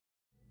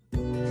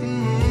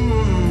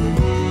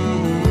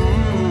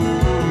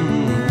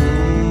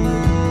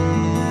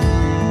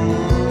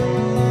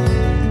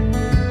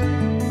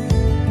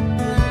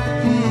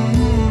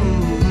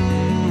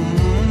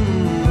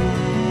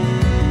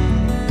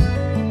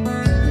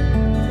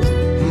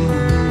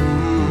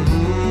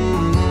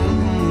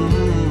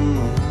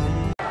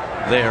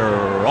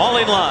They're all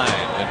in line,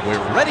 and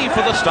we're ready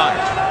for the start.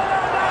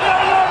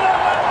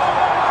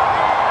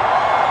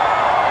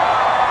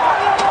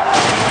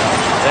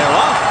 They're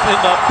off in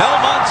the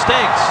Belmont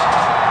Stakes.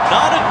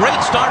 Not a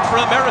great start for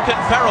American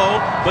Pharaoh,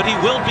 but he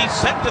will be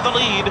sent to the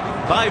lead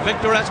by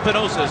Victor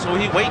Espinosa, so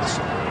he waits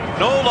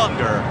no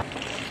longer.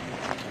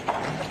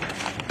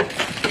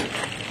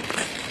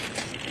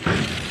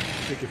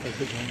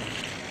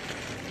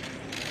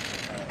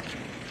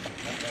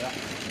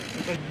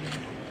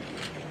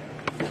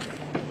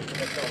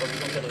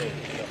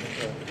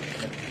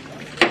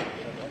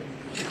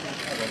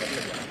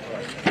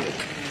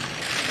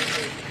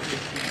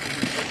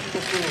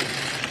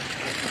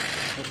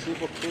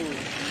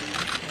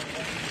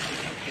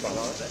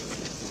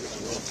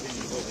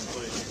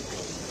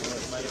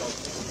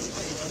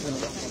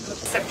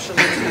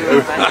 Exceptionally new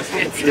event.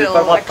 It's still,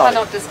 I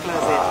cannot disclose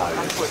it,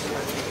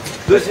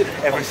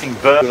 unfortunately. Everything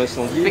burnt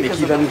l'incendie, mais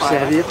qui va nous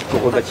servir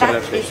pour rebâtir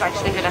la flèche. It's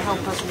actually going to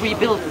help us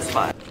rebuild this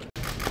fire.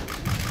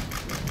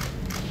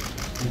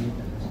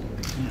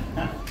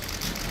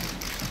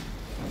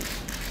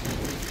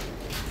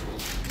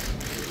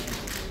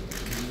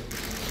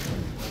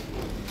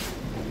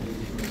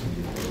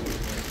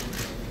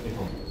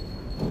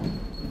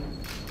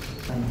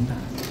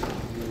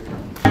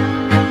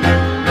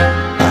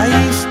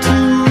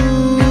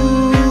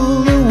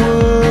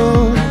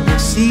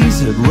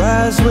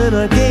 When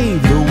I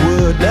gave the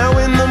word, now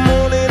in the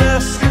morning I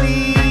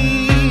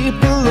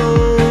sleep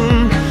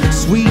alone.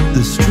 Sweep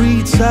the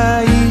streets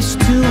I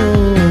used to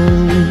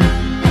own.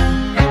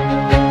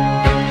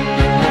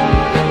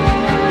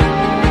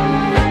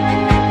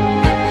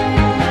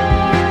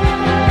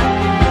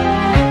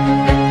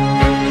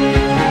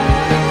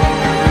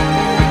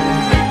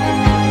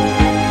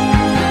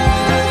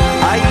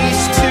 I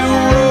used to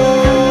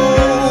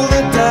roll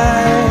the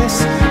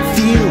dice,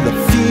 feel the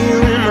fear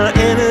in my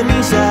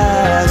enemy's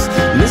eyes.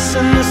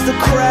 Listen as the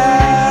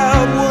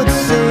crowd would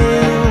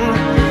sing.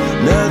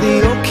 Now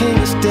the old king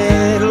is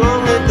dead,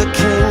 long live the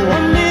king.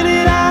 1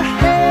 minute I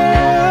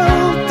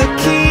held the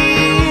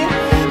key.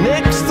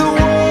 Next the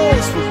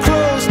walls were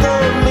closed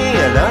on me,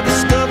 and I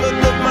discovered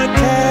that my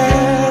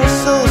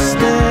castle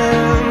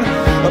stand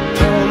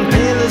upon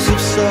pillars of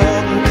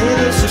salt and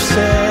pillars of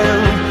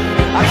sand.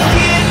 I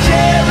hear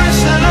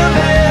Jerusalem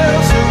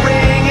bells are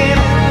ringing,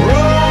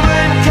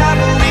 Roman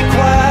cavalry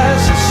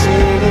choirs are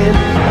singing.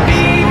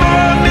 Be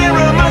my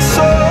mirror, my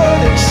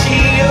sword and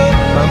shield,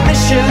 my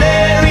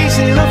missionaries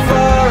in a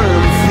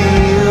foreign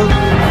field.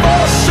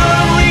 For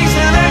some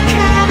reason I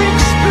can't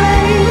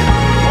explain,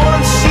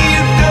 once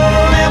you've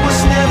gone it was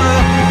never,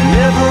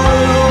 never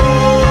an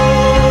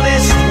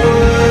honest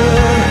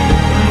word.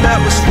 And that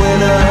was when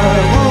I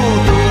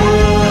ruled the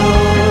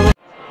world.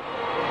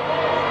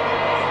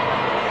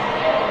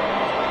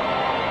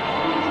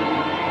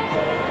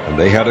 And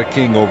they had a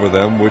king over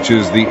them, which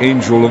is the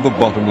angel of the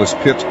bottomless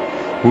pit,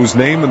 whose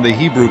name in the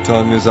Hebrew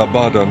tongue is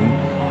Abaddon,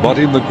 but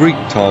in the Greek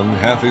tongue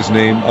hath his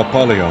name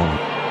Apollyon.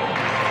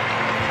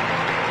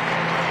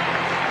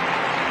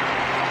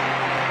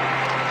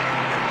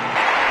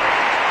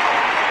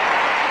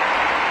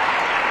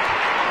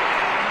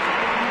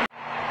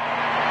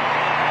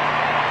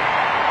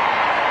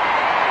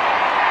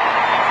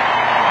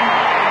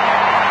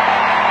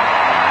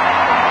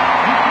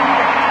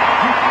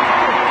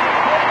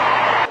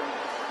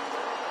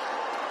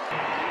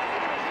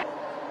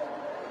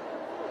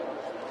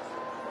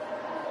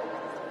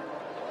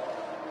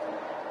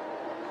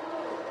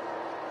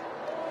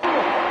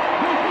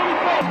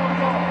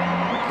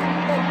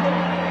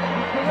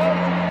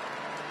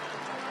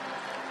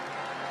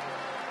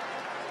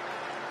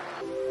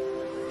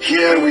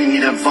 Here we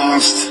need a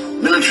vast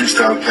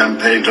military-style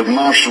campaign to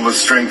marshal the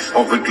strength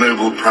of the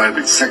global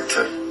private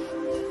sector.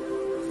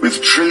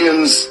 With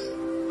trillions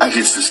at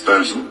its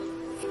disposal,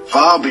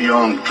 far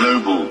beyond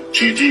global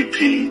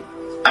GDP,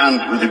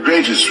 and with the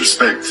greatest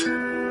respect,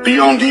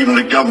 beyond even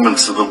the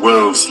governments of the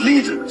world's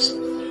leaders,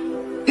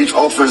 it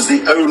offers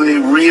the only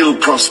real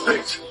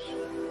prospect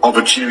of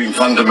achieving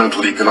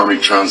fundamental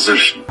economic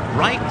transition.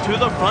 Right to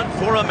the front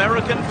for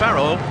American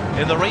Pharaoh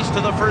in the race to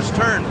the first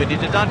turn, but he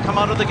did not come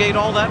out of the gate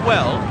all that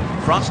well.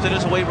 Frosted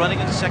is away running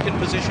in second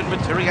position.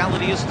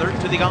 Materiality is third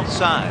to the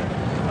outside.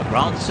 A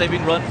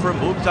ground-saving run for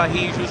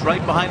Mubtahi, who's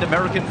right behind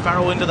American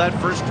Pharaoh into that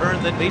first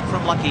turn, then made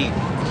from Lucky.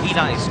 Keen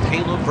Ice,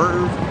 Tail of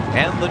Verve,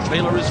 and the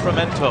trailer is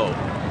Fermento.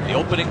 The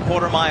opening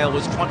quarter mile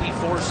was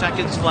 24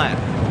 seconds flat.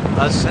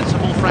 A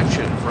sensible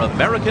fraction for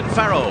American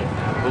Pharaoh,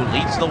 who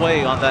leads the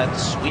way on that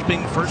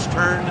sweeping first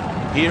turn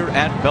here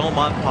at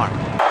Belmont Park.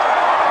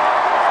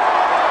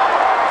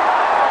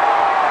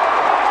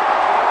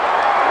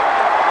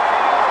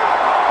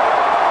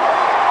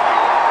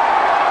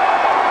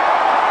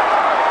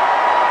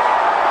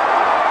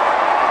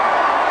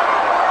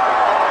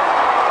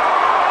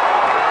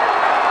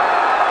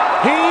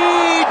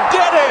 He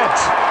did it!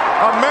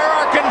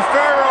 American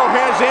Pharaoh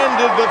has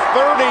ended the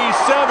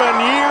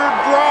 37-year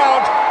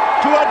drought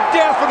to a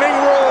deafening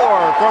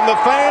roar from the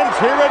fans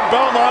here at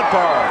Belmont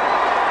Park.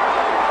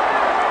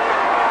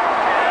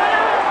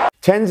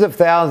 Tens of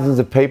thousands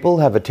of people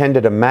have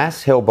attended a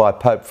mass held by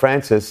Pope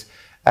Francis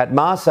at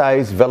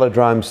Marseille's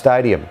Velodrome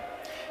Stadium.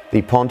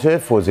 The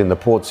pontiff was in the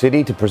port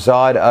city to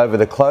preside over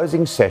the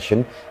closing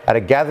session at a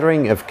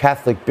gathering of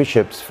Catholic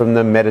bishops from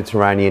the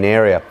Mediterranean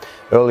area.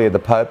 Earlier, the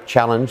Pope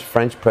challenged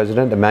French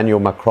President Emmanuel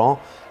Macron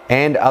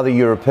and other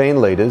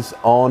European leaders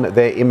on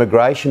their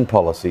immigration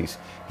policies.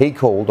 He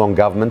called on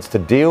governments to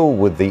deal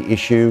with the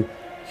issue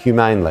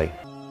humanely.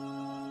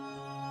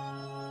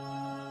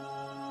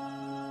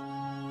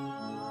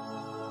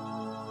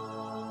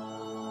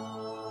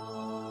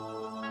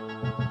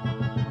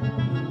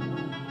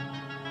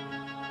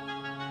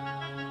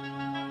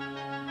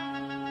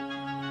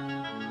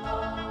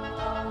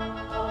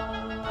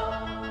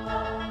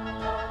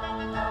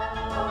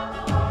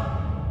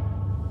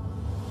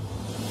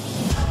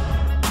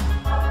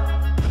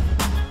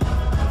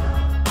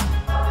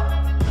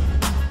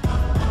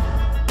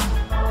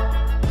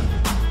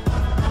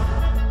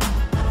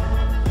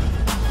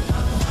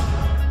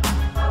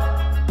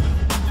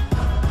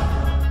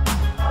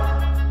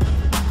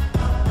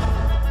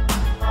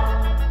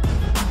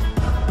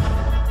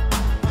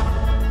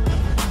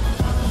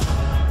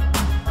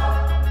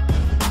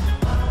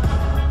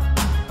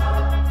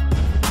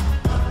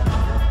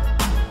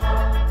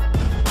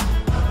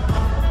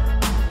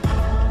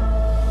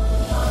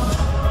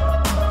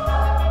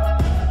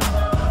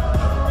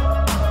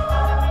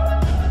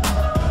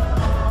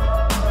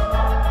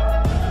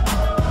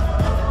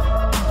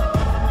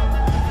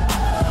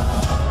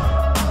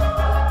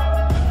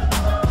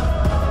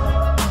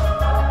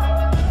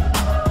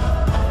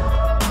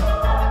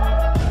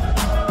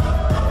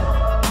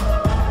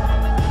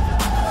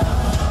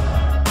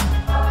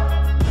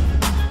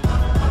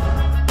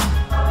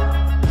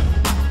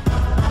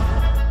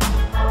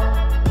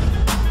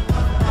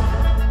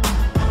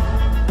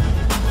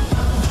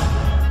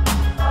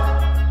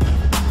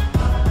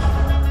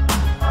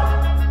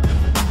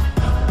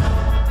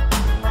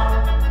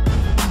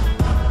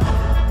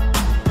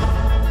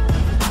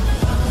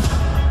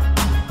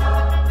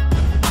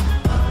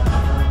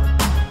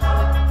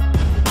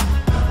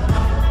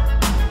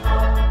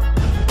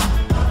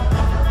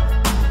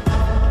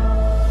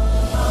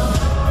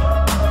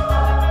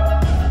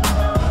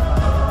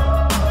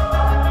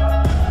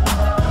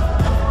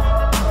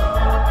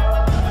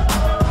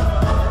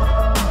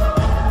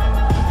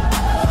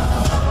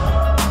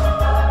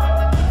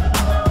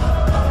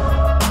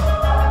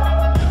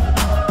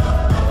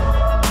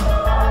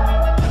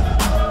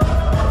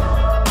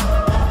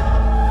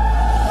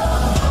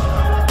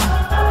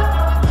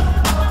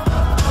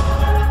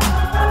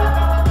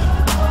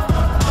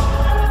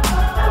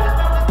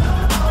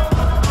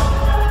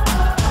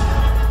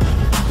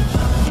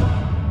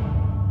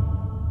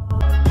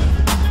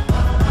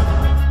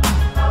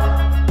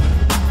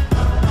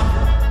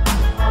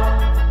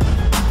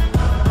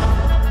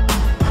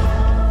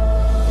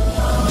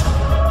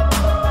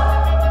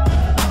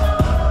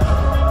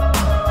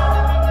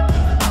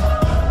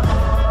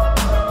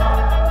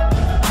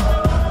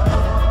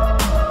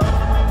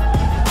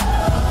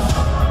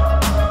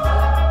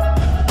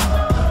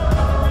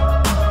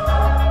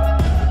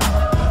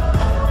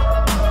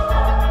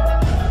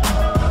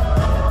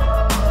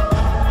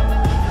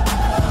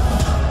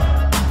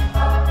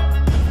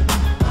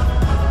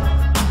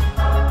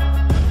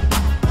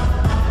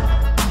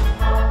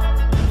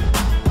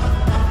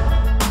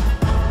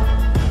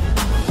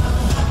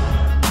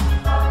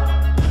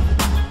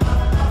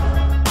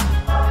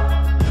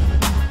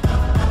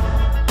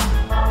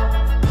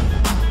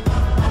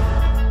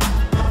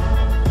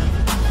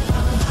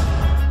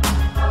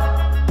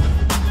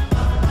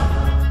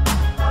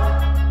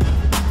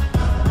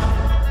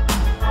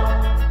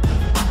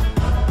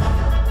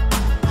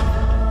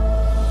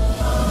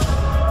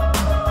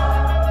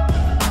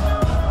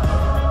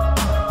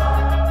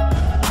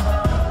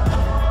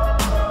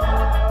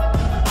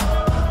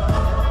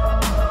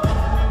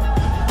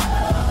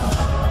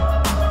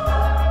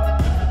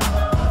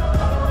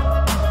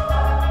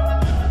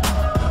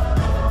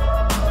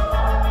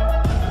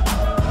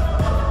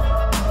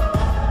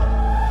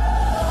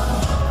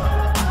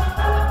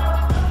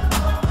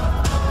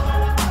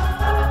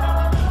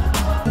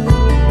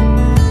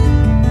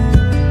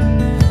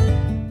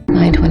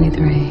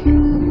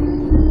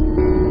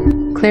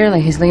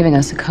 Clearly, he's leaving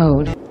us a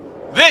code.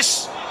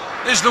 This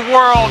is the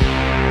world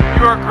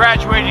you are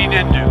graduating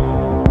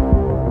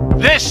into.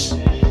 This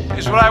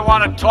is what I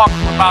want to talk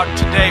about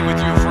today with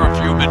you for a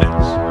few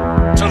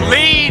minutes. To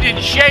lead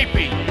in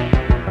shaping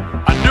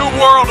a new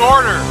world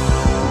order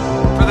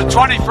for the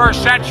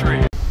 21st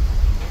century.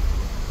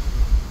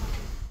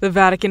 The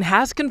Vatican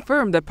has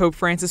confirmed that Pope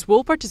Francis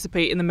will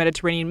participate in the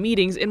Mediterranean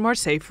meetings in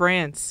Marseille,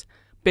 France.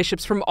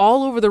 Bishops from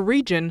all over the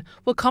region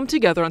will come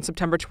together on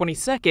September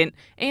 22nd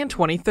and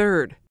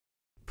 23rd.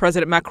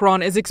 President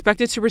Macron is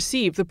expected to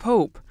receive the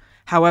Pope.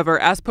 However,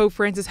 as Pope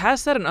Francis has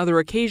said on other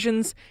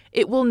occasions,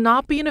 it will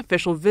not be an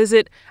official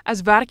visit as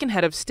Vatican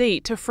head of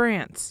state to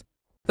France.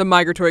 The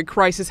migratory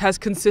crisis has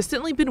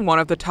consistently been one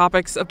of the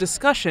topics of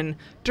discussion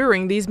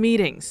during these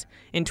meetings.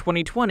 In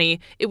 2020,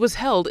 it was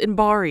held in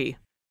Bari.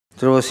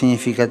 Trovo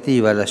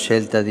significativa la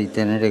scelta di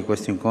tenere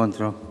questo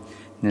incontro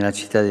nella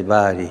città di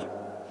Bari,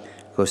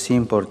 così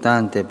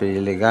importante per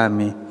i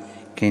legami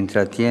che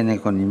intrattiene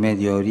con il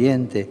Medio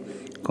Oriente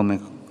come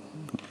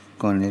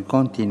con il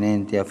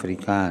continente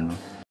africano.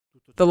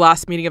 The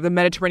last meeting of the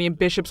Mediterranean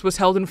bishops was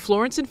held in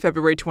Florence in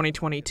February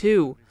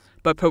 2022,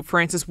 but Pope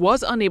Francis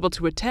was unable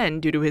to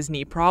attend due to his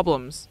knee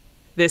problems.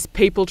 This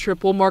papal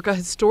trip will mark a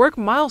historic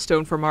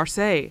milestone for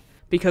Marseille,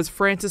 because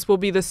Francis will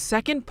be the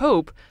second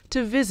pope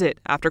to visit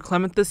after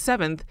Clement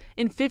VII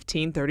in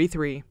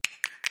 1533.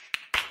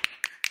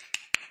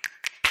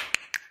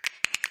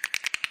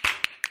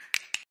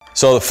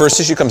 So the first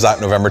issue comes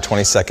out November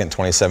 22nd,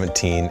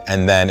 2017,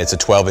 and then it's a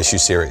 12-issue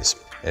series.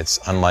 It's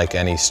unlike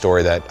any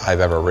story that I've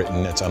ever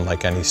written. It's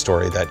unlike any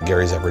story that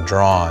Gary's ever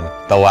drawn.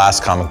 The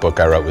last comic book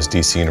I wrote was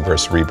DC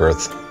Universe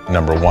Rebirth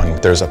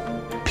 #1. There's a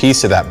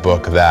piece of that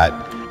book that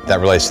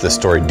relates to the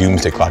story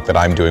Doomsday Clock that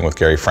I'm doing with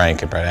Gary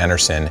Frank and Brett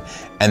Anderson,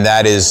 and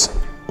that is,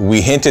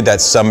 we hinted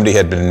that somebody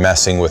had been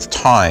messing with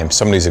time,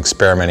 somebody's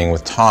experimenting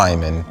with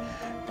time in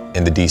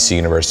the DC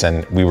universe,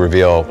 and we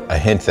reveal a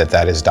hint that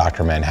that is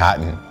Dr.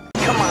 Manhattan.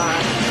 Come on. Come on.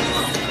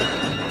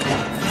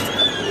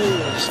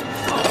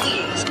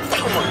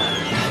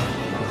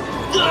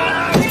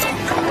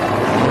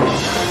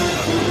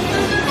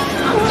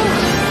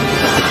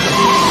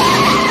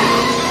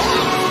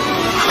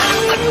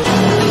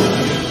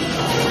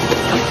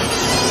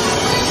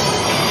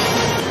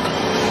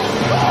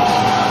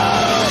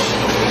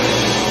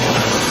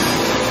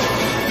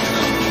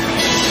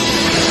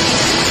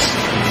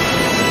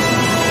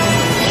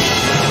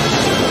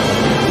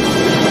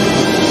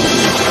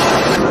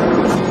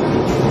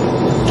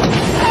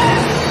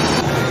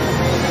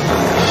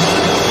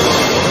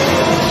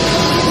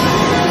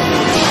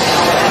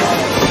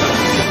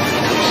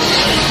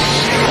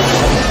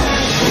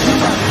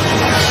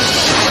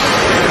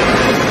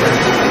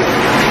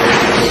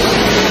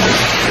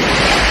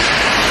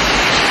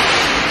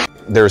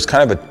 There was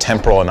kind of a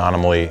temporal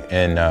anomaly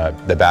in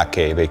the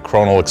Batcave, a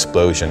coronal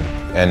explosion,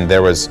 and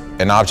there was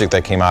an object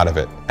that came out of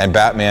it. And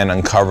Batman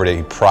uncovered it,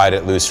 he pried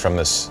it loose from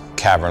this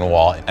cavern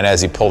wall, and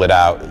as he pulled it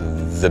out,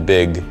 the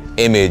big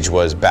image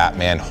was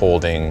Batman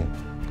holding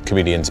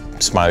comedian's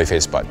smiley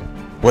face button.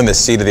 When the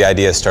seed of the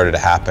idea started to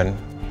happen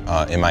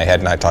in my head,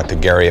 and I talked to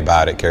Gary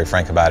about it, Gary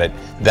Frank about it,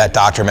 that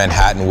Dr.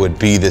 Manhattan would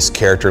be this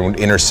character and would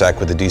intersect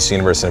with the DC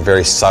Universe in a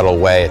very subtle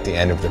way at the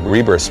end of the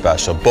Rebirth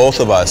special.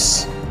 Both of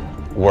us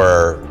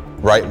were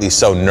rightly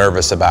so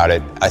nervous about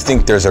it. I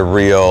think there's a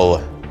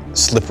real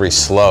slippery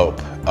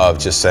slope of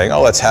just saying,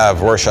 oh, let's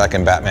have Rorschach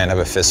and Batman have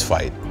a fist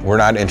fight. We're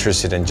not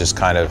interested in just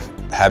kind of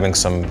having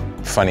some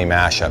funny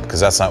mashup,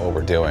 because that's not what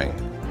we're doing.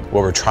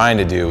 What we're trying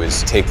to do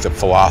is take the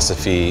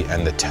philosophy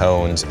and the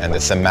tones and the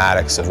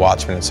thematics of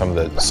Watchmen and some of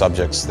the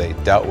subjects they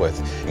dealt with.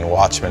 And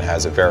Watchmen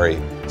has a very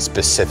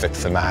specific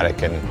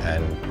thematic and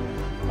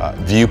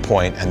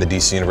viewpoint, and the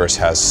DC Universe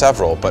has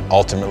several, but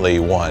ultimately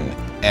one.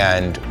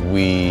 And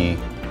we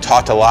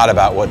talked a lot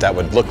about what that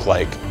would look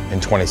like in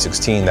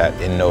 2016, that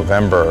in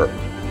November,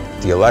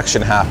 the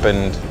election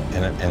happened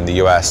in the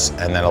US,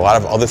 and then a lot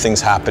of other things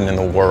happened in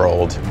the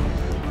world,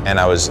 and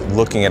I was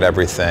looking at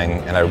everything,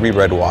 and I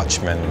reread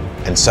Watchmen,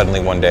 and suddenly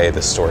one day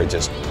the story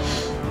just,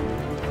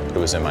 it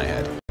was in my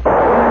head.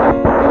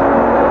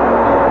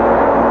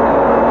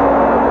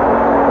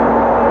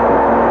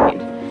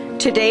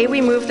 Today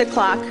we moved the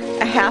clock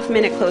a half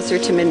minute closer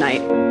to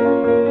midnight.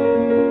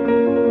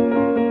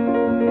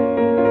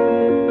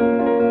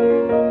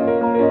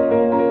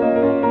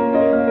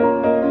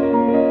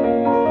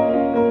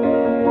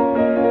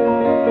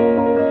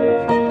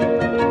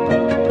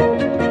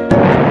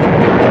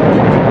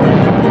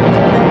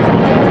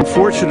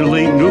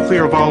 Unfortunately,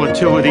 nuclear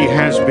volatility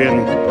has been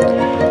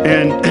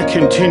and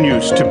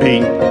continues to be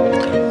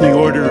the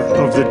order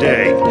of the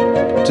day.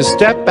 To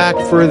step back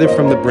further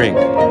from the brink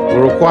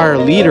will require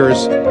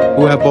leaders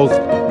who have both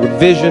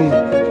vision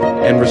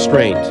and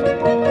restraint.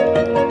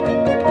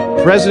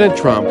 President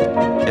Trump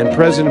and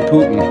President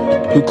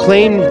Putin, who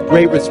claim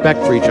great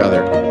respect for each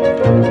other,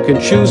 can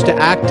choose to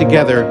act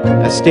together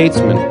as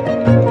statesmen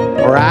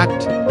or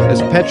act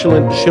as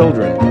petulant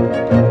children,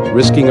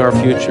 risking our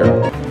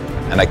future.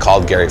 And I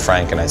called Gary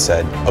Frank and I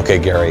said, okay,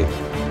 Gary,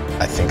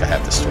 I think I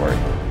have the story.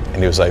 And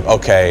he was like,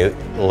 okay,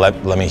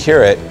 let me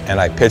hear it. And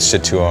I pitched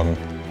it to him,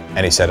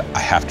 and he said, I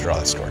have to draw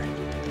that story.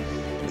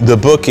 The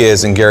book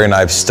is, and Gary and I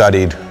have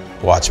studied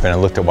Watchmen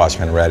and looked at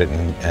Watchmen, read it,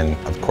 and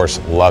of course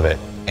love it.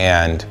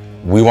 And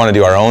we want to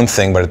do our own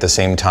thing, but at the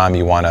same time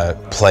you want to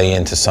play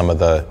into some of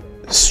the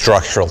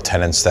structural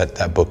tenets that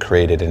that book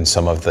created, and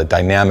some of the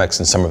dynamics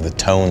and some of the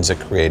tones it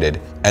created.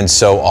 And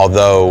so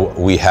although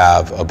we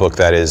have a book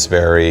that is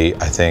very,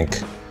 I think,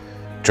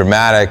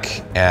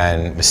 dramatic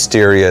and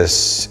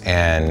mysterious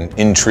and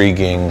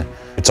intriguing,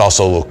 it's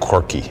also a little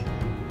quirky.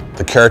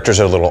 The characters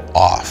are a little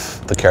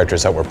off, the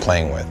characters that we're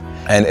playing with.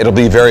 And it'll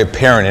be very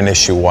apparent in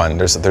issue 1.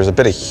 There's a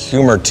bit of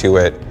humor to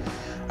it,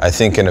 I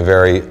think, in a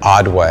very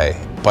odd way.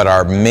 But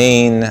our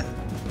main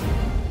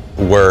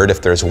word,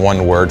 if there's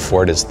one word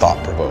for it, is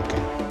thought-provoking.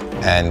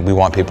 And we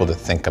want people to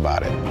think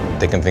about it.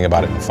 They can think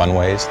about it in fun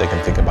ways, they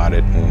can think about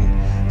it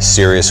in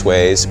serious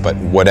ways, but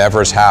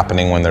whatever's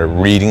happening when they're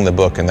reading the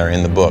book and they're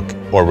in the book,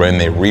 or when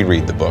they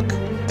reread the book,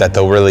 that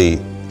they'll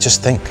really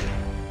just think.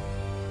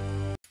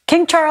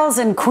 King Charles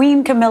and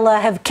Queen Camilla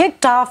have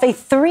kicked off a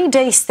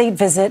 3-day state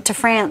visit to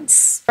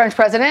France. French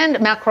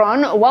President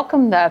Macron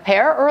welcomed the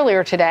pair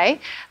earlier today.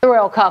 The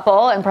royal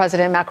couple and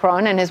President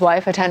Macron and his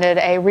wife attended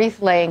a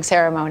wreath-laying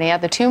ceremony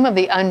at the Tomb of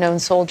the Unknown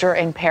Soldier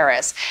in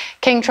Paris.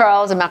 King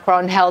Charles and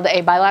Macron held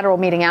a bilateral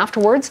meeting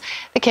afterwards.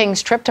 The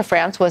king's trip to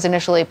France was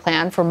initially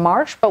planned for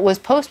March, but was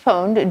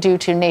postponed due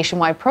to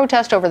nationwide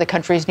protest over the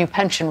country's new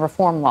pension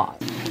reform law.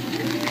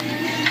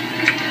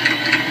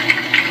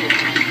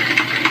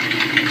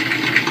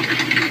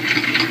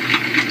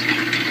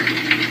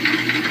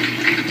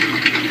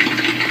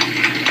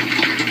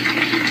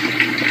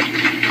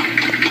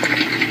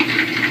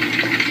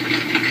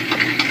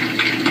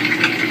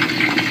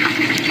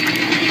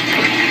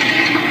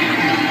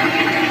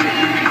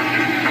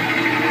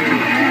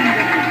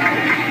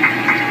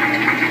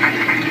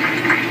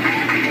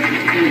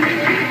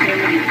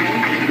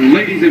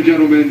 Ladies and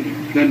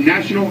gentlemen, the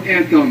national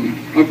anthem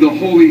of the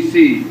Holy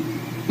See,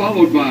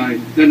 followed by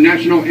the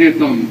national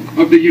anthem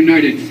of the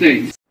United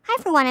States. I,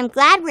 for one, am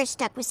glad we're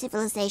stuck with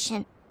civilization,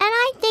 and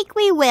I think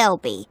we will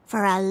be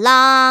for a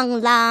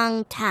long,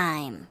 long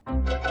time.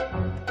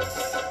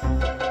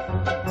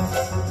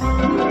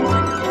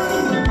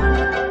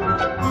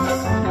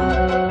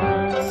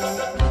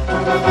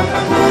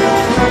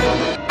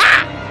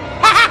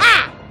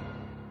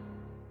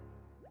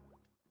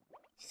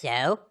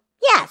 So?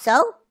 Yeah,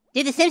 so?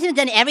 Dude, The Simpsons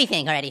done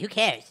everything already. Who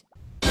cares?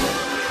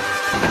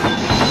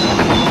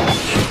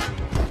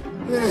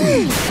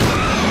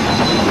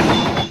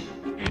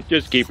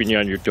 Just keeping you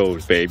on your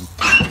toes, babe.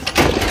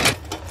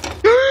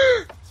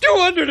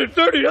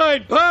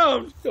 239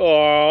 pounds!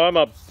 Oh, I'm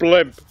a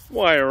blimp.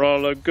 Why are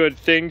all the good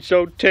things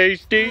so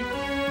tasty?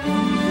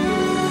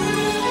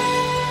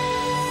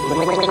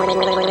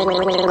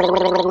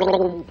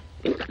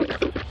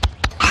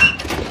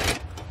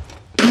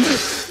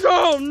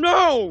 Oh,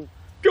 no!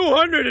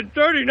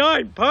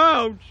 239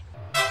 pounds!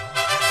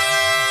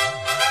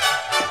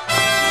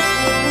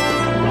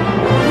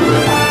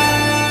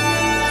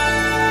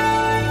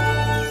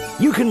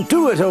 You can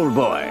do it, old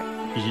boy.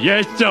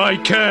 Yes, I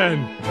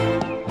can.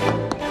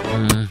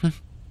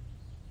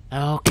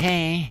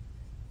 Okay.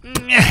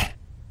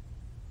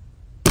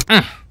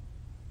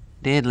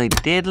 Diddly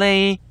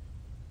diddly.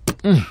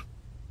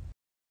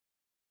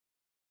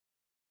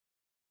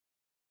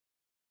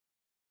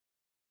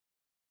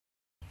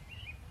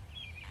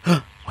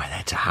 Why,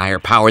 that's a higher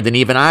power than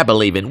even I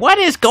believe in. What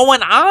is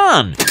going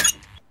on?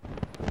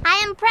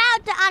 I am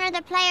proud to honor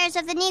the players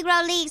of the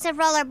Negro Leagues of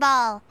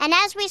Rollerball. And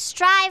as we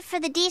strive for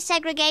the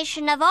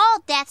desegregation of all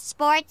death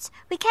sports,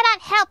 we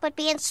cannot help but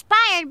be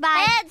inspired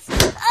by Eds.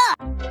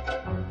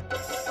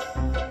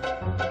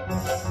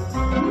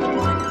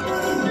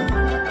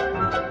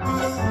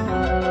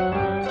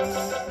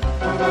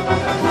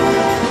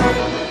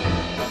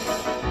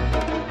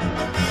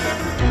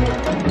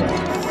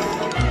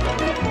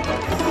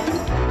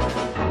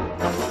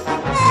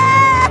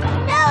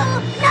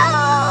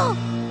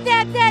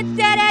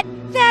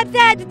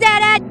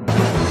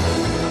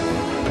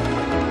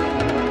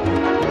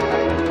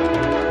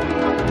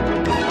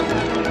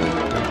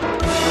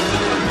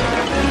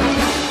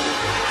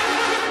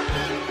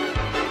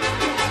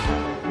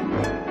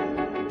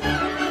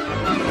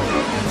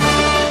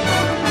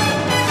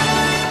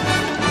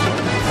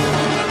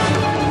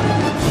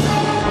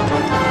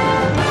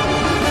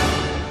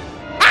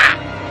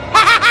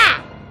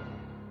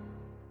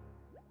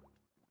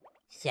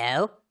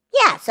 So?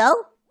 Yeah,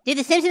 so? Dude,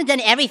 The Simpsons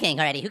done everything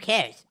already. Who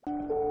cares?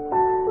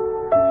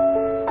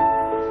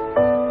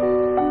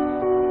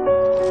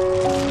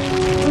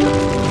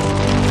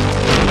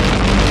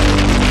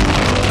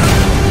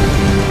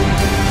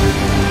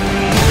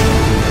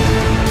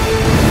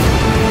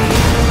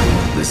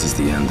 This is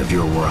the end of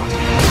your world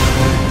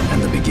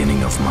and the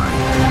beginning of mine.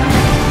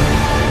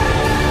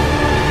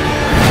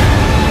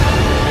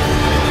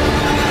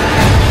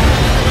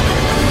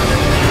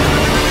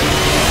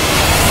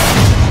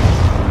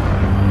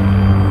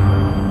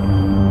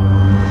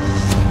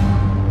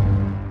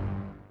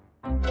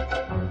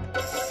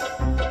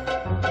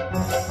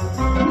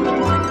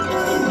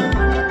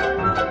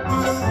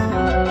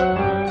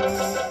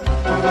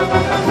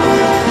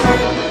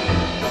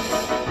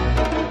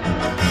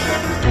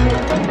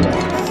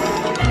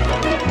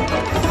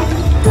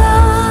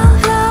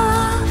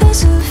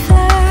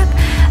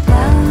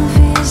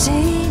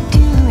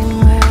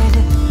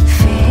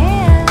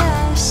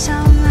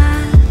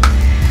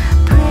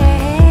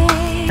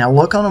 Now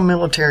look on a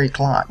military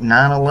clock,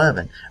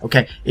 9/11.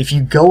 Okay, if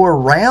you go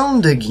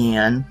around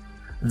again,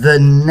 the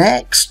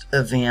next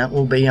event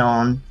will be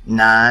on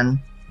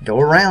 9, go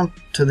around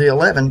to the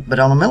 11, but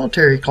on a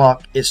military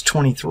clock, it's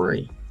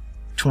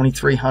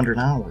 2300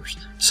 hours.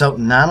 So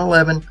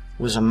 9/11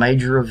 was a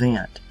major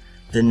event.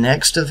 The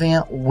next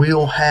event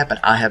will happen.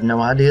 I have no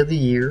idea the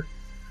year.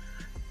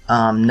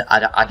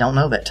 I don't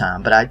know that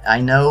time, but I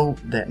know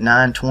that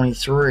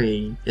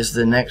 923 is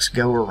the next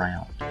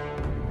go-around.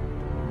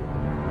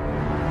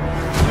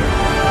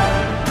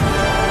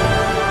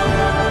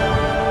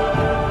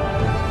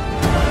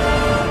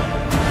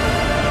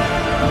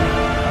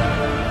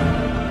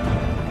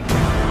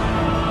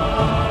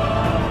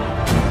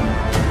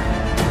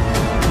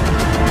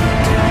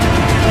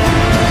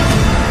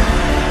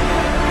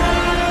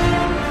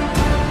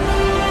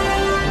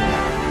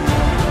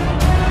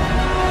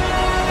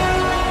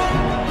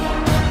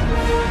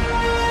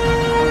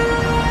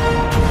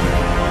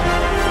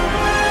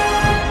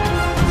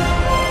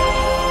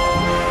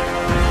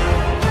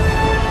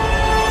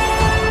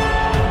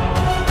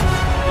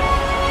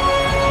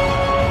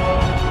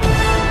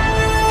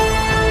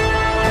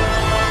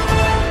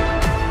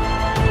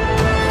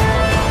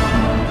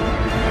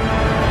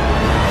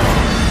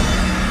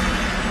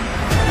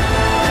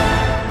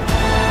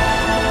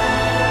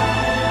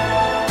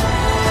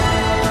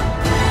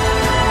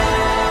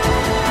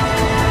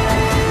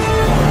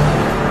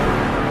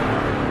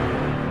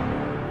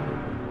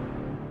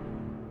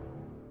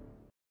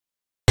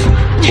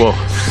 Whoa.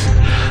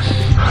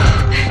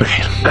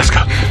 Okay, let's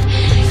go.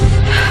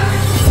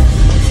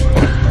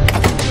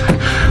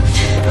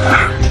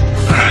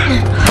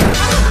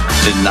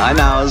 In 9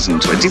 hours and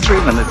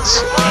 23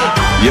 minutes,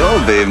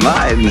 you'll be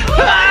mine.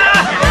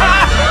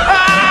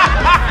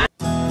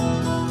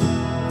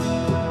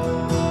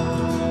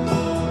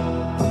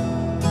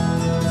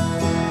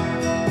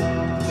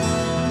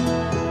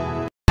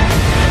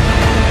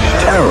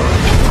 Terror.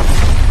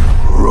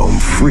 Roam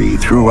free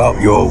throughout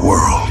your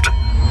world.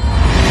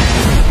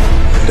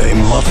 They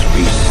must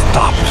be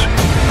stopped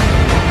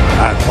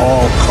at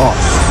all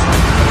costs.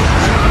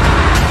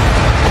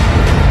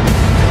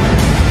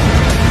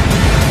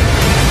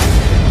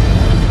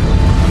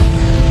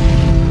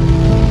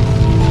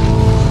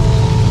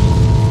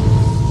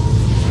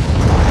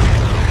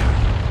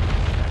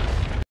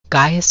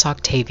 Gaius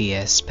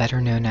Octavius,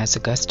 better known as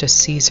Augustus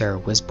Caesar,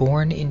 was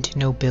born into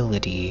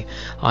nobility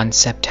on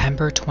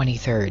September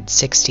 23,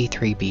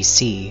 63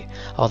 BC,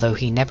 although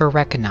he never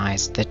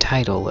recognized the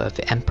title of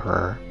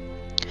emperor.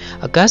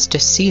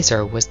 Augustus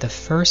Caesar was the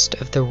first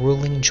of the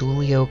ruling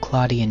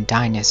Julio-Claudian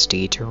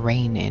dynasty to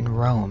reign in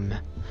Rome.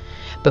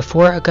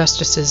 Before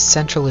Augustus's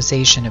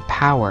centralization of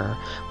power,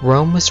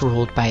 Rome was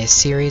ruled by a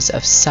series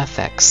of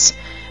suffects,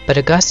 but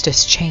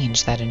Augustus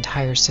changed that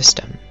entire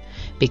system,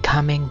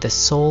 becoming the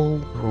sole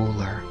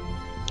ruler.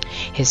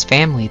 His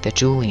family, the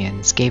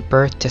Julians, gave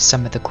birth to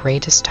some of the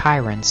greatest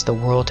tyrants the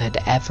world had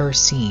ever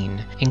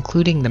seen,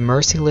 including the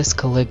merciless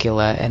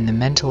Caligula and the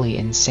mentally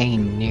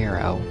insane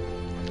Nero.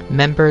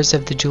 Members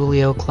of the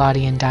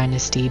Julio-Claudian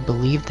dynasty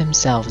believed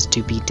themselves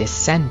to be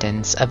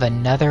descendants of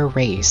another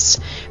race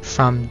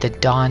from the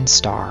Dawn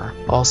Star,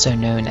 also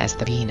known as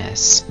the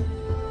Venus.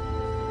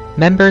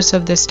 Members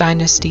of this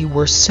dynasty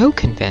were so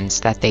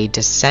convinced that they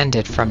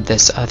descended from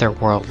this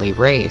otherworldly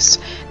race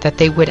that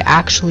they would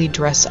actually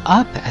dress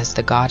up as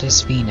the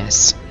goddess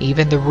Venus.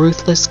 Even the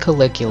ruthless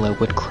Caligula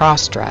would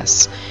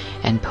cross-dress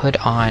and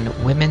put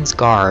on women's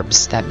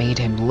garbs that made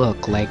him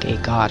look like a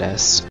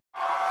goddess.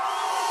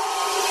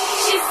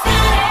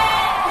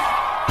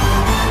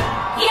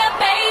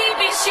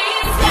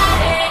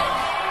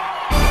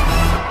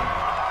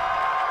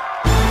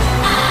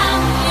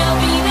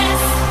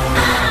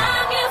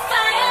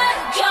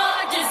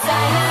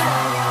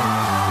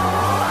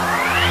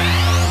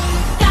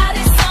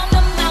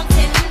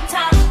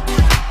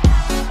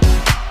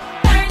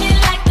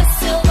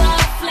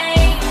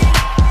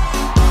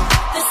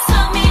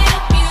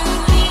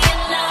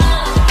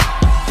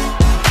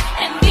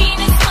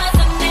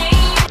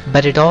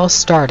 But it all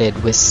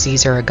started with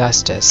Caesar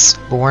Augustus,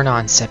 born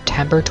on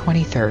September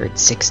 23,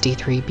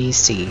 63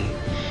 BC,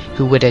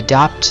 who would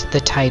adopt the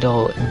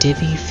title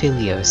Divi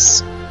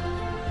Filius,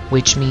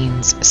 which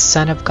means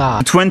Son of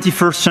God.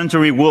 21st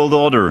century world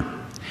order,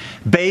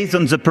 based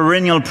on the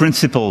perennial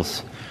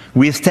principles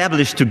we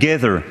established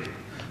together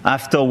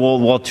after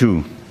World War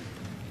II.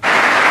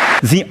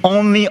 The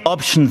only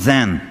option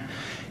then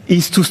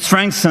is to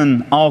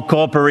strengthen our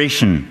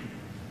cooperation.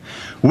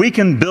 We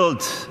can build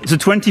the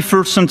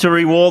 21st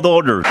century world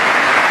order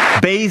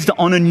based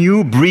on a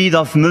new breed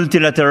of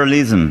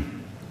multilateralism,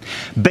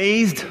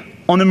 based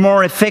on a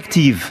more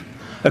effective,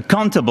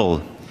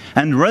 accountable,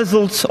 and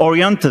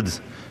results-oriented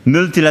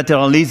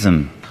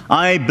multilateralism.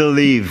 I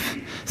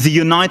believe the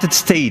United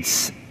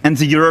States and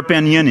the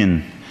European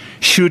Union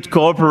should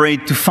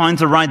cooperate to find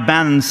the right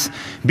balance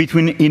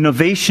between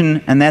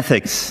innovation and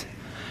ethics,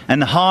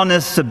 and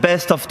harness the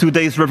best of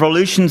today's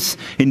revolutions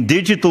in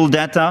digital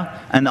data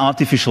and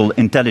artificial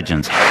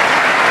intelligence.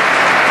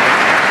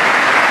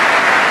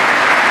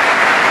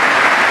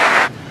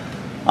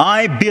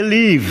 I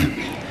believe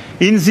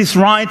in these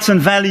rights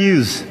and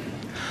values.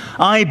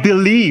 I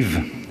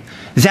believe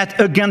that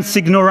against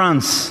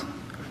ignorance,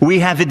 we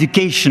have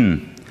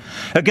education.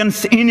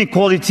 Against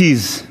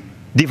inequalities,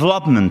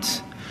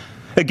 development.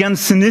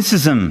 Against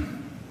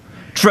cynicism,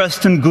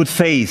 trust and good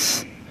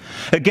faith.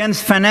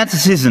 Against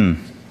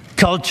fanaticism,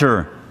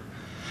 culture.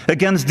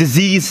 against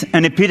disease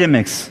and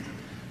epidemics,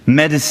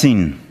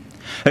 medicine,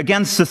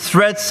 against the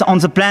threats on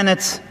the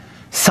planet,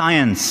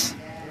 science.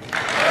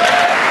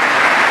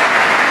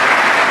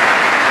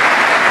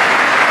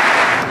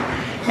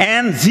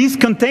 And this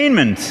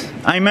containment,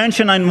 I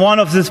mentioned in one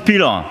of these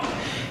pillars,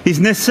 is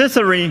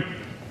necessary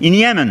in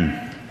Yemen,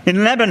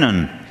 in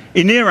Lebanon,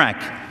 in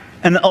Iraq,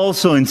 and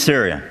also in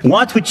Syria.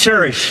 What we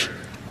cherish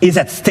is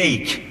at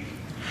stake.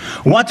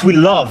 What we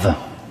love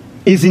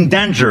is in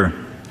danger.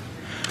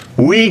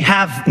 We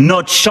have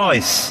no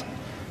choice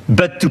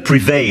but to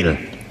prevail.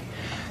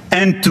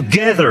 And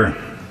together,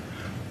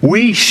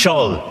 we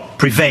shall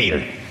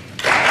prevail.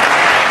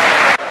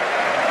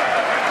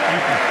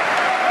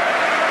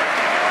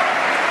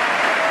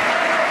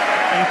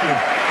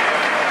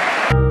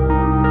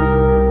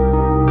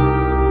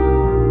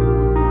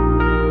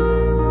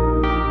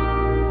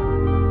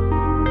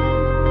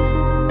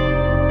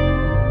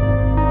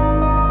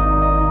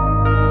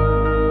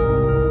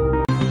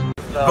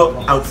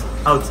 Go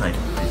outside,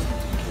 please.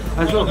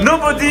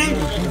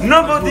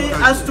 Nobody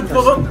has to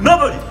provoke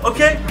nobody,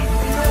 okay?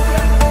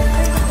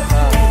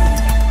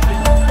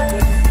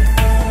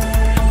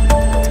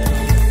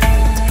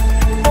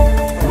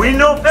 We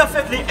know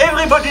perfectly,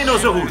 everybody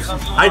knows the rules.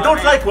 I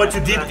don't like what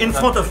you did in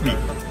front of me.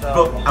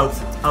 Go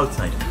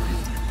outside,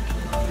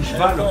 please.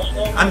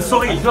 I'm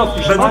sorry,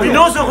 but we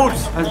know the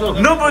rules.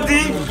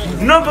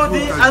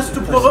 Nobody has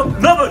to provoke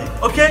nobody,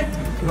 okay?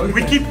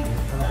 We keep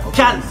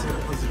calm.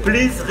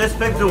 Please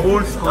respect the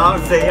rules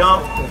as they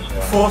are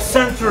for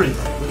centuries.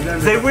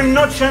 They will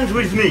not change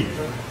with me.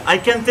 I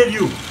can tell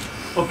you.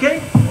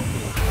 Okay?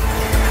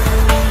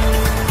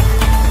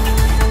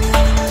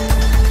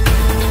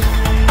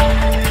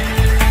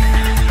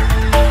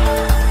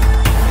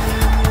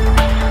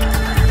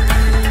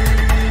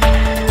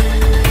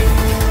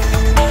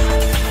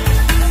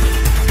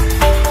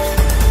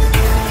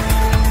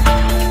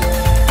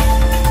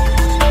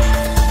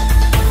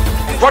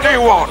 What do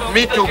you want?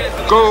 Me to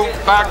go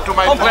back to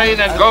my plane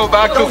and go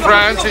back to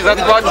France? Is that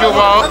what you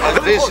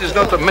want? This is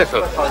not a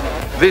method.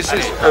 This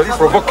is a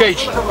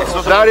provocation.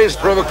 That is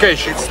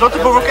provocation. It's not a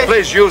provocation.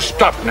 Please, you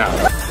stop now.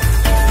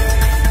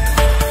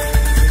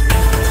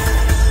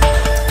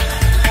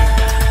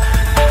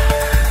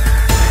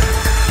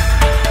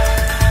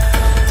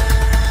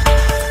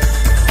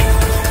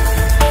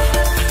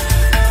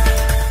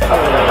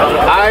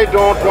 I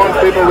don't want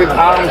people with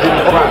arms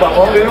in front.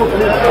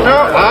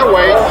 No, I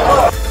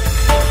wait.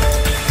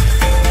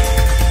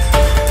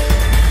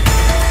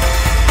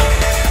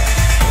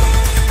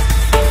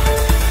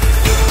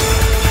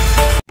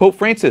 Pope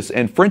Francis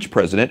and French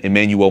President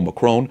Emmanuel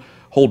Macron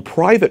hold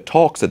private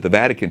talks at the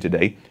Vatican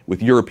today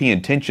with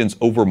European tensions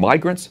over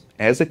migrants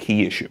as a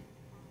key issue.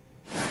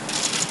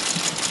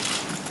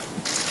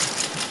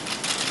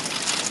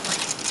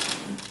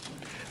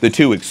 The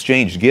two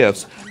exchanged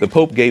gifts. The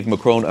Pope gave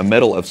Macron a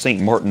Medal of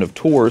St. Martin of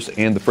Tours,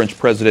 and the French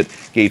president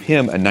gave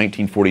him a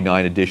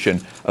 1949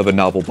 edition of a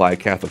novel by a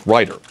Catholic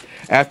writer.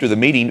 After the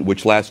meeting,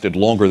 which lasted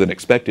longer than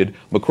expected,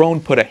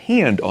 Macron put a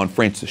hand on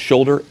Francis'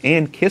 shoulder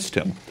and kissed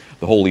him.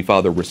 The Holy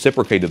Father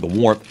reciprocated the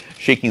warmth,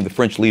 shaking the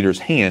French leader's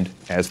hand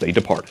as they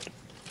departed.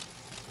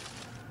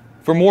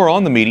 For more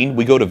on the meeting,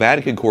 we go to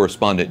Vatican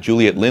correspondent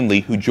Juliet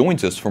Lindley, who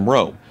joins us from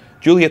Rome.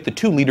 Juliet, the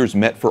two leaders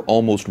met for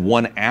almost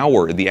 1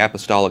 hour in the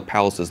Apostolic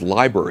Palace's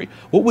library.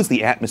 What was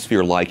the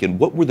atmosphere like, and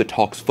what were the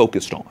talks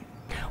focused on?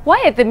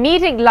 Wyatt, the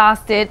meeting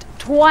lasted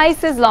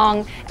twice as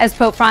long as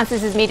Pope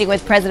Francis's meeting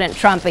with President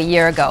Trump a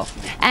year ago.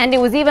 And it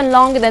was even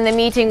longer than the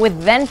meeting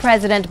with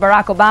then-President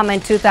Barack Obama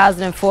in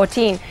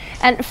 2014.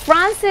 And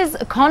France's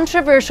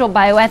controversial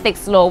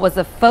bioethics law was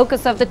the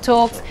focus of the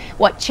talks,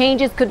 what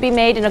changes could be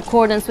made in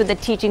accordance with the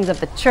teachings of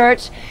the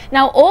Church.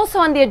 Now, also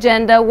on the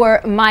agenda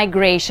were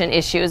migration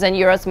issues and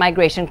Europe's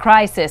migration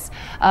crisis.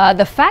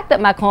 The fact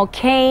that Macron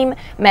came,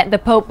 met the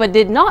Pope, but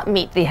did not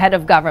meet the head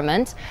of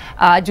government,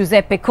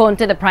 Giuseppe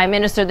Conte, the Prime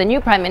Minister, the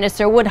new Prime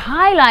Minister, would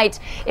highlight,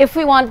 if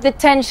we want, the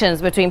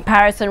tensions between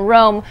Paris and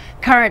Rome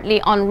currently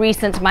on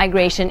recent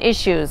migration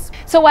issues.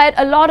 So I had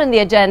a lot on the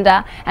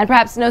agenda, and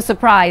perhaps no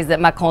surprise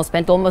that Macron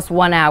spent almost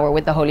 1 hour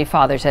with the Holy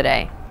Father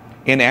today.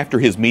 And after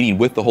his meeting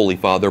with the Holy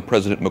Father,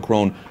 President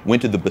Macron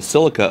went to the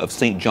Basilica of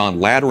St. John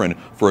Lateran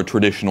for a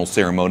traditional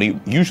ceremony,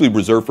 usually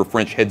reserved for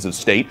French heads of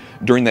state.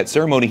 During that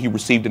ceremony, he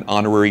received an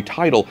honorary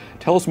title.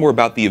 Tell us more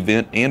about the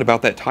event and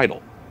about that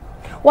title.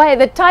 Why,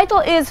 the title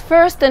is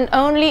first and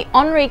only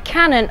honorary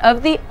canon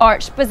of the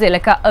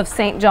Archbasilica of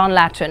St. John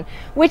Lateran,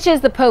 which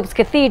is the Pope's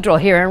cathedral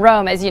here in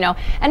Rome, as you know.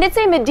 And it's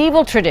a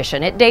medieval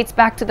tradition. It dates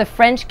back to the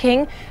French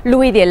king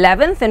Louis XI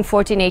in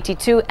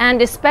 1482, and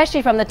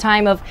especially from the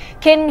time of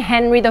King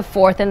Henry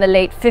IV in the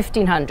late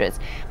 1500s.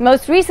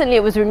 Most recently,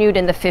 it was renewed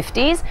in the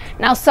 50s.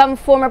 Now, some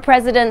former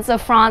presidents of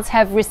France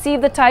have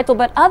received the title,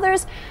 but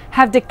others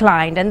have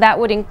declined, and that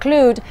would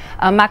include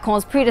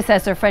Macron's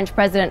predecessor, French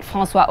President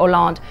François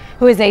Hollande,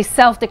 who is a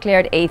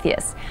self-declared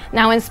atheist.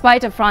 Now, in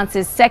spite of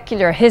France's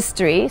secular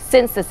history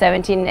since the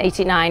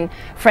 1789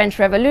 French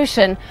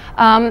Revolution,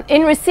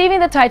 in receiving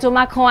the title,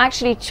 Macron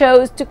actually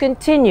chose to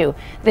continue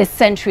this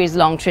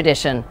centuries-long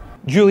tradition.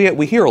 Juliet,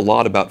 we hear a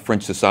lot about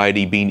French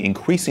society being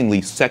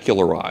increasingly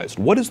secularized.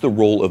 What is the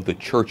role of the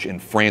church in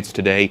France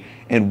today,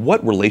 and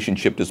what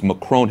relationship does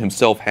Macron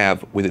himself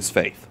have with his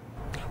faith?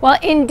 Well,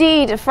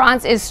 indeed,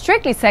 France is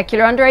strictly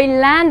secular under a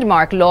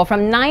landmark law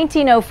from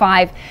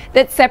 1905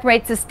 that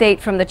separates the state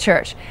from the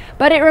church.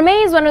 But it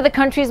remains one of the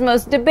country's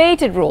most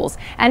debated rules.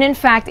 And in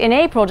fact, in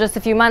April, just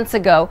a few months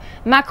ago,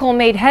 Macron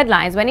made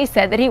headlines when he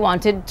said that he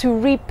wanted to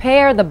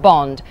repair the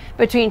bond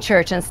between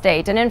church and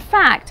state. And in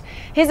fact,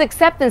 his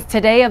acceptance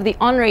today of the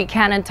honorary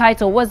canon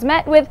title was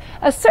met with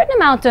a certain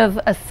amount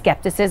of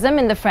skepticism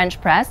in the French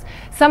press.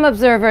 Some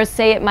observers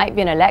say it might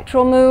be an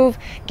electoral move,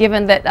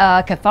 given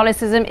that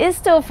Catholicism is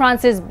still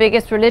France's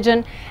biggest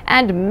religion,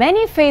 and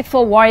many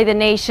faithful worry the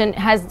nation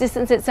has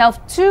distanced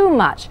itself too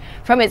much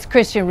from its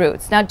Christian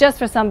roots. Now, just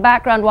for some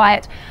background,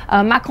 Wyatt,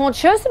 Macron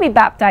chose to be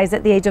baptized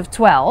at the age of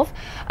 12,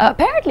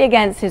 apparently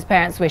against his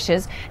parents'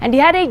 wishes, and he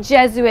had a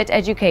Jesuit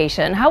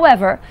education.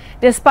 However,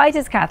 despite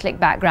his Catholic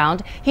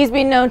background, he's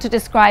been known to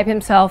describe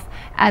himself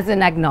as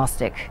an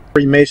agnostic.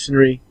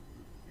 Freemasonry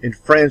in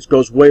France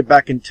goes way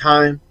back in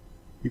time.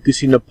 You can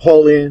see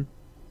Napoleon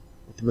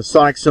with the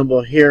Masonic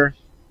symbol here,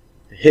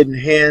 the hidden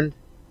hand.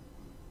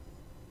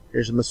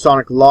 Here's a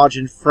Masonic lodge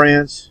in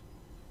France.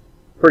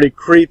 Pretty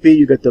creepy.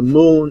 You got the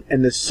moon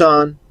and the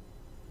sun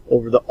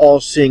over the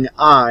all-seeing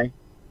eye.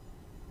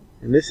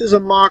 And this is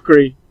a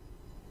mockery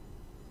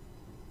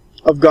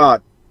of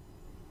God.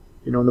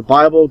 You know, in the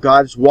Bible,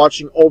 God is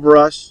watching over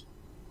us,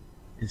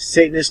 and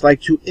Satanists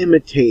like to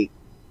imitate,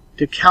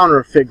 to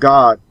counterfeit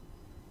God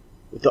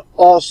with the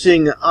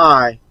all-seeing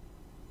eye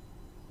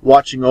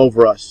watching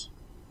over us.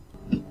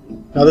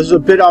 Now, this is a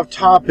bit off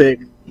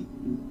topic,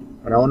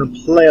 but I want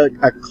to play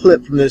a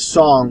clip from this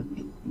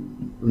song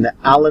from the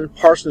Alan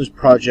Parsons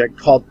Project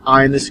called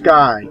Eye in the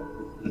Sky.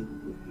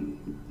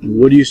 And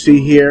what do you see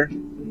here?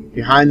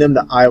 Behind them,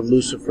 the Eye of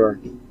Lucifer.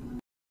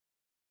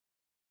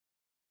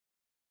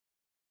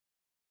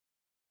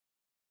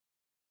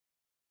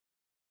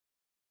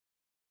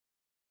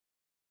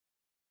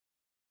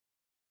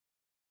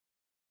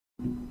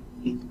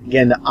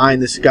 Again, the Eye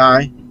in the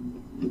Sky.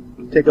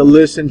 Take a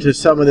listen to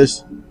some of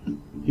this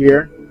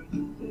here.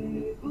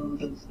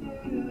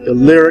 The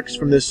lyrics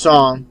from this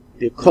song,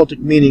 the occultic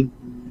meaning.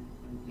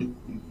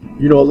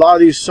 You know, a lot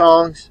of these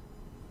songs,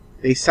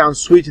 they sound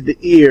sweet to the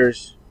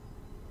ears,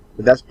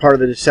 but that's part of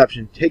the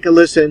deception. Take a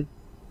listen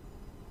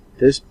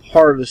to this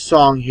part of the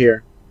song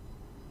here.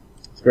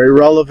 It's very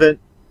relevant.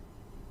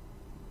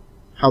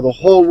 How the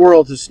whole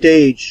world's a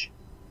stage,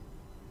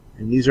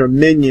 and these are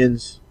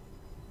minions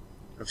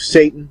of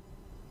Satan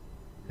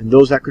and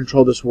those that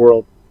control this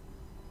world.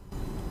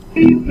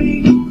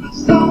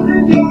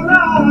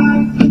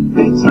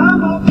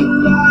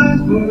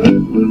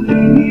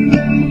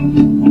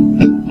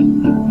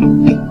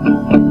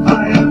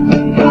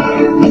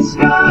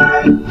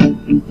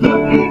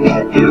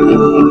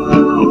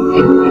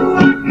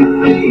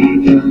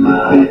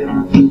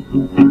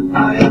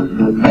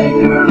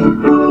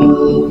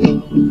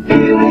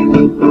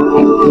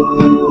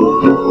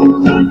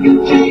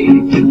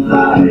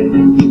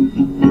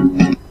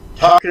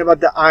 Talking about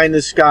the eye in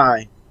the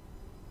sky.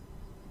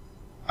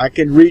 I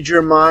can read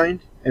your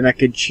mind, and I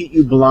can cheat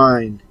you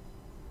blind.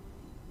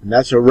 And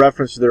that's a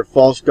reference to their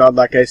false god,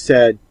 like I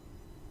said,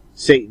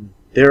 Satan,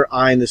 their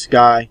eye in the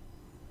sky,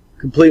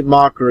 complete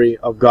mockery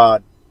of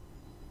God.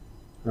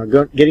 Now,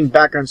 getting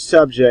back on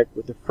subject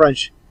with the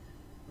French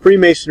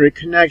Freemasonry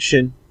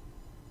connection,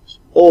 this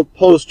old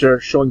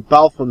poster showing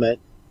Baphomet.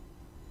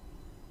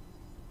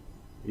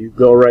 You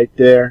go right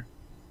there.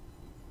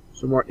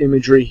 Some more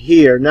imagery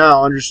here.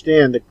 Now,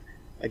 understand that,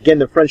 again,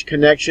 the French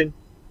connection.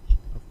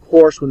 Of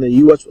course, when the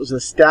U.S. was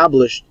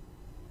established,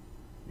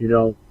 you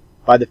know,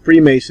 by the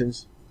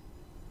Freemasons,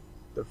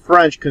 the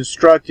French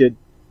constructed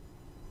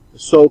the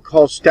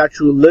so-called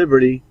Statue of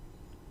Liberty,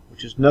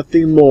 which is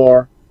nothing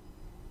more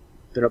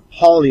than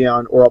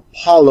Apollyon or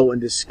Apollo in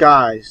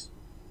disguise.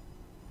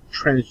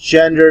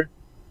 Transgender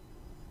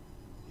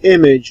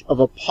image of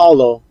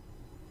Apollo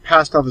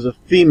passed off as a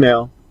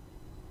female.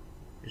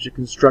 There's a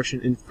construction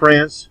in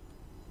France.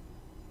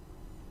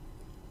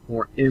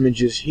 More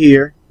images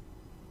here.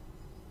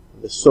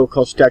 The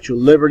so-called Statue of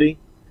Liberty.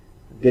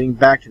 Getting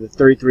back to the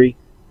 33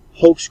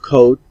 hoax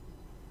code.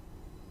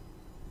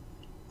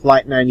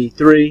 Flight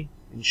 93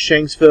 in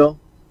Shanksville.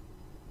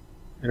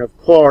 And of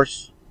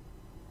course,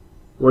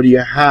 what do you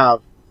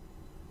have?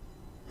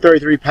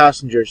 33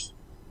 passengers.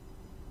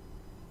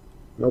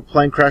 No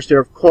plane crash there,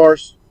 of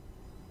course.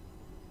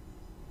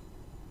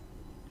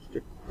 Just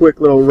a quick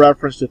little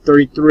reference to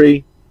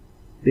 33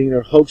 being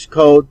their hoax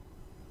code.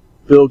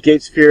 Bill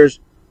Gates fears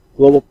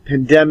global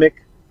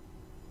pandemic.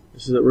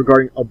 This is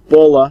regarding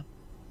Ebola.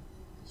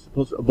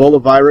 Supposed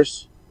Ebola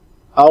virus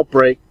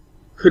outbreak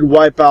could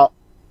wipe out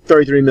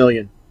 33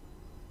 million.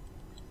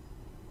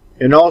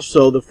 And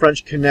also the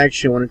French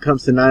connection when it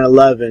comes to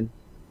 9/11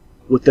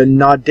 with the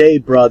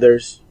Nadet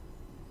brothers,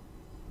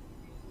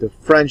 the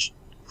French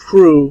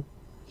crew,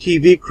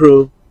 TV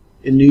crew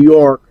in New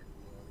York,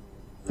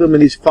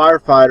 filming these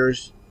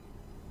firefighters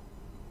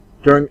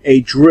during a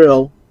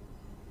drill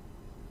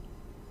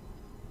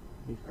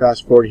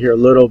Fast forward here a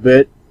little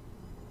bit.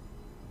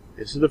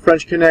 This is the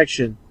French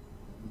Connection.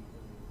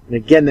 And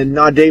again, the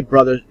Nade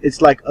brothers,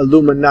 it's like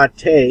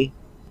Illuminati.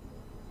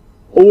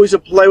 Always a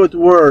play with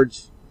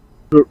words.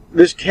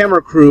 This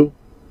camera crew,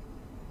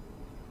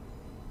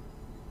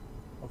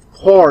 of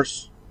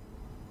course,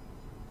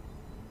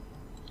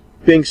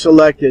 being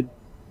selected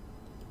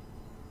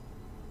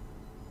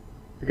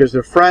because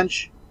they're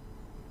French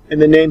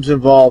and the names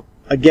involved.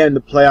 Again,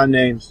 the play on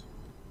names.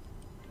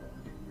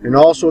 And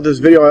also this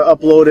video I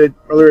uploaded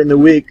earlier in the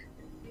week.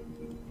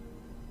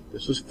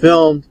 This was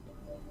filmed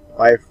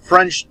by a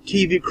French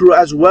TV crew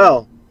as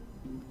well.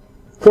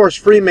 Of course,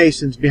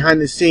 Freemasons behind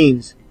the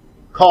scenes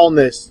calling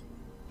this.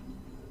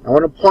 I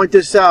want to point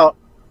this out.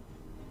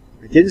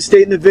 I didn't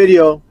state in the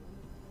video.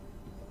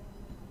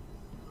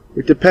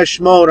 With Depeche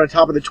Mode on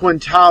top of the Twin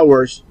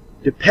Towers,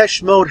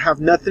 Depeche Mode have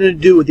nothing to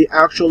do with the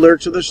actual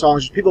lyrics of the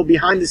songs. There's people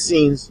behind the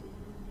scenes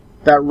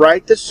that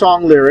write the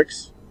song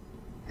lyrics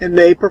and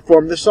they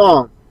perform the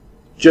song.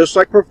 Just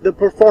like the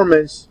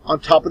performance on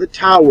top of the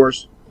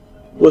towers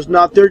was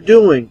not their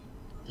doing.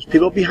 There's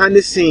people behind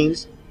the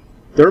scenes,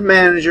 their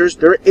managers,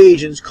 their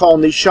agents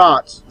calling these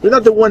shots. They're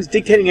not the ones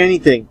dictating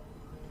anything.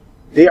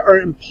 They are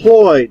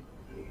employed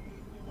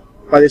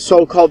by the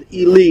so-called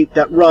elite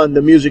that run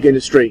the music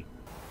industry.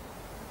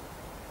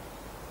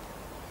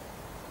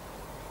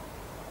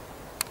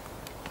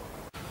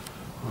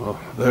 Well,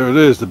 there it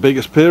is, the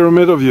biggest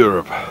pyramid of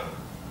Europe.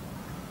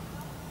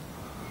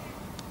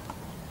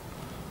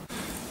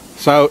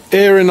 So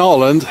here in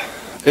Holland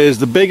is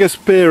the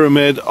biggest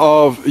pyramid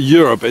of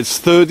Europe. It's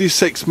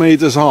 36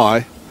 meters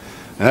high.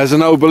 It has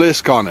an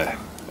obelisk on it.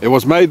 It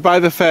was made by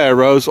the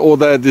pharaohs or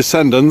their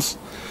descendants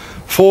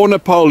for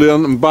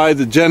Napoleon and by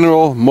the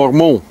General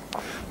Mormont.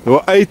 There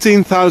were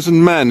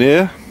 18,000 men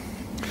here.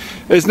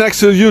 It's next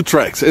to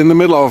Utrecht in the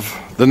middle of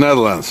the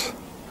Netherlands.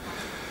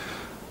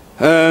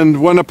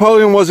 And when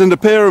Napoleon was in the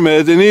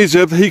pyramid in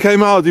Egypt, he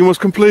came out, he was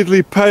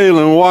completely pale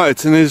and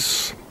white, and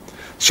his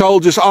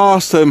soldiers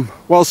asked him,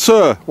 "Well,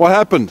 sir, what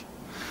happened?"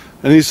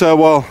 And he said,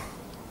 "Well,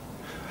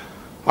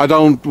 I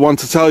don't want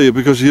to tell you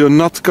because you're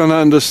not gonna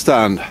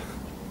understand.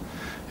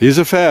 He's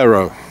a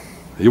pharaoh.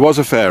 He was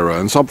a pharaoh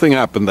and something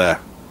happened there."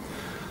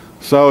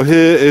 So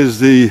here is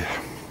the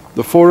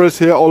forest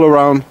here all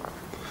around.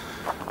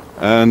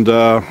 And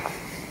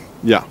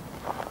yeah,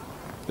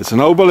 it's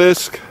an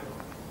obelisk.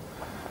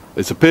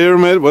 It's a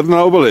pyramid with an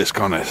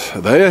obelisk on it.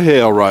 They are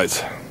here, all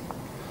right.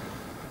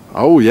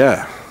 Oh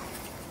yeah.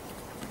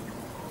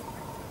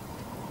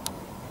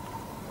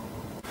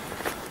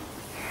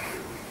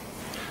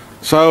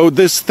 So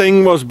this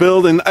thing was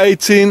built in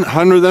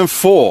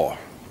 1804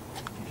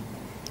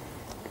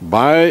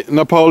 by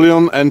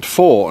Napoleon and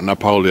for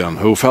Napoleon,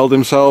 who felt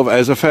himself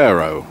as a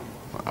pharaoh.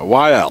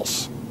 Why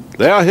else?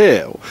 They are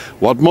here.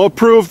 What more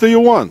proof do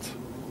you want?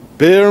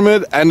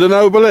 Pyramid and an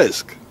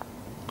obelisk.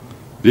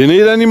 Do you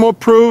need any more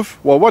proof?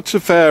 Well, watch the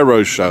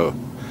pharaoh show.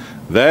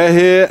 They're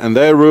here and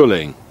they're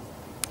ruling.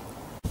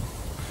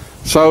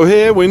 So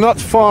here we're not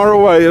far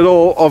away at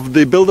all of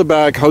the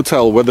Bilderberg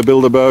Hotel, where the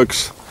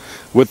Bilderbergs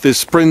with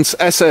this Prince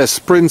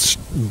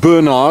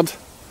Bernhard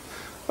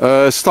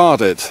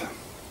started.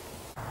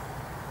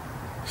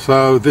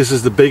 So this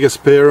is the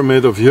biggest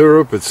pyramid of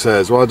Europe, it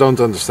says. Well, I don't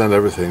understand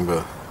everything,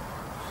 but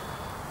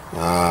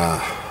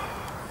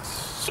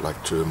it's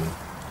like German.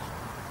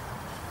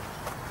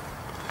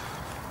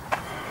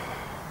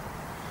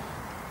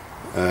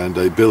 And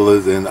they built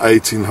it in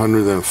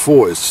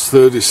 1804. It's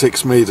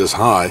 36 meters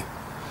high.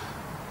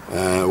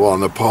 Well,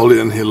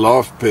 Napoleon, he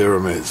loved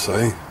pyramids,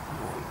 eh?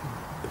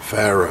 The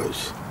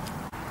pharaohs.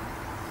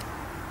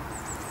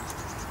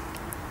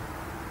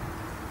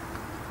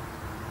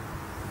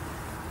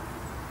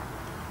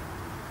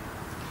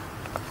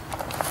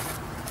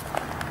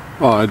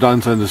 Well, I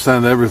don't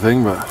understand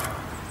everything, but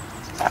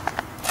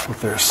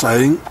what they're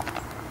saying.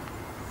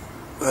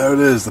 There it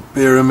is, the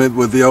pyramid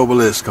with the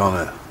obelisk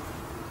on it.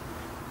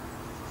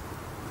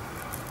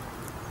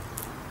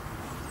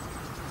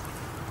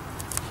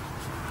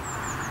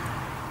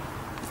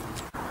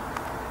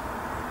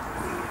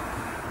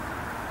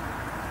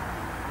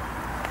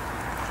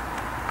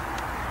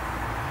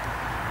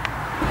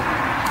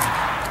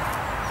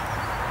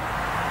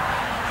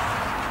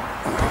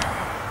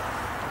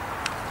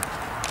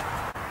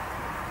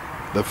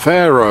 The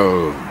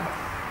Pharaoh.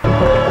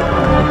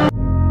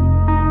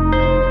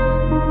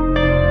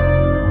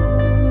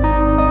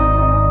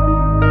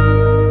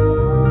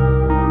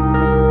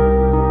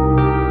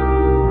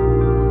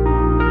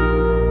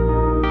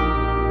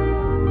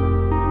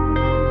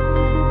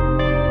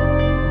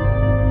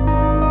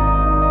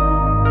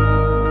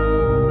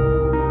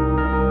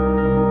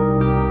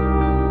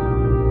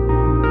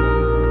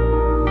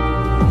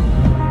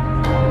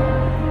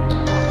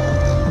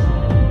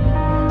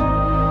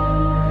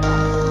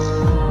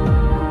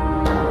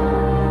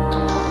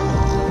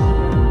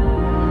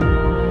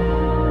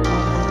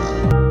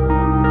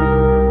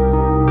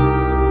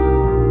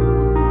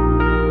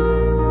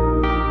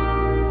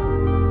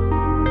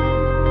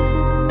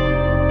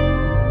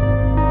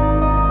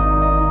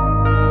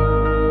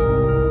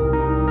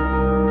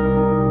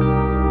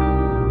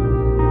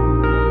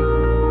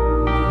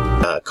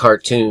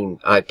 cartoon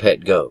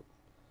iPet goat.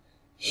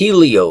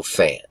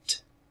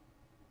 Hierophant,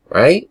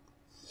 right?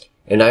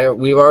 And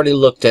we've already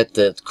looked at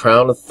the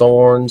crown of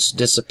thorns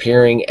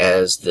disappearing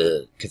as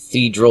the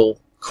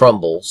cathedral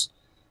crumbles.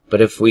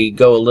 But if we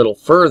go a little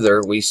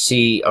further, we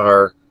see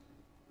our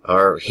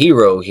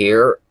hero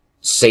here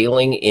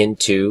sailing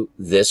into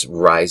this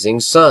rising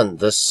sun,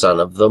 the son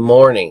of the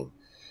morning.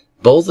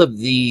 Both of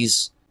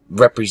these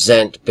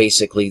represent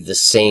basically the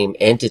same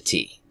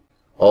entity.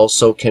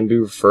 Also can be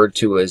referred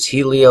to as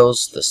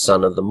Helios, the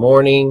son of the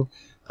morning,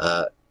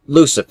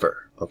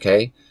 Lucifer,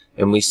 okay?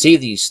 And we see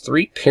these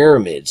three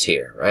pyramids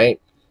here,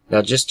 right?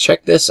 Now just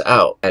check this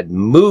out. Had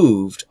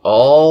moved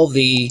all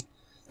the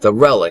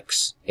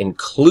relics,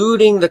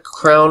 including the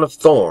crown of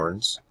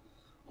thorns,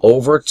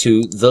 over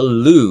to the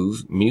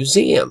Louvre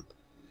Museum.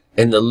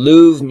 And the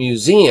Louvre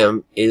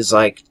Museum is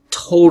like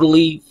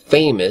totally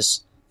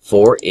famous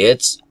for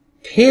its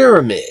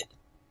pyramid.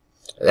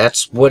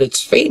 That's what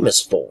it's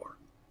famous for.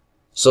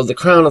 So the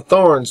crown of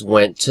thorns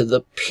went to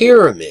the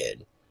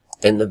pyramid.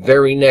 And the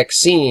very next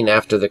scene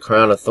after the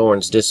crown of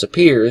thorns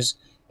disappears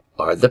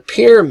are the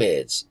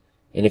pyramids.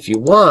 And if you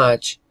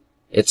watch,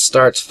 it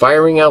starts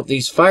firing out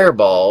these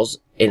fireballs,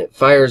 and it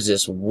fires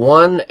this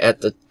one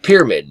at the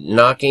pyramid,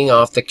 knocking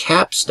off the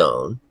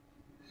capstone.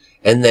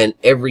 And then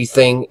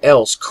everything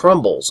else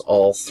crumbles.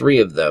 All three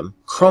of them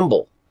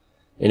crumble.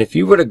 And if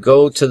you were to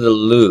go to the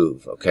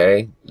Louvre,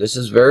 okay, this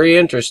is very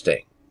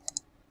interesting,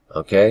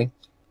 okay?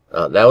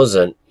 That was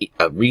a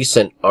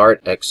recent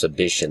art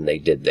exhibition they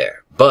did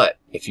there. But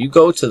if you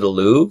go to the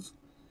Louvre,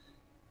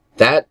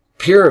 that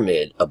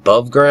pyramid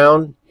above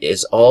ground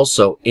is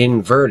also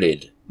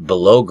inverted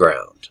below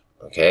ground,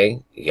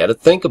 okay? You got to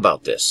think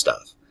about this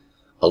stuff.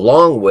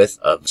 Along with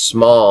a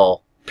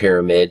small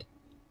pyramid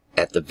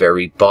at the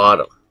very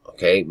bottom,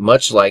 okay?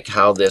 Much like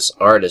how this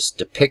artist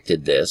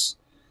depicted this,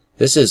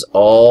 this is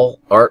all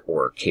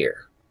artwork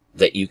here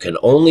that you can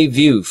only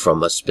view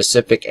from a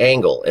specific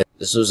angle. And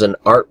this was an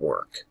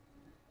artwork.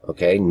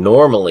 Okay,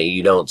 normally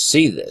you don't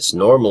see this.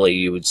 Normally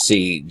you would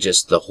see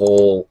just the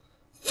whole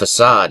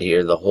facade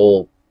here, the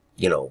whole,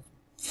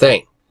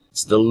 thing.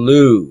 It's the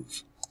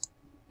Louvre.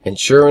 And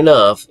sure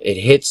enough,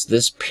 it hits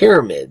this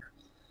pyramid.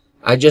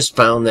 I just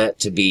found that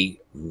to be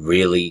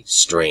really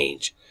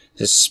strange.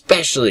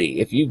 Especially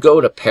if you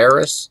go to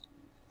Paris.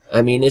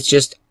 I mean, it's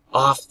just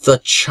off the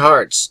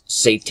charts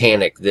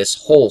satanic,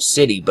 this whole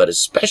city, but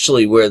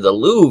especially where the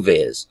Louvre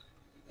is.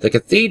 The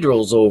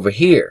cathedral's over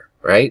here,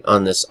 right,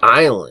 on this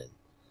island.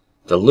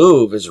 The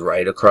Louvre is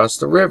right across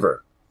the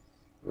river,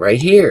 right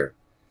here.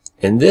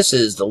 And this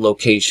is the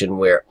location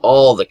where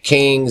all the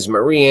kings,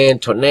 Marie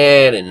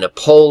Antoinette and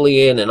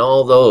Napoleon and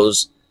all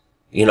those,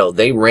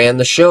 they ran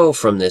the show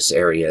from this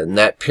area. And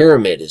that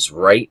pyramid is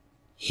right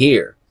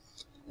here.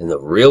 And the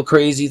real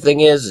crazy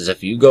thing is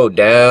if you go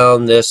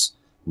down this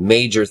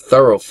major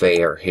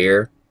thoroughfare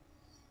here,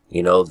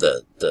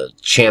 the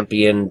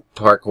Champion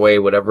Parkway,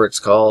 whatever it's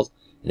called,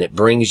 and it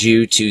brings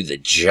you to the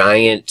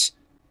giant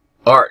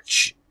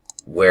arch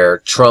where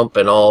Trump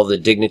and all the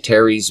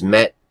dignitaries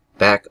met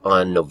back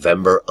on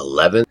November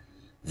 11th.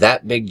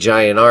 That big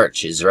giant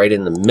arch is right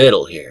in the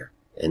middle here,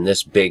 and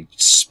this big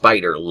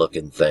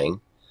spider-looking thing.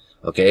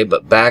 Okay,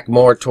 but back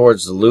more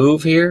towards the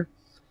Louvre here,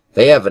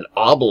 they have an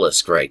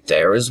obelisk right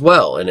there as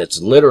well, and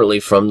it's literally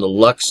from the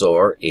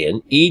Luxor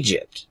in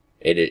Egypt.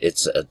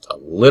 It's a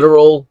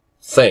literal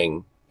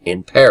thing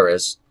in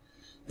Paris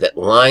that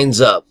lines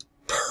up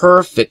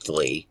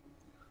perfectly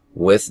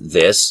with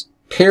this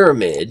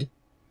pyramid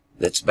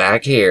that's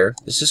back here.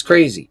 This is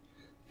crazy.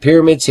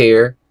 Pyramid's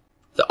here.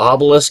 The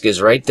obelisk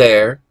is right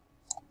there.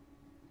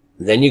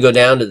 And then you go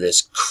down to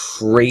this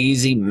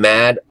crazy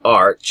mad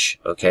arch,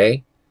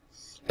 okay?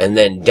 And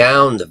then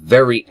down the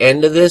very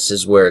end of this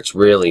is where it's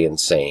really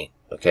insane,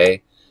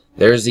 okay?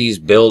 There's these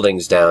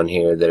buildings down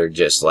here that are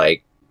just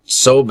like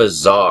so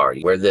bizarre,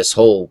 where this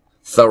whole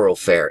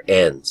thoroughfare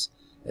ends.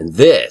 And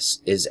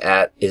this is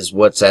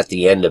what's at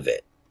the end of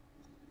it.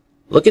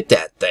 Look at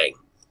that thing.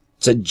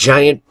 It's a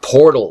giant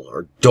portal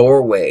or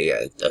doorway,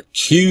 a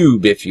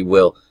cube, if you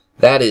will.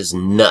 That is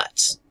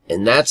nuts.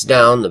 And that's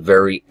down the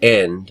very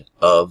end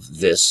of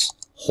this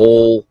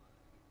whole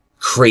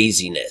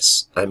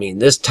craziness. I mean,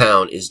 this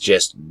town is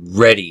just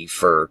ready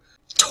for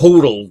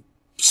total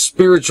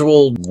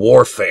spiritual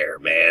warfare,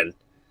 man.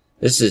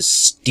 This is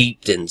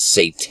steeped in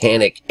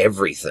satanic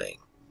everything.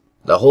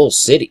 The whole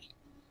city.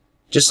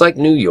 Just like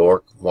New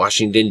York,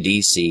 Washington,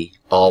 D.C.,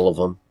 all of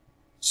them.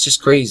 It's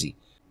just crazy.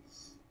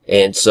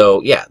 And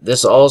so, yeah,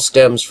 this all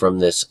stems from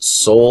this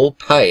Sol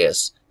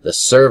Pius, the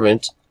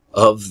servant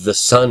of the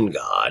sun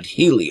god,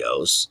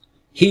 Helios,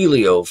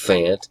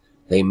 Heliophant.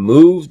 They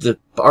moved the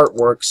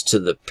artworks to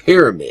the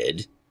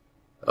pyramid,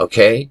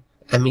 okay?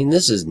 I mean,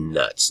 this is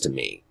nuts to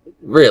me.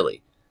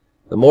 Really.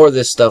 The more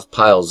this stuff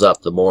piles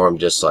up, the more I'm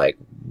just like,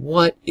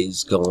 what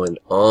is going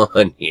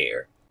on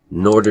here?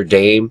 Notre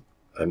Dame?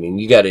 I mean,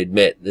 you gotta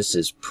admit, this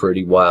is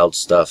pretty wild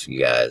stuff, you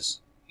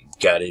guys. You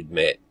gotta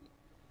admit.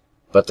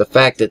 But the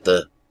fact that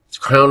the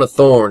crown of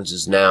thorns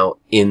is now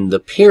in the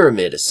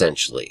pyramid,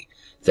 essentially,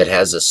 that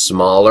has a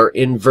smaller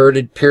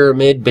inverted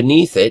pyramid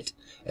beneath it,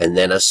 and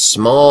then a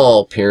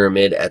small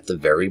pyramid at the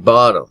very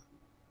bottom.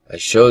 I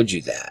showed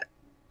you that.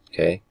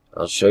 Okay,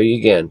 I'll show you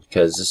again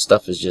because this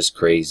stuff is just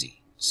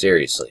crazy.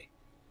 Seriously.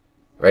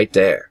 Right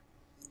there.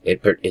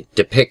 It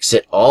depicts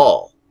it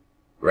all.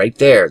 Right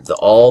there.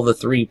 All the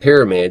 3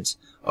 pyramids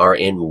are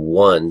in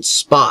one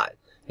spot.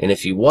 And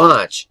if you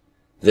watch,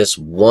 this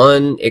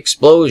one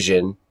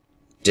explosion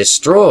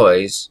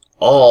destroys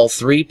all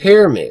 3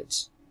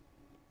 pyramids.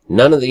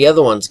 None of the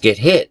other ones get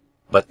hit,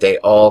 but they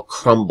all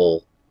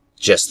crumble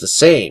just the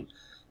same,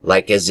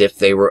 like as if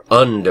they were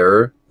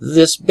under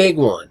this big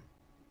one.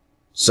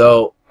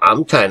 So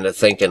I'm kind of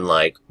thinking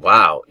like,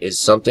 wow, is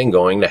something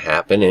going to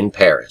happen in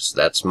Paris?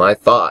 That's my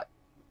thought.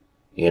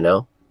 You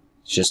know,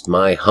 it's just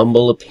my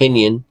humble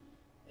opinion,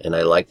 and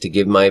I like to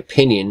give my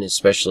opinion,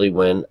 especially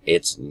when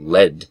it's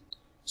led.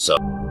 So.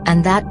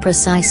 And that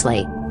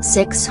precisely,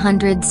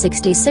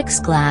 666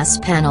 glass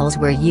panels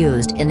were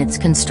used in its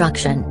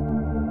construction.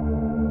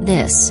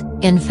 This,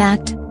 in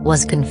fact,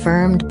 was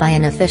confirmed by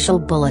an official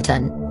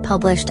bulletin,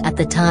 published at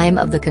the time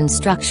of the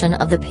construction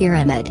of the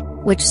pyramid,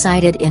 which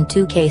cited in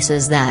 2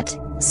 cases that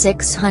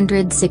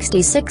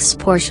 666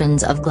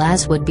 portions of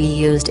glass would be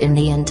used in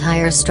the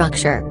entire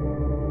structure.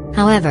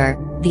 However,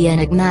 the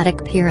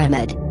enigmatic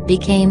pyramid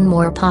became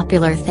more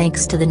popular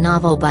thanks to the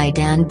novel by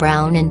Dan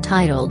Brown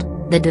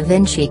entitled The Da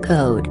Vinci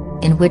Code,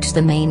 in which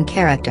the main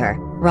character,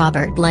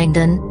 Robert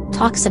Langdon,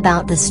 talks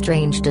about the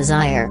strange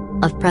desire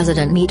of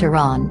President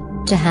Mitterrand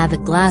to have a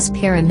glass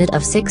pyramid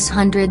of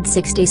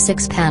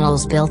 666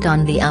 panels built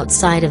on the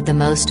outside of the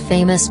most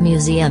famous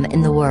museum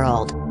in the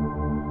world.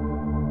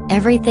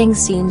 Everything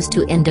seems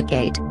to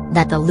indicate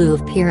that the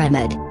Louvre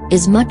Pyramid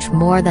is much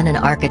more than an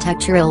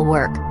architectural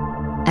work.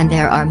 And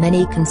there are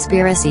many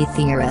conspiracy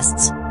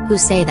theorists who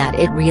say that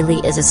it really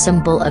is a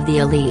symbol of the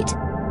elite.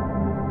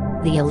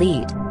 The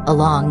elite,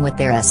 along with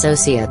their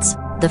associates,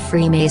 the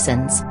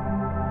Freemasons,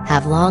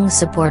 have long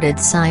supported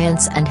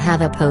science and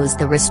have opposed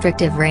the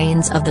restrictive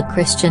reigns of the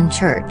Christian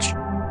Church.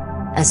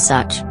 As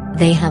such,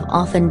 they have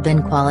often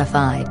been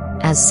qualified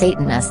as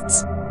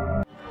Satanists.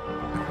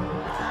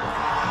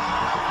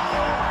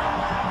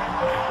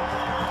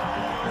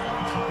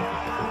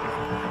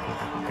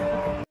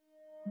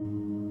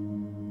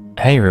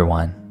 Hey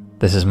everyone,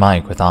 this is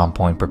Mike with On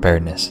Point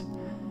Preparedness.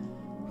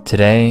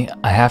 Today,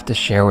 I have to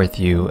share with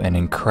you an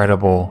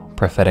incredible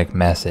prophetic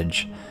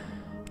message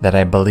that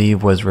I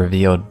believe was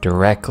revealed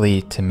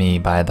directly to me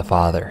by the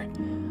Father.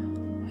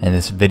 In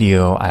this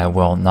video, I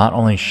will not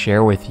only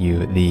share with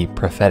you the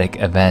prophetic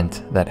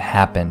event that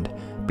happened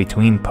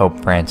between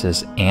Pope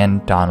Francis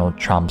and Donald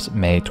Trump's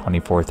May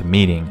 24th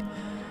meeting,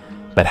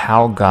 but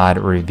how God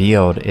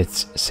revealed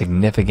its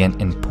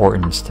significant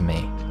importance to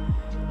me.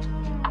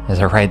 As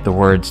I write the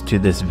words to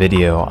this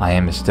video, I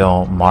am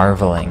still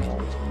marveling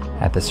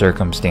at the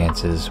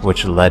circumstances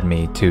which led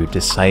me to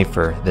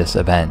decipher this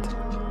event.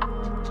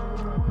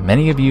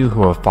 Many of you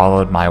who have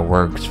followed my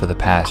works for the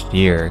past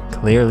year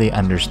clearly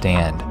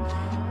understand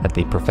that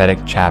the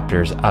prophetic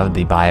chapters of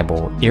the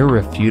Bible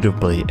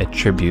irrefutably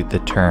attribute the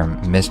term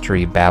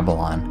Mystery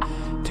Babylon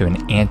to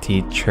an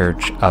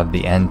anti-church of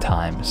the end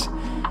times,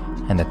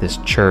 and that this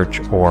church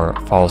or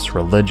false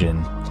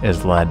religion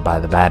is led by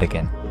the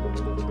Vatican.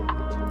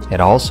 It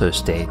also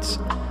states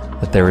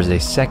that there is a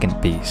second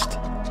beast,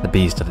 the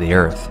beast of the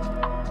earth,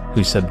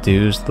 who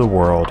subdues the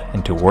world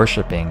into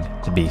worshiping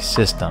the beast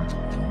system,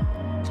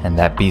 and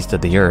that beast of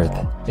the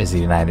earth is the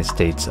United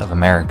States of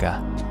America.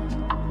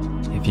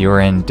 If you are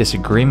in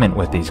disagreement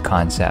with these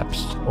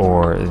concepts,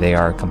 or they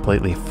are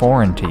completely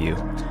foreign to you,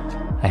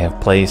 I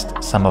have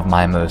placed some of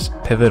my most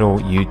pivotal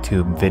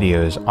YouTube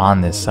videos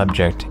on this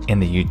subject in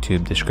the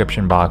YouTube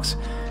description box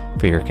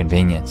for your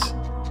convenience.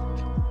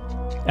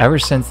 Ever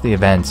since the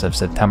events of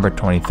September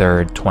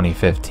 23,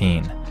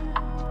 2015,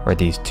 where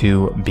these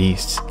 2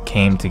 beasts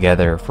came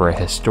together for a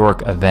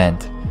historic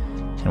event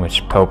in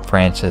which Pope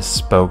Francis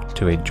spoke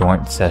to a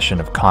joint session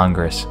of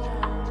Congress,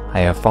 I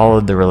have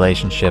followed the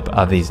relationship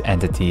of these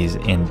entities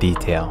in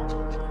detail.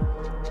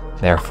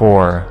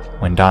 Therefore,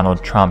 when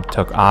Donald Trump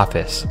took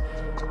office,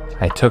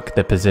 I took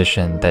the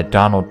position that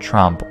Donald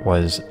Trump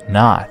was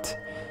not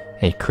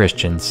a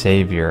Christian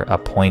savior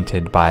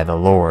appointed by the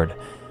Lord,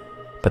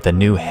 but the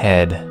new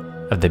head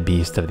of the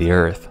beast of the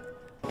earth.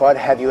 But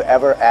have you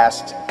ever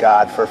asked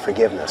God for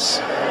forgiveness?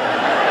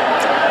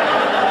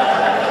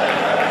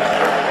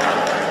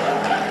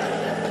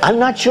 I'm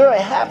not sure I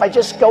have. I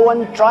just go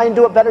and try and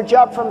do a better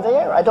job from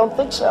there. I don't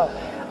think so.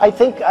 I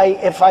think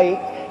if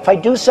I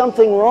do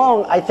something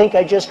wrong, I think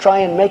I just try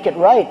and make it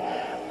right.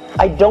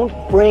 I don't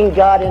bring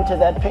God into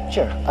that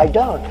picture. I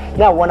don't.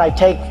 Now, when I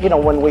take,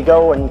 when we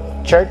go in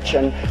church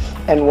and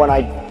when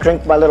I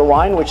drink my little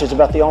wine, which is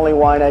about the only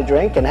wine I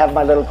drink, and have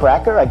my little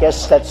cracker, I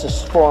guess that's a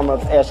form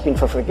of asking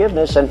for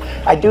forgiveness, and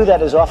I do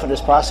that as often as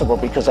possible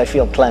because I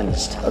feel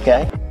cleansed,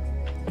 okay?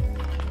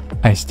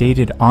 I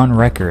stated on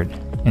record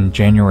in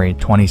January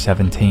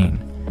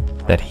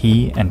 2017 that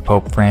he and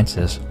Pope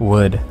Francis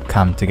would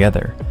come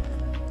together,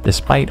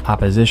 despite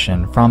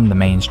opposition from the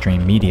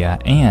mainstream media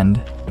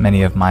and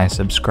many of my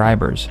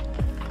subscribers,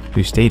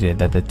 who stated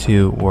that the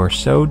 2 were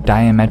so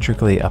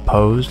diametrically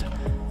opposed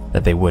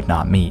that they would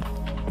not meet.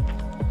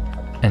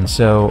 And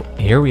so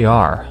here we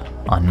are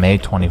on May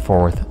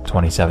 24th,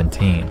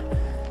 2017,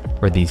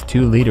 where these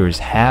two leaders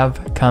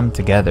have come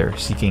together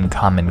seeking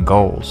common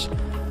goals,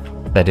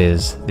 that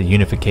is, the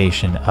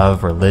unification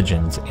of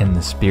religions in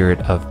the spirit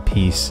of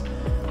peace,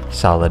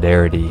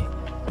 solidarity,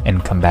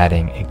 and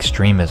combating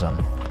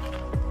extremism.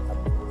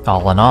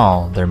 All in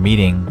all, their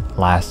meeting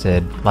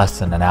lasted less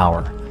than an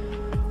hour,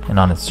 and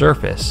on its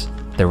surface,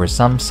 there was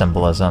some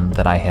symbolism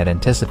that I had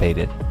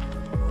anticipated.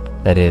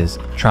 That is,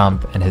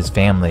 Trump and his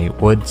family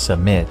would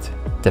submit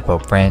to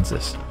Pope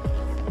Francis.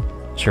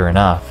 Sure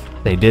enough,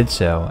 they did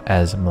so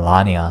as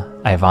Melania,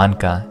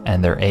 Ivanka,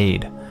 and their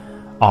aide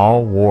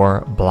all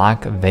wore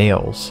black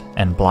veils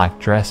and black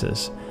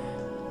dresses,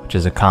 which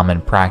is a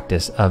common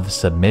practice of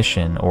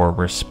submission or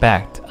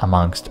respect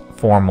amongst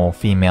formal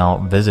female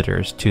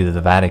visitors to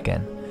the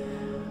Vatican.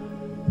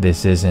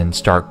 This is in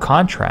stark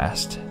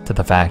contrast to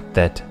the fact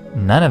that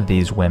none of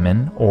these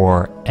women,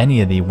 or any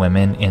of the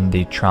women in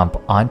the Trump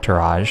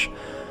entourage,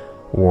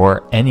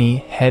 wore any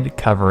head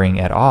covering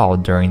at all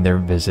during their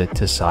visit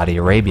to Saudi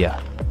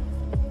Arabia.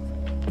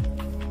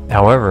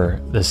 However,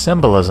 the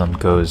symbolism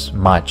goes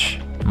much,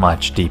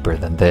 much deeper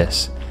than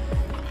this,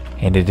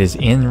 and it is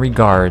in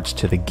regards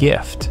to the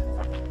gift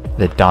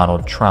that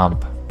Donald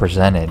Trump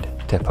presented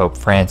to Pope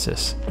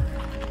Francis.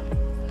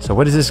 So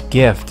what is this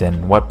gift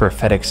and what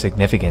prophetic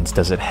significance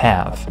does it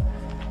have?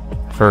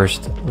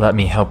 First, let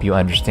me help you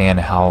understand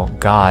how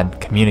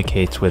God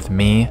communicates with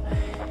me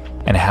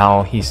and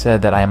how he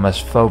said that I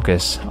must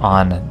focus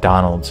on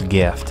Donald's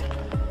gift.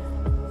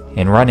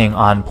 In running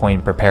On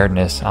Point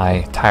Preparedness,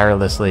 I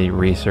tirelessly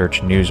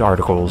research news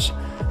articles,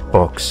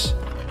 books,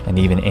 and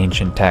even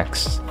ancient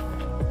texts.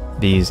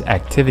 These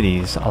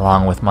activities,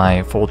 along with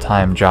my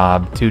full-time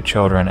job, 2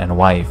 children, and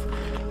wife,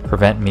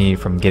 prevent me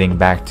from getting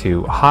back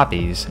to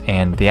hobbies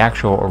and the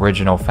actual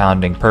original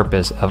founding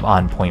purpose of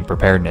On Point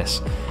Preparedness,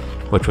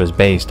 which was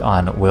based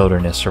on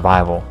wilderness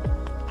survival.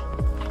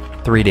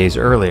 3 days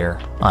earlier,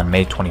 on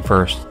May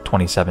 21st,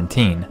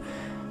 2017,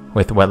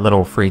 with what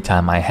little free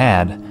time I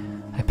had,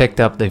 I picked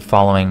up the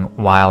following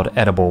wild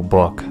edible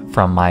book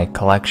from my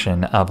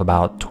collection of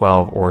about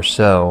 12 or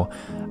so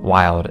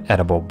wild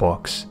edible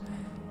books.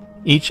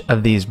 Each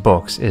of these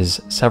books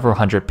is several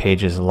hundred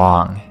pages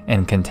long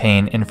and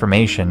contain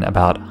information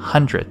about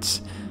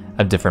hundreds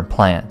of different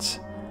plants.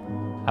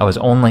 I was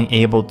only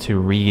able to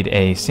read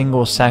a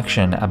single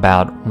section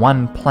about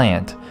one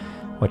plant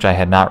which I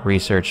had not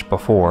researched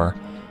before,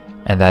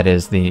 and that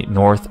is the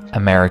North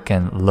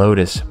American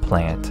lotus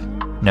plant,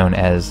 known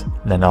as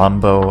the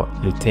Nelumbo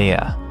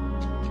lutea.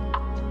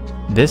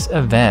 This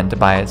event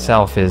by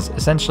itself is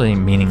essentially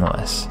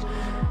meaningless.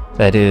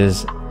 That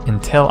is,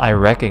 until I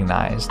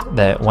recognized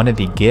that one of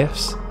the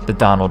gifts that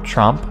Donald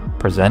Trump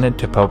presented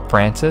to Pope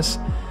Francis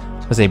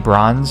was a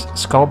bronze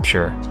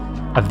sculpture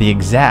of the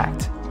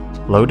exact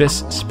lotus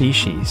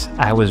species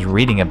I was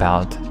reading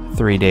about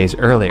 3 days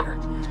earlier.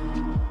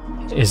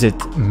 Is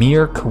it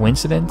mere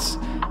coincidence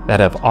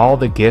that of all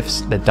the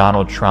gifts that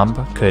Donald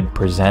Trump could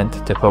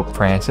present to Pope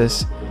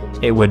Francis,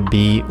 it would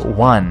be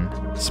one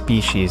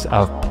species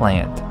of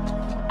plant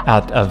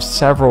out of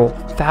several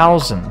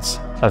thousands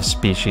of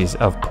species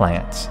of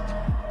plants?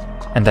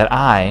 And that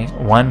I,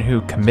 one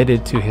who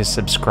committed to his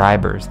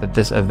subscribers that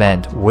this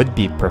event would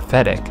be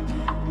prophetic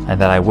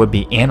and that I would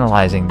be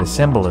analyzing the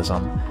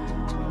symbolism,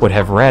 would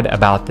have read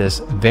about this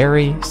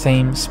very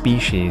same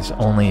species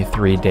only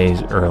 3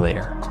 days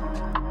earlier.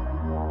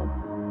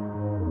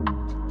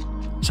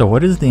 So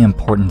what is the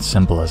important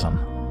symbolism?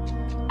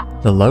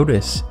 The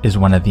lotus is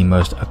one of the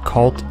most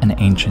occult and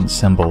ancient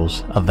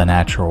symbols of the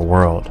natural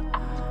world.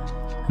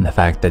 And the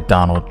fact that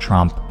Donald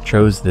Trump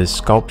chose this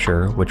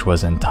sculpture, which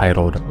was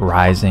entitled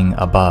Rising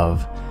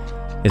Above,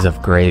 is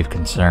of grave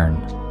concern.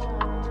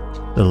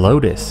 The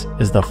lotus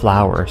is the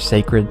flower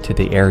sacred to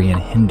the Aryan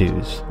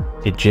Hindus,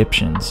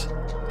 Egyptians,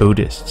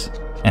 Buddhists,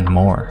 and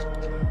more.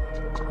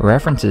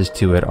 References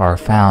to it are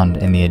found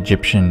in the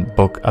Egyptian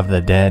Book of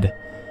the Dead,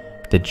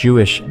 the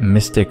Jewish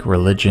mystic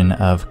religion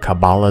of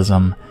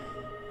Kabbalism,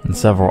 and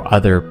several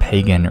other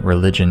pagan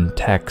religion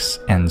texts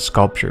and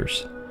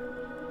sculptures.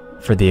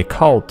 For the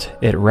occult,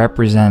 it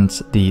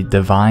represents the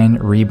divine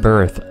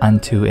rebirth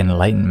unto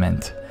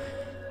enlightenment,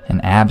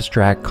 an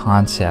abstract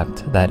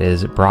concept that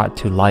is brought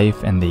to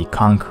life in the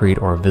concrete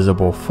or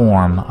visible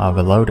form of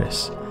a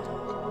lotus.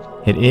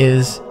 It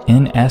is,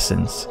 in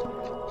essence,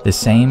 the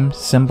same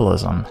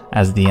symbolism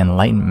as the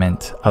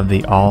enlightenment of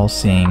the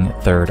all-seeing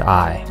third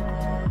eye.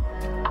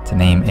 To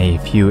name a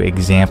few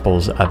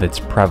examples of its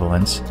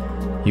prevalence,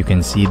 you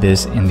can see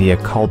this in the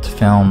occult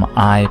film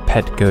I,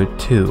 Pet Goat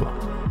 2,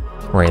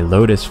 where a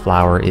lotus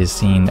flower is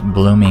seen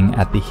blooming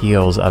at the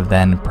heels of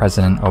then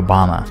President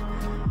Obama.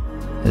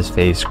 His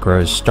face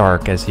grows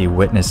stark as he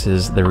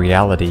witnesses the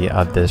reality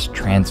of this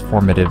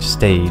transformative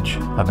stage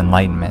of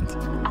enlightenment.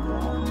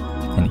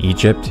 In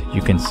Egypt,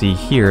 you can see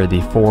here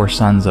the 4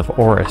 sons of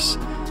Horus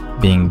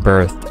being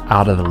birthed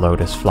out of the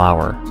lotus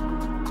flower.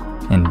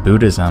 In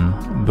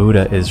Buddhism,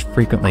 Buddha is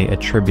frequently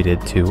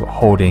attributed to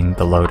holding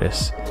the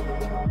lotus,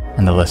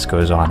 and the list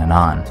goes on and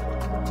on.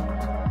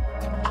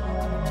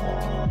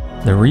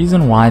 The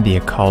reason why the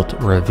occult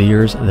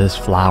reveres this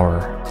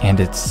flower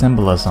and its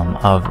symbolism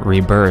of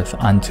rebirth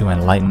unto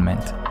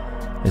enlightenment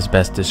is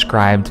best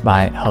described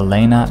by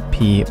Helena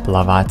P.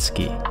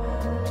 Blavatsky,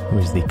 who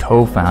is the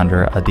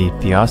co-founder of the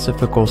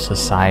Theosophical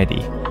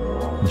Society,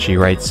 and she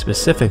writes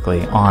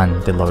specifically on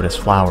the lotus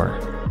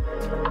flower.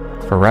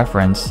 For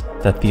reference,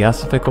 the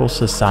Theosophical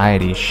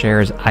Society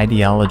shares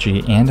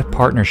ideology and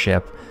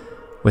partnership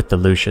with the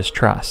Lucis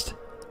Trust,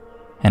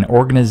 an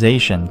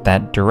organization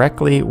that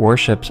directly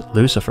worships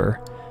Lucifer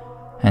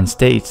and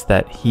states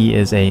that he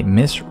is a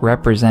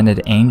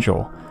misrepresented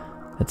angel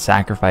that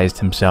sacrificed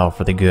himself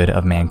for the good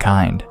of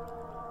mankind.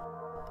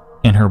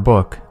 In her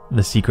book,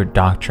 The Secret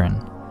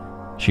Doctrine,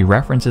 she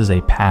references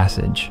a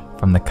passage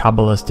from the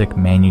Kabbalistic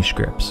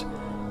manuscripts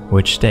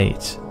which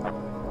states,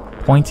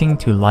 pointing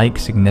to like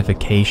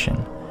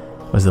signification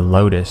was the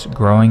lotus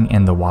growing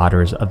in the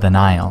waters of the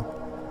Nile.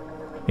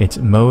 Its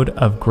mode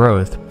of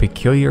growth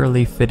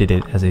peculiarly fitted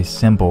it as a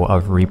symbol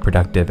of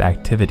reproductive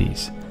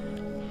activities.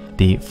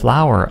 The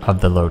flower of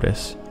the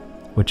lotus,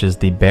 which is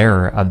the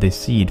bearer of the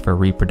seed for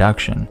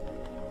reproduction,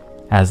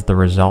 as the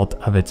result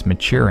of its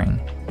maturing,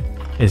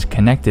 is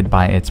connected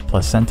by its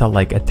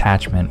placenta-like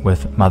attachment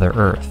with Mother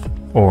Earth,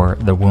 or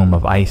the womb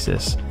of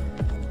Isis,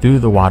 through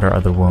the water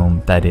of the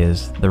womb, that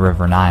is, the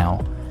river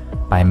Nile,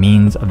 by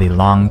means of the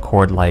long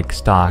cord-like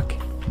stalk,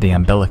 the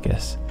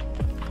umbilicus.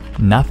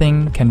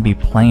 Nothing can be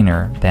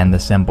plainer than the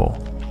symbol,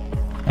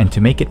 and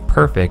to make it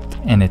perfect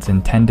in its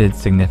intended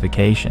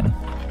signification,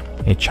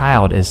 a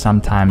child is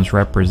sometimes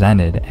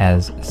represented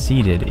as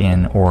seated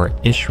in or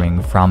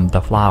issuing from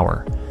the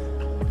flower.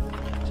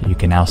 So you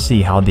can now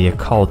see how the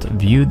occult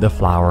viewed the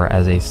flower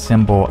as a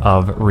symbol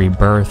of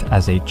rebirth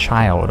as a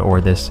child,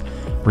 or this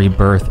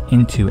rebirth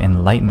into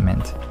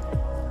enlightenment,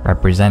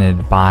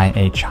 represented by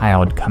a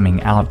child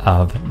coming out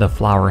of the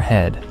flower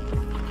head.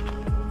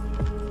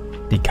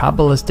 The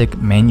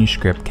Kabbalistic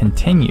manuscript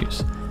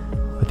continues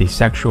with the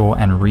sexual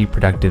and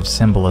reproductive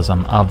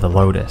symbolism of the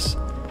lotus.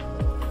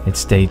 It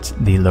states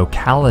the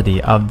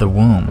locality of the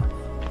womb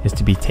is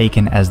to be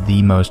taken as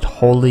the most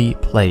holy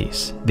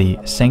place, the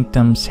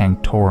sanctum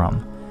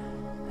sanctorum,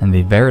 and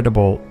the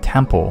veritable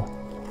temple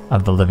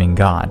of the living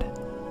God.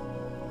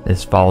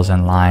 This falls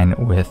in line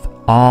with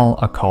all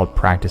occult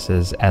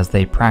practices, as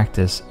they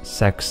practice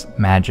sex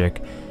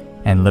magic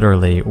and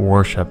literally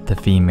worship the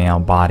female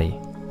body.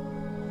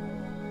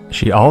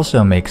 She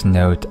also makes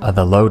note of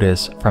the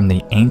lotus from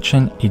the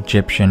ancient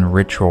Egyptian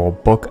ritual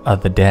Book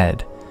of the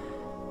Dead,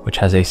 which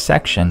has a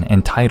section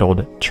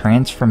entitled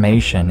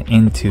Transformation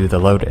into the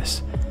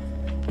Lotus.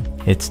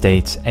 It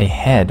states, a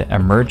head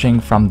emerging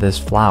from this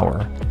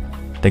flower,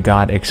 the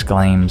god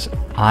exclaims,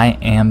 "I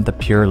am the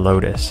pure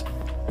lotus,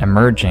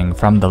 emerging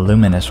from the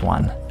luminous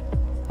one.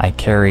 I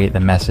carry the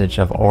message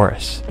of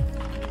Horus.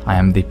 I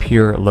am the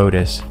pure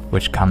lotus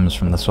which comes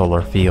from the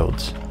solar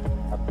fields."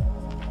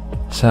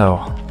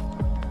 So,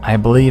 I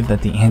believe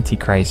that the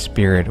Antichrist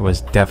spirit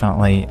was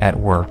definitely at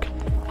work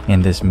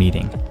in this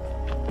meeting.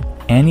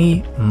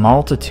 Any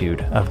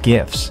multitude of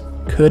gifts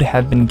could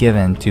have been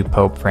given to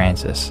Pope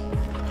Francis.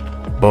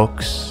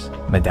 Books,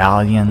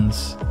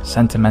 medallions,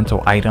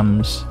 sentimental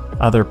items,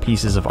 other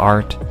pieces of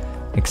art,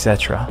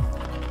 etc.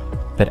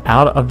 But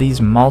out of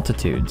these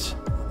multitudes,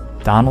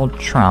 Donald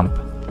Trump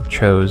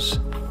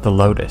chose the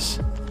lotus.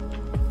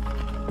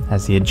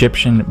 As the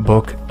Egyptian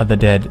Book of the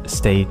Dead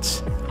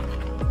states,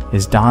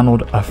 is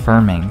Donald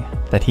affirming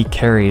that he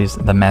carries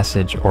the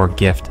message or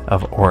gift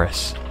of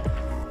Horus,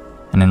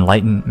 an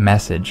enlightened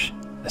message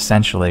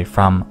essentially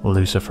from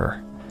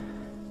Lucifer?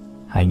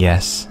 I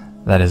guess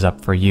that is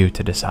up for you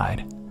to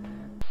decide.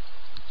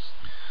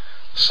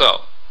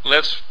 So,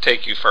 let's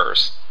take you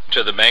first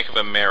to the Bank of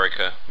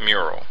America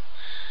mural.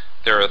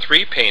 There are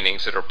 3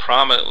 paintings that are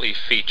prominently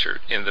featured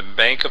in the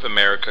Bank of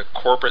America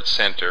Corporate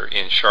Center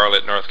in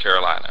Charlotte, North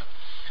Carolina.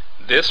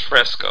 This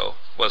fresco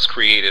was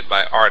created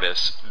by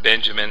artist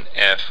Benjamin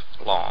F.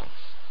 Long.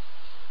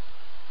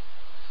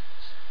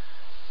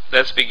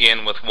 Let's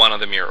begin with one of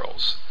the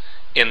murals.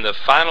 In the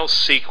final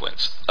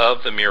sequence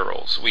of the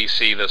murals, we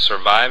see the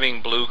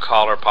surviving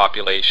blue-collar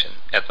population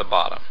at the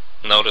bottom.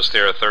 Notice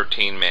there are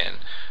 13 men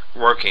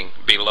working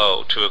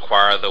below to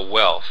acquire the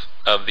wealth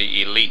of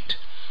the elite.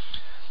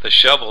 The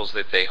shovels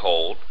that they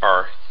hold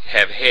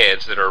have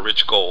heads that are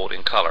rich gold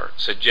in color,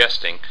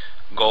 suggesting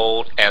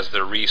gold as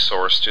the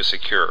resource to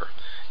secure.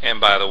 And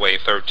by the way,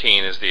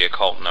 13 is the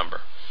occult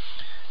number.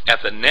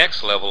 At the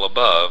next level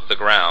above the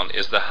ground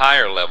is the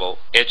higher level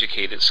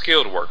educated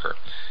skilled worker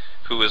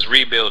who is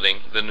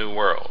rebuilding the new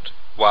world,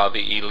 while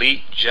the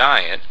elite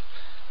giant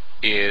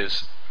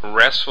is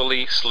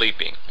restfully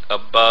sleeping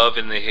above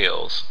in the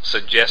hills,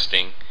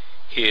 suggesting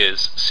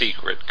his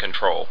secret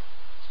control.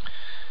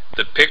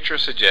 The picture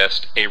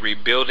suggests a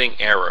rebuilding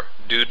era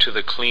due to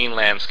the clean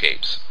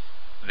landscapes.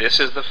 This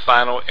is the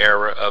final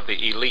era of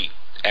the elite,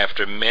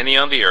 after many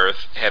on the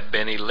earth have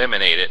been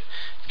eliminated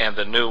and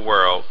the new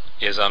world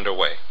is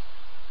underway.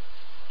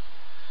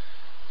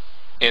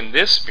 In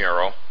this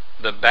mural,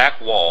 the back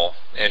wall,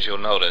 as you'll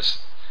notice,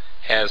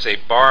 has a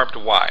barbed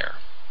wire,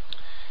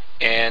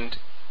 and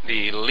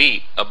The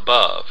elite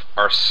above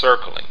are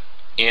circling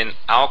in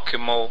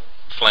alchemal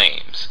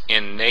flames,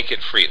 in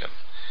naked freedom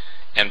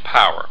and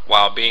power,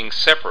 while being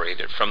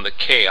separated from the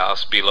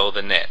chaos below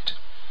the net.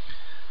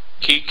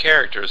 Key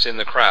characters in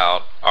the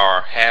crowd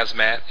are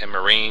hazmat and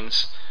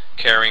Marines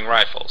carrying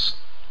rifles.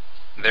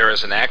 There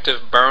is an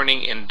active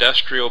burning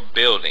industrial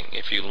building,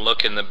 if you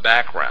look in the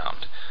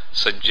background,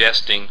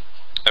 suggesting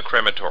a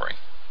crematory.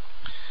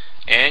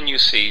 And you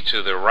see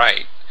to the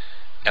right,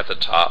 at the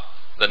top,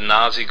 the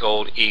Nazi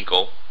gold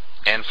eagle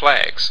and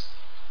flags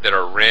that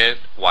are red,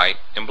 white,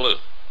 and blue,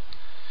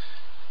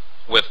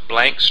 with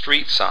blank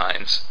street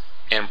signs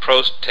and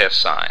protest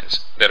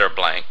signs that are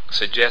blank,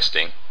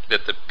 suggesting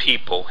that the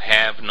people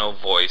have no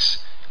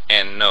voice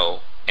and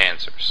no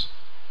answers.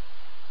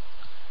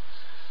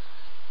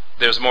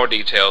 There's more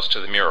details to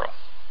the mural.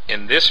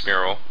 In this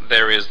mural,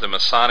 there is the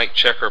Masonic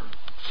checker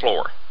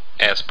floor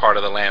as part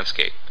of the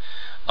landscape,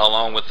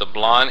 along with the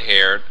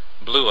blonde-haired,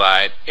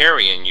 blue-eyed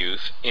Aryan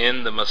youth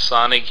in the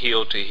Masonic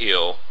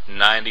heel-to-heel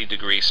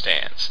 90-degree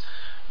stance,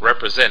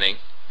 representing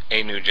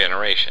a new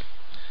generation.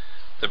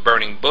 The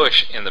burning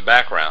bush in the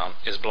background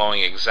is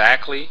blowing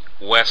exactly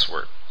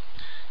westward,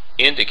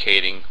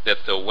 indicating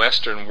that the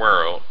Western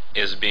world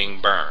is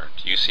being burned.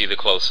 You see the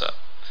close-up.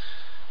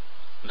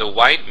 The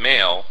white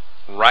male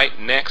right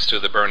next to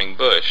the burning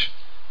bush,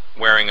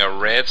 wearing a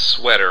red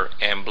sweater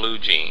and blue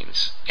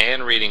jeans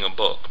and reading a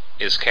book,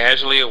 is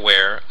casually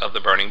aware of the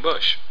burning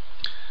bush.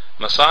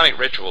 Masonic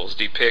rituals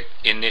depict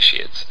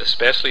initiates,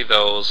 especially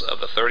those of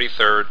the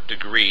 33rd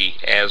degree,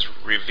 as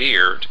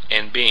revered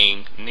and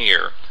being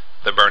near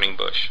the burning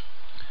bush.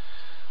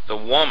 The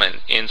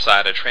woman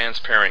inside a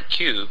transparent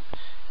cube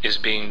is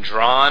being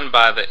drawn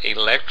by the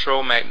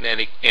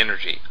electromagnetic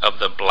energy of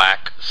the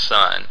black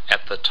sun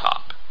at the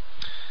top.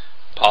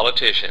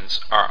 Politicians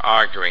are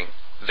arguing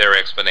their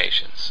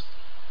explanations.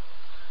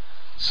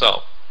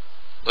 So,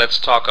 let's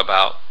talk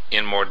about,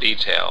 in more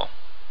detail,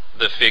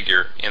 the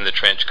figure in the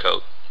trench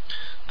coat.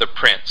 The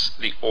Prince,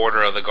 the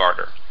Order of the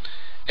Garter.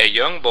 A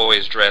young boy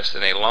is dressed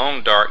in a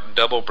long, dark,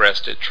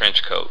 double-breasted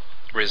trench coat,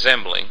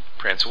 resembling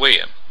Prince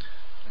William,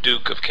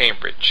 Duke of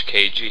Cambridge,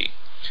 KG.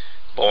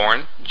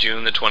 Born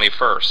June the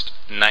 21st,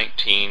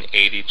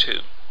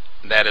 1982.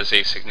 That is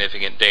a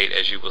significant date,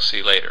 as you will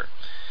see later.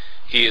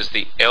 He is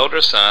the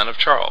elder son of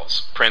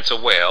Charles, Prince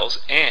of Wales,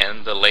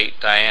 and the late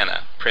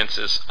Diana,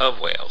 Princess of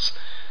Wales,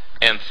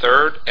 and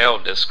third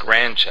eldest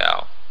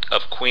grandchild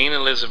of Queen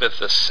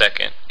Elizabeth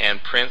II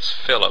and Prince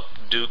Philip,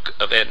 Duke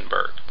of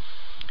Edinburgh.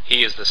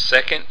 He is the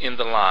second in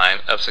the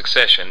line of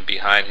succession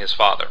behind his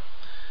father.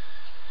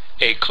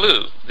 A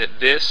clue that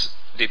this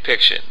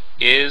depiction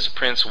is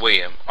Prince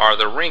William are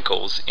the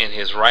wrinkles in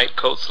his right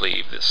coat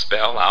sleeve that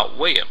spell out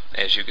William,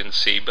 as you can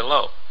see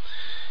below.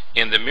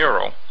 In the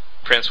mural,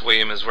 Prince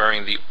William is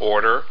wearing the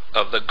Order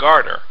of the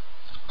Garter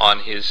on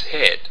his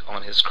head,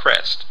 on his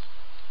crest,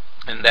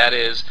 and that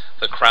is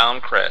the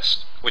crown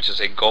crest, which is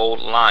a gold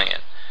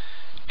lion,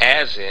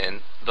 as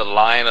in the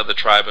Lion of the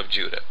tribe of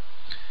Judah.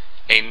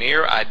 A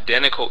near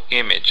identical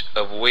image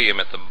of William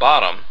at the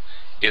bottom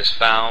is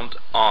found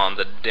on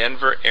the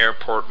Denver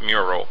Airport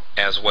mural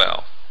as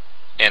well.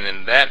 And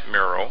in that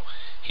mural,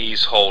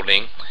 he's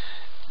holding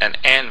an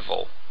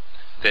anvil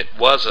that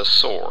was a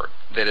sword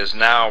that is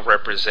now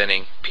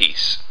representing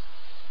peace.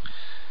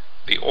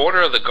 The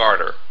Order of the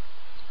Garter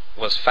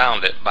was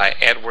founded by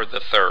Edward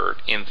III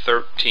in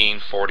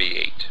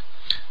 1348,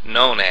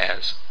 known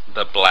as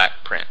the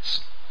Black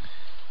Prince.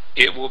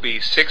 It will be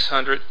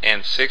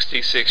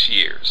 666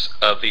 years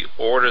of the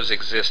Order's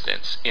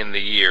existence in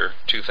the year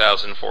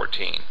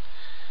 2014.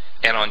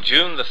 And on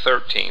June the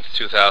 13th,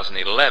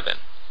 2011,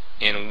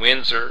 in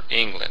Windsor,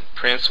 England,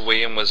 Prince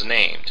William was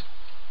named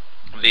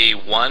the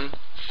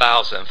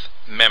 1,000th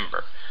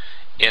member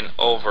in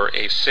over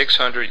a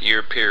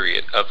 600-year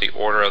period of the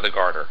Order of the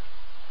Garter.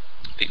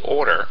 The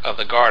Order of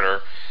the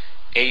Garter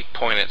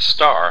 8-pointed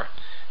star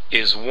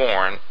is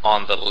worn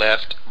on the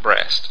left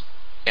breast,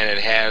 and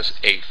it has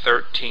a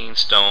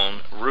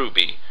 13-stone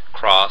ruby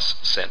cross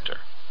center.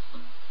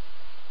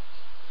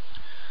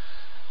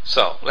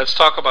 So, let's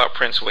talk about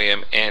Prince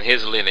William and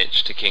his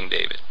lineage to King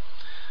David.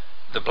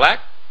 The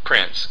Black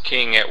Prince,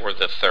 King Edward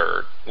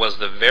III, was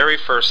the very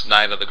first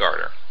Knight of the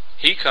Garter.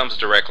 He comes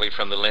directly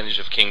from the lineage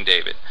of King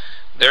David,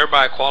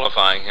 thereby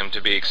qualifying him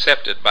to be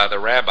accepted by the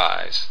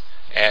rabbis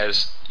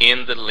as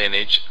in the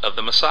lineage of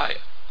the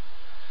Messiah.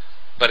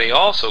 But he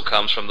also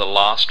comes from the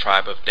lost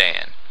tribe of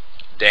Dan.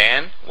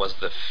 Dan was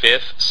the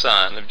 5th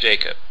son of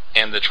Jacob,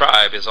 and the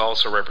tribe is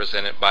also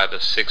represented by the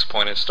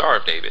 6-pointed Star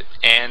of David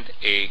and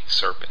a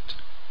serpent.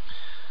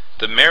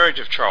 The marriage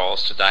of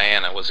Charles to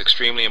Diana was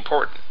extremely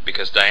important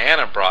because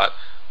Diana brought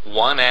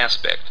one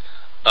aspect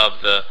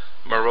of the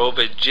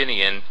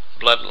Merovingian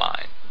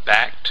bloodline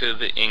back to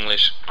the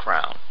English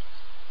crown.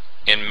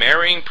 In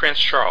marrying Prince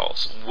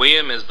Charles,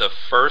 William is the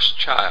first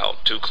child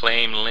to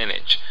claim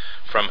lineage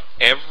from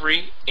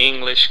every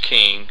English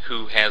king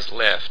who has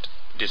left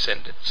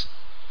descendants.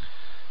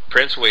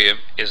 Prince William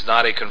is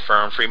not a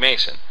confirmed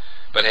Freemason,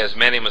 but has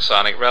many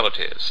Masonic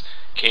relatives.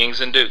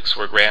 Kings and dukes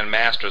were Grand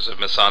Masters of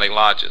Masonic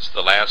lodges.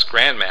 The last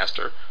Grand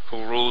Master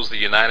who rules the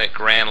United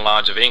Grand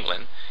Lodge of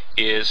England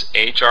is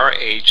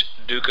H.R.H.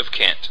 Duke of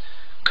Kent,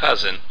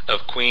 cousin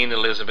of Queen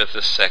Elizabeth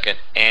II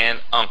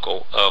and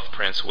uncle of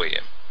Prince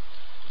William.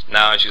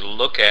 Now as you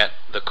look at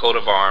the coat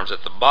of arms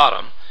at the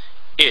bottom,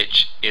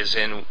 Ich is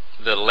in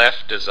the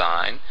left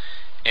design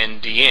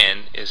and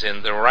Dien is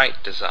in the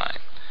right design.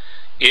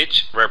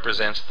 Ich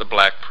represents the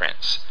Black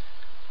Prince,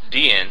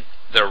 Dien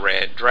the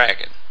Red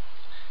Dragon,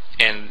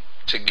 and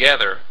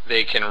together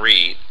they can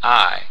read,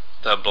 I,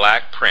 the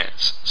Black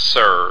Prince,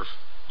 serve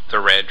the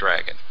Red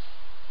Dragon.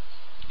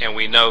 And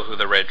we know who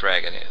the Red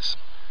Dragon is.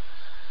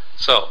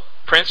 So,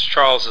 Prince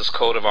Charles's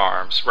coat of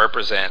arms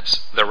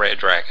represents the Red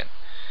Dragon.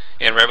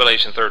 In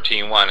Revelation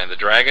 13:1, and the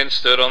dragon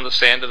stood on the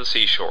sand of the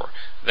seashore.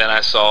 Then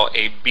I saw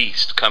a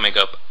beast coming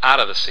up out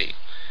of the sea,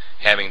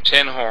 having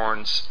 10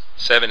 horns,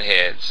 7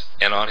 heads,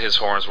 and on his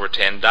horns were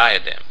 10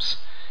 diadems,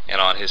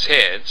 and on his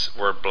heads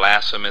were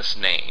blasphemous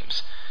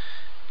names.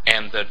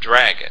 And the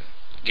dragon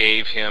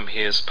gave him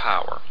his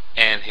power,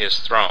 and his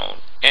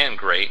throne, and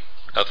great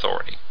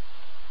authority.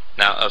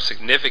 Now, of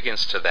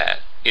significance to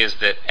that is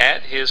that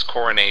at his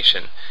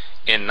coronation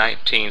in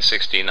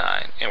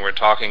 1969, and we're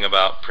talking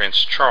about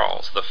Prince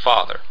Charles, the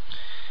father,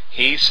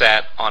 he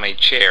sat on a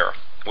chair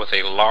with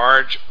a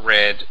large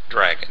red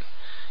dragon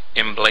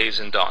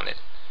emblazoned on it.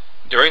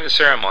 During the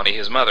ceremony,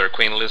 his mother,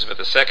 Queen Elizabeth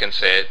II,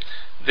 said,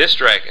 "This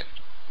dragon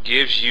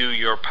gives you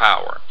your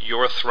power,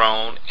 your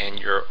throne, and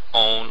your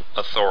own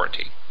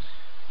authority."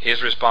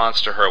 His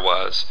response to her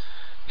was,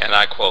 and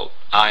I quote,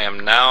 "I am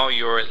now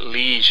your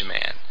liege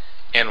man,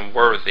 and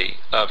worthy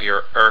of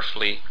your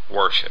earthly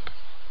worship."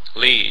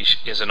 Liege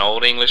is an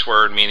Old English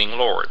word meaning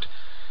Lord,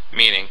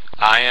 meaning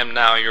I am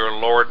now your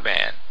Lord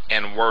man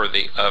and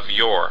worthy of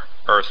your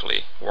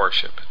earthly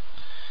worship.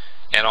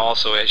 And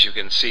also, as you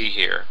can see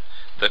here,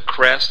 the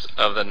crest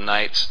of the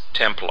Knights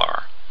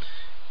Templar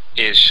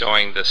is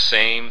showing the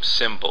same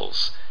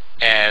symbols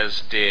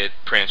as did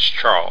Prince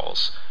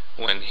Charles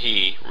when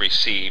he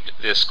received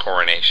this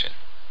coronation.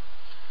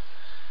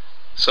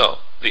 So,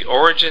 the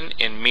origin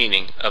and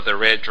meaning of the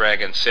red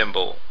dragon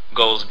symbol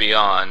goes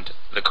beyond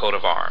the coat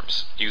of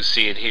arms. You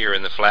see it here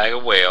in the flag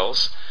of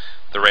Wales,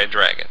 the red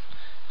dragon,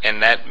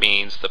 and that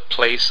means the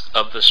place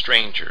of the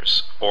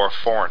strangers or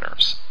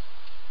foreigners.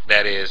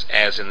 That is,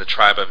 as in the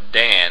tribe of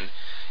Dan,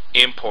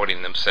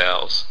 importing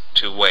themselves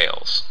to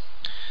Wales.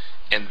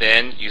 And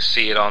then you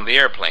see it on the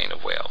airplane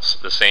of Wales,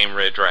 the same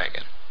red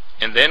dragon.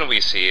 And then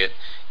we see it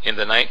in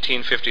the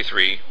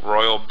 1953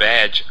 Royal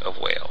Badge of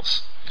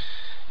Wales.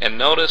 And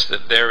notice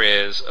that there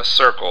is a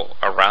circle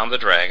around the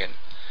dragon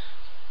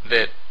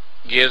that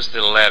gives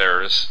the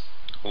letters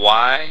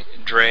Y,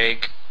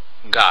 Dreg,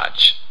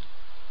 Gach,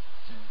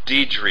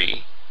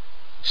 Didri,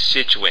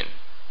 Situin.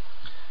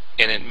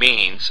 And it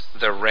means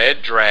the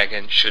red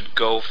dragon should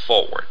go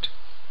forward.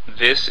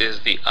 This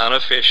is the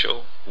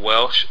unofficial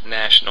Welsh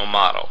national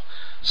motto.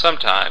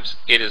 Sometimes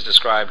it is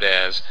described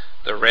as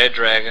the red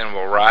dragon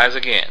will rise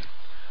again,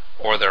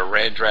 or the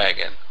red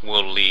dragon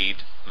will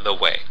lead the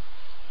way.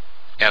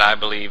 And I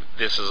believe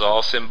this is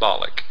all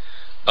symbolic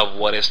of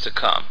what is to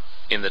come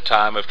in the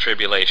time of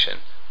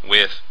tribulation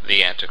with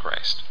the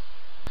Antichrist.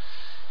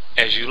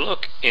 As you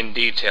look in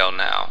detail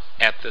now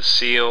at the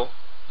seal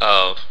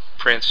of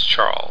Prince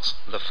Charles,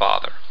 the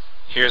father,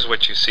 here's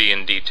what you see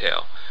in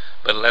detail.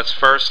 But let's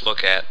first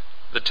look at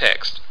the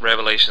text,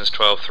 Revelations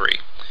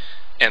 12:3.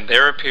 And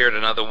there appeared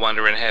another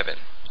wonder in heaven,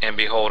 and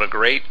behold, a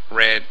great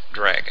red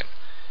dragon,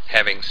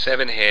 having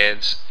 7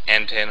 heads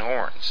and 10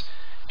 horns,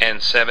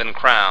 and 7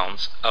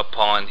 crowns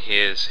upon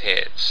his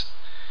heads.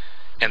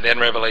 And then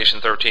Revelation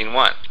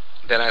 13:1.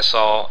 Then I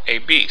saw a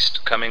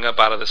beast coming up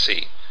out of the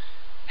sea,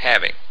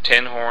 having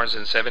 10 horns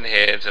and 7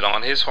 heads, and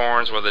on his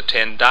horns were the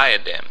 10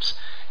 diadems,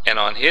 and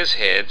on his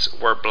heads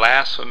were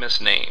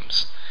blasphemous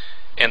names.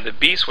 And the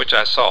beast which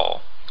I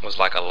saw was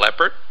like a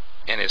leopard,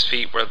 and his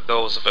feet were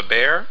those of a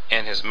bear,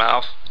 and his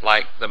mouth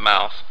like the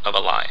mouth of a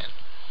lion.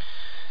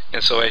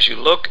 And so as you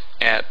look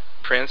at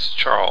Prince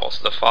Charles,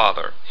 the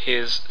father,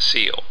 his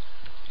seal,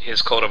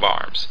 his coat of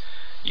arms,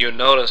 you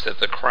notice that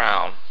the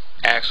crown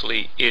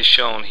actually is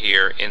shown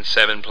here in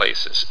 7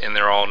 places, and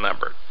they're all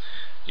numbered.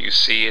 You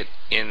see it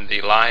in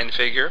the lion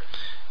figure.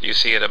 You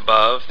see it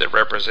above that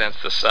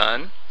represents the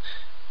sun,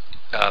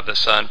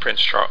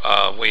 Prince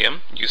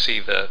William. You see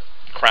the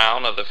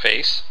crown of the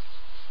face.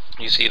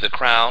 You see the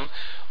crown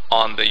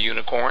on the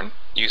unicorn.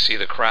 You see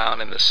the crown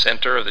in the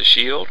center of the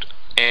shield,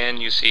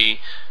 and you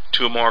see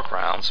 2 more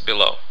crowns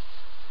below.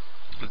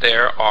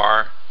 There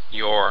are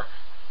your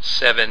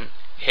 7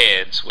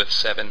 heads with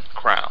 7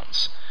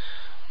 crowns.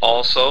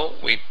 Also,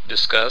 we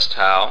discussed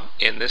how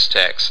in this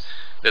text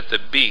that the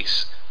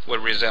beast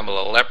would resemble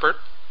a leopard,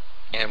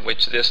 and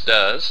which this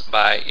does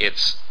by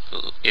its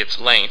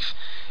length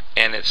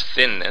and its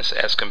thinness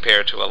as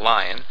compared to a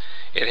lion.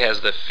 It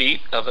has the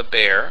feet of a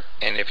bear,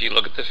 and if you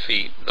look at the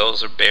feet,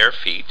 those are bare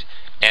feet,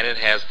 and it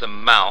has the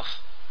mouth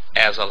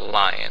as a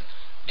lion,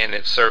 and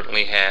it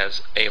certainly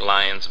has a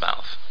lion's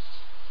mouth.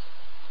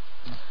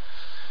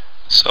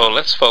 So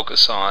let's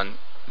focus on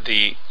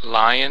the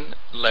lion,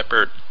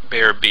 leopard,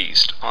 bear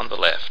beast on the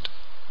left.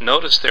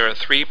 Notice there are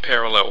 3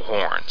 parallel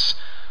horns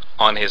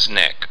on his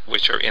neck,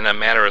 which are, in a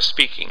manner of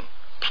speaking,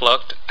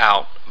 plucked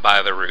out by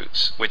the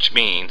roots, which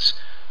means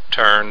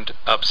turned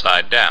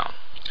upside down.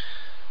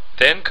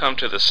 Then come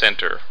to the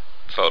center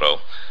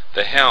photo.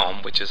 The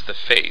helm, which is the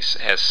face,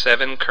 has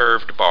 7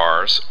 curved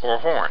bars or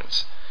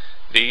horns.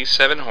 These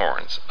 7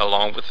 horns,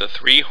 along with the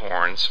 3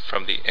 horns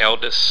from the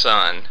eldest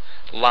son,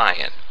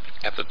 lion,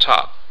 at the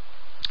top,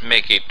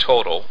 make a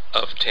total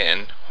of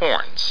 10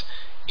 horns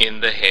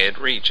in the head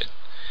region.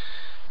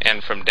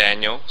 And from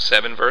Daniel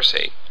 7 verse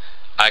 8,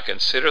 I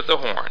considered the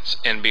horns,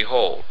 and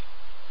behold,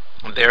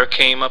 there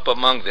came up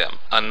among them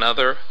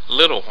another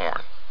little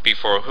horn,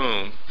 before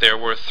whom there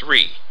were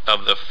 3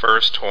 of the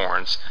first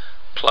horns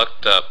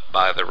plucked up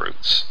by the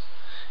roots.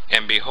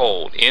 And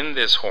behold, in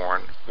this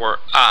horn were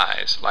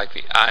eyes like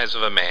the eyes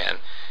of a man,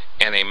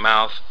 and a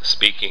mouth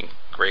speaking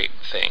great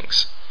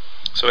things.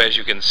 So as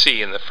you can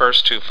see in the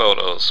first 2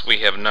 photos, we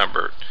have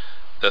numbered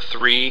the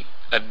 3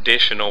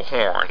 additional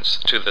horns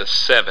to the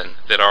 7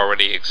 that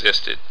already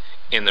existed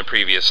in the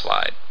previous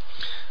slide.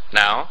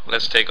 Now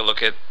let's take a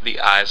look at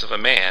the eyes of a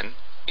man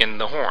in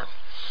the horn.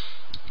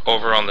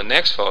 Over on the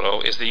next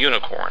photo is the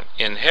unicorn.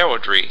 In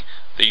heraldry,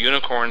 the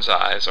unicorn's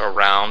eyes are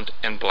round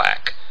and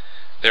black.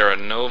 There are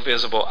no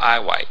visible eye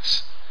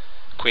whites.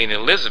 Queen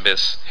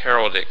Elizabeth's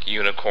heraldic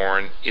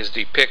unicorn is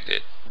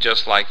depicted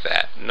just like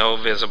that, no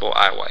visible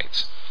eye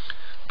whites.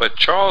 But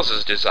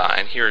Charles's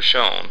design, here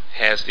shown,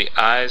 has the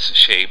eyes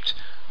shaped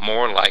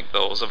more like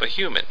those of a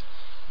human,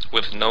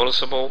 with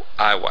noticeable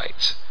eye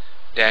whites.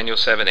 Daniel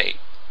 7:8.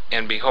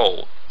 And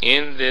behold,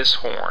 in this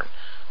horn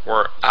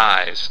were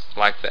eyes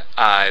like the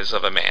eyes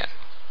of a man.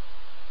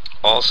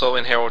 Also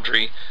in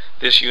heraldry,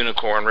 this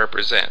unicorn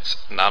represents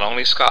not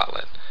only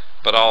Scotland,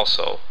 but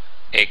also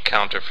a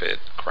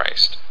counterfeit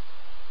Christ.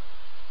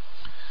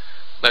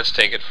 Let's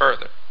take it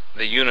further.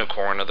 The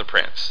unicorn of the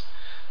prince.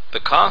 The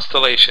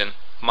constellation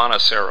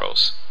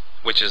Monoceros,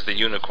 which is the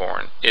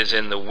unicorn, is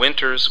in the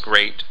winter's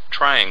great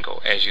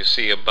triangle, as you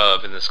see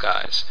above in the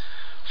skies,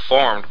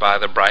 formed by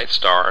the bright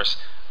stars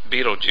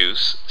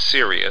Betelgeuse,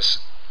 Sirius,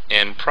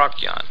 and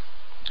Procyon.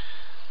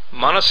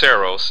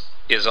 Monoceros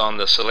is on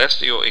the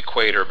celestial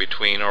equator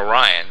between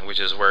Orion, which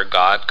is where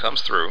God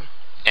comes through,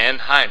 and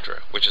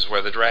Hydra, which is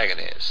where the dragon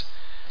is,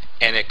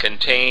 and it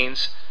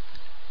contains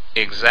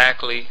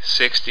exactly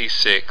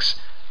 66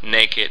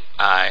 naked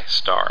eye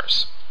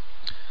stars.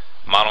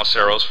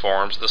 Monoceros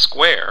forms the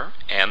square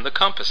and the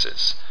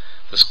compasses.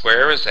 The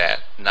square is at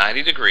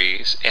 90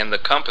 degrees and the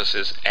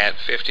compasses at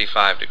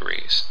 55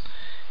 degrees.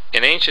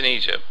 In ancient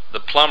Egypt, the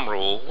plumb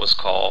rule was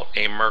called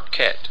a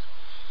merket.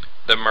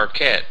 The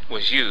merket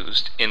was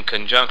used in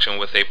conjunction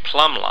with a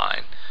plumb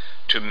line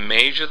to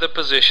measure the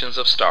positions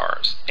of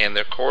stars and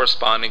their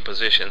corresponding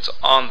positions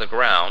on the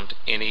ground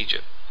in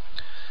Egypt.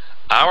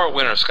 Our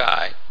winter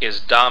sky is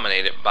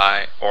dominated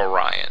by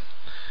Orion,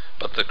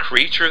 but the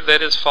creature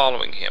that is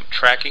following him,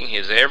 tracking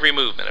his every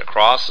movement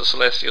across the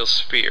celestial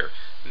sphere,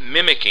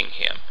 mimicking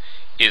him,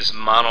 is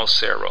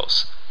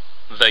Monoceros,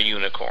 the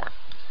unicorn.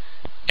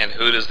 And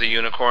who does the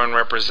unicorn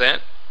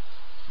represent?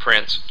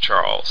 Prince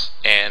Charles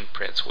and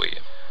Prince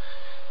William.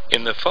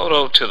 In the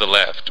photo to the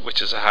left,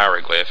 which is a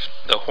hieroglyph,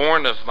 the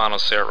horn of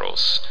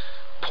Monoceros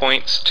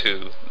points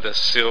to the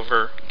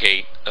silver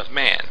gate of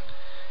man.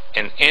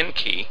 And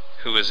Enki,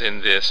 who is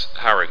in this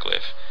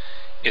hieroglyph,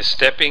 is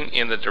stepping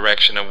in the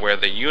direction of where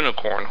the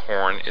unicorn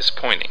horn is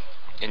pointing.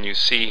 And you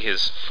see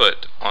his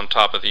foot on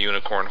top of the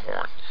unicorn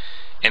horn.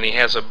 And he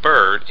has a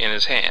bird in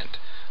his hand.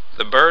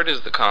 The bird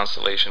is the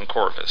constellation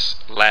Corvus,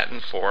 Latin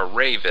for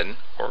raven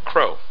or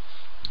crow.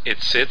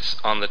 It sits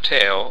on the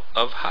tail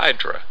of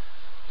Hydra,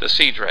 the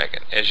sea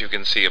dragon, as you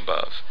can see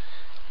above,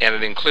 and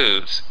it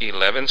includes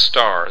 11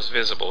 stars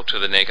visible to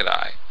the naked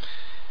eye.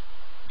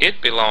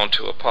 It belonged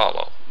to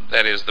Apollo,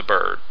 that is the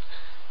bird.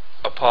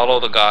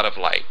 Apollo, the god of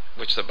light,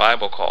 which the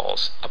Bible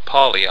calls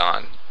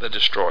Apollyon, the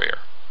destroyer.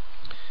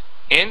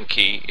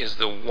 Enki is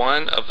the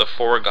one of the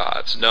 4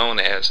 gods known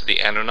as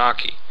the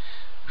Anunnaki,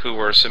 who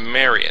were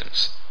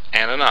Sumerians.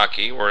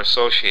 Anunnaki were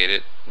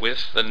associated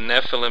with the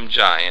Nephilim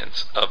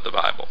giants of the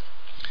Bible.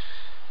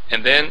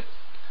 And then,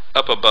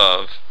 up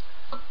above,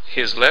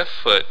 his left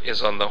foot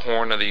is on the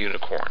horn of the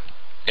unicorn,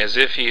 as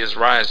if he is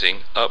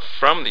rising up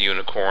from the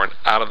unicorn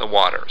out of the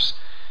waters.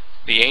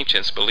 The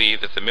ancients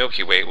believed that the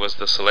Milky Way was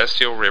the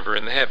celestial river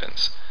in the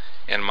heavens,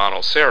 and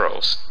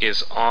Monoceros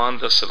is on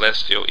the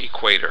celestial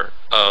equator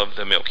of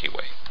the Milky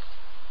Way.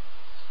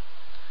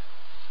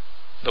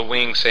 The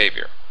Winged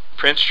Savior.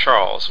 Prince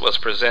Charles was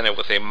presented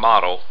with a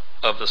model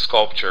of the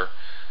sculpture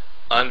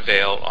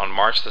unveiled on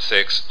March the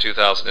 6th,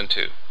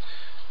 2002,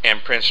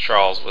 and Prince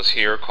Charles was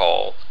here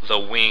called the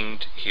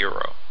Winged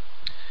Hero.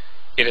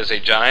 It is a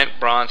giant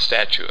bronze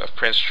statue of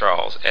Prince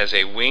Charles as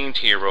a winged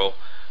hero,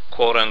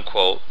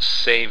 quote-unquote,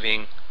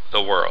 saving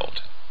the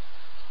world.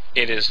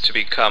 It is to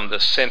become the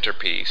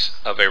centerpiece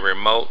of a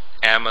remote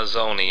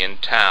Amazonian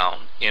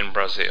town in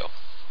Brazil.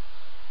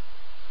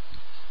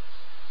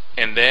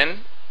 And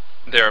then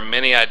there are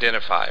many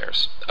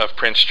identifiers of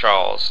Prince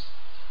Charles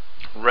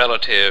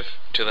relative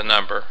to the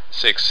number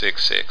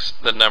 666,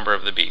 the number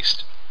of the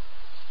beast,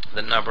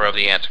 the number of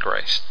the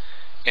Antichrist.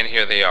 And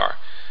here they are.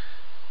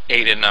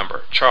 8 in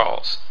number.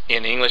 Charles,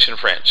 in English and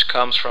French,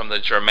 comes from the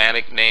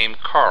Germanic name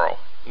Karl,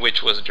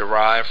 which was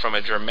derived from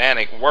a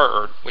Germanic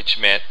word which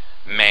meant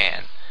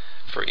man,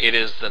 for it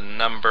is the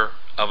number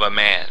of a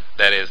man,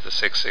 that is the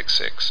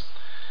 666.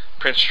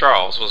 Prince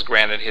Charles was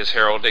granted his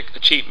heraldic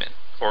achievement,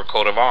 or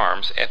coat of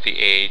arms, at the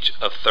age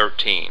of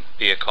 13,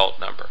 the occult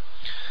number.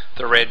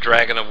 The red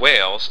dragon of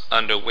Wales,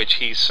 under which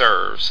he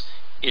serves,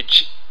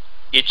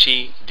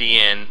 Ichi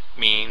Dien,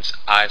 means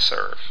I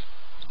serve,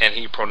 and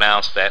he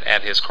pronounced that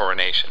at his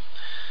coronation.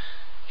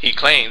 He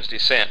claims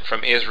descent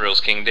from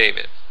Israel's King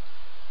David,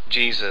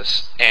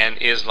 Jesus, and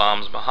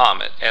Islam's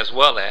Muhammad, as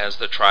well as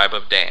the tribe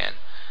of Dan,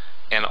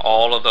 and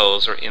all of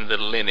those are in the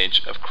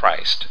lineage of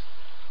Christ.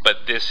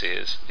 But this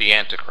is the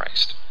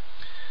Antichrist.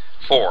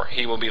 4.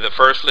 He will be the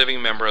first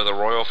living member of the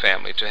royal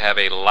family to have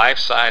a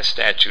life-size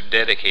statue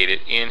dedicated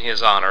in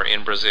his honor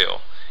in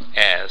Brazil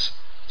as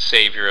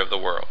Savior of the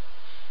world.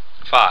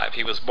 5.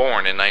 He was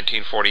born in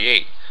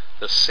 1948,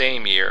 the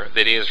same year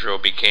that Israel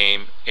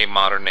became a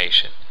modern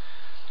nation.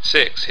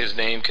 6. His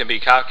name can be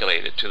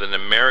calculated to the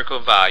numerical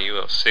value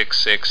of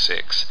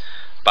 666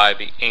 by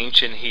the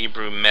ancient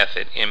Hebrew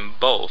method in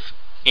both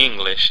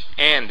English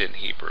and in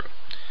Hebrew.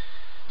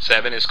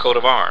 7. His coat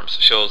of arms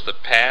shows the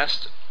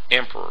past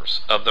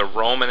emperors of the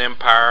Roman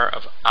Empire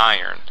of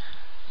iron,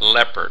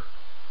 leopard,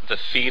 the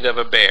feet of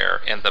a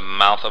bear, and the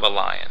mouth of a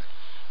lion.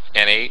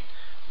 And 8.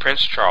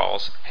 Prince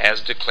Charles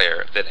has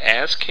declared that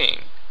as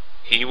king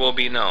he will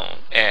be known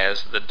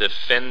as the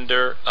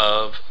defender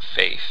of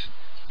faith,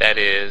 that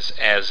is,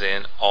 as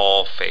in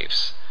all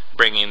faiths,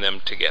 bringing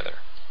them together.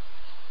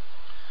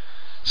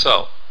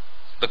 So,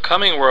 the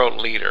coming world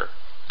leader,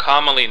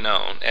 commonly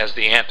known as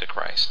the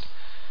Antichrist,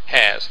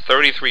 has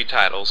 33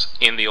 titles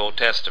in the Old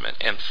Testament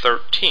and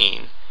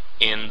 13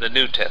 in the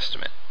New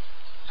Testament.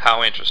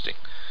 How interesting.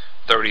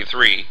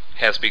 33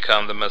 has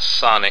become the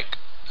Masonic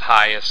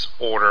highest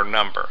order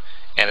number,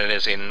 and it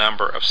is a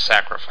number of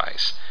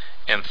sacrifice,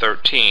 and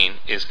 13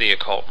 is the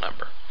occult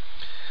number.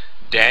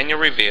 Daniel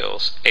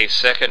reveals a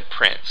second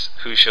prince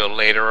who shall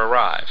later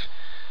arrive.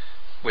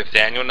 With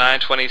Daniel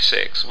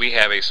 9:26, we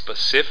have a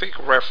specific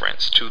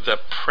reference to the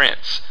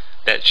prince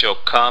that shall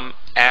come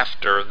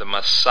after the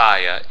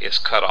Messiah is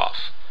cut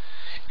off.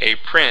 A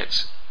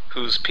prince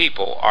whose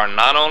people are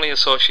not only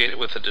associated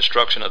with the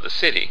destruction of the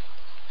city,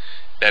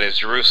 that is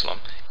Jerusalem,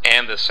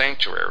 and the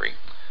sanctuary,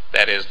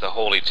 that is the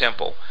Holy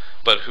Temple,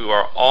 but who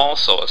are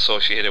also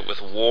associated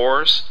with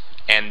wars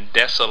and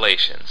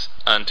desolations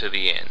unto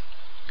the end.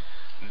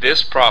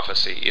 This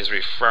prophecy is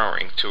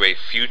referring to a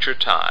future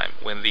time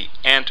when the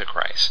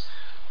Antichrist,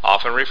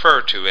 often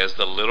referred to as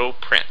the little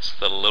prince,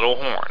 the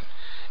little horn,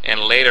 and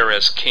later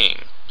as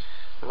king,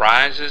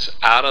 rises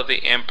out of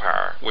the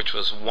empire which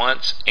was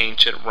once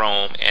ancient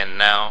Rome and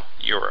now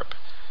Europe,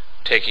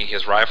 taking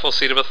his rightful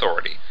seat of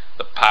authority,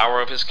 the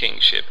power of his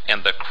kingship,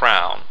 and the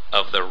crown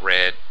of the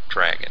red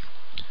dragon.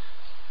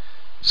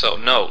 So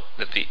note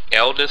that the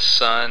eldest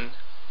son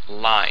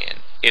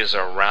lion is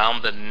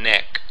around the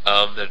neck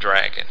of the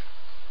dragon.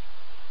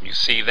 You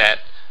see that,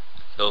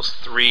 those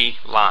 3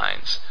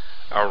 lines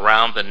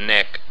around the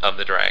neck of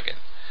the dragon,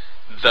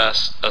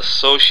 thus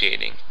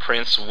associating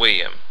Prince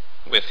William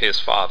with his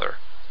father,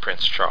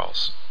 Prince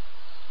Charles,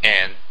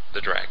 and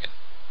the dragon.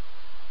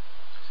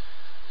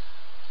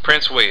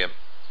 Prince William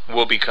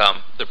will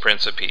become the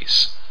Prince of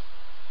Peace.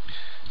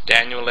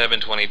 Daniel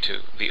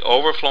 11:22, the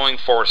overflowing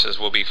forces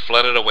will be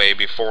flooded away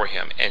before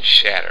him and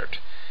shattered,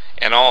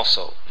 and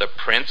also the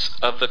Prince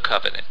of the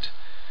Covenant.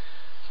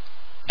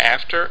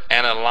 After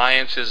an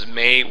alliance is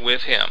made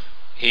with him,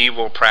 he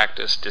will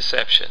practice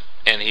deception,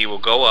 and he will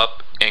go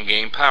up and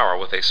gain power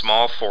with a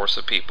small force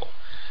of people.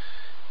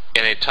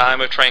 In a time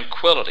of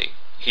tranquility,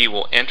 he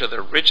will enter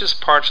the richest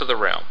parts of the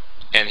realm,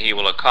 and he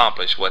will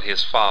accomplish what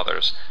his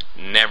fathers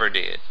never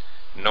did,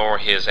 nor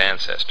his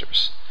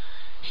ancestors.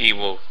 He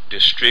will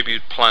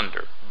distribute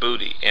plunder,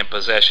 booty, and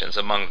possessions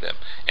among them,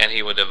 and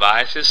he will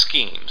devise his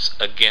schemes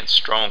against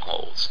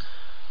strongholds,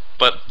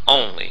 but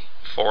only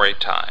for a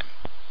time.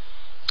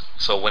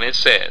 So when it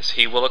says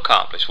he will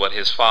accomplish what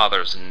his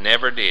fathers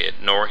never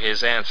did, nor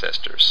his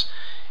ancestors,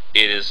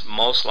 it is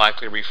most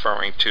likely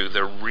referring to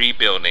the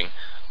rebuilding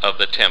of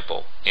the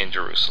temple in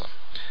Jerusalem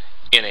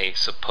in a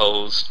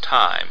supposed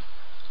time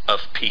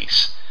of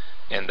peace.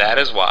 And that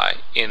is why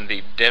in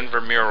the Denver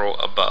mural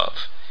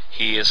above,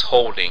 he is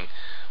holding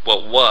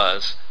what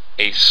was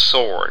a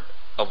sword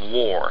of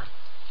war,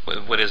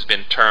 what has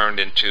been turned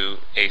into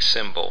a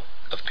symbol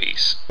of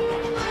peace.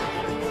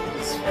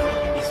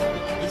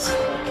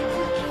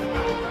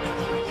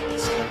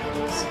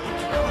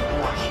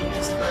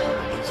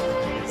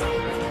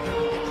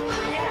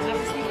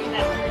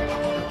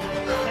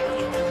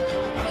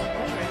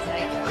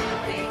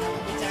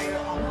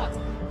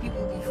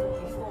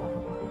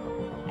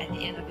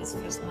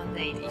 First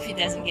mandate if he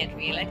doesn't get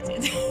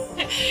re-elected.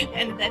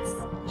 And that's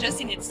just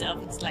in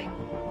itself, it's like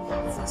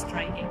so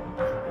striking.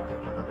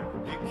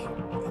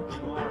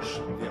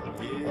 Dimanche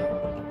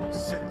dernier,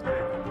 7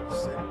 mai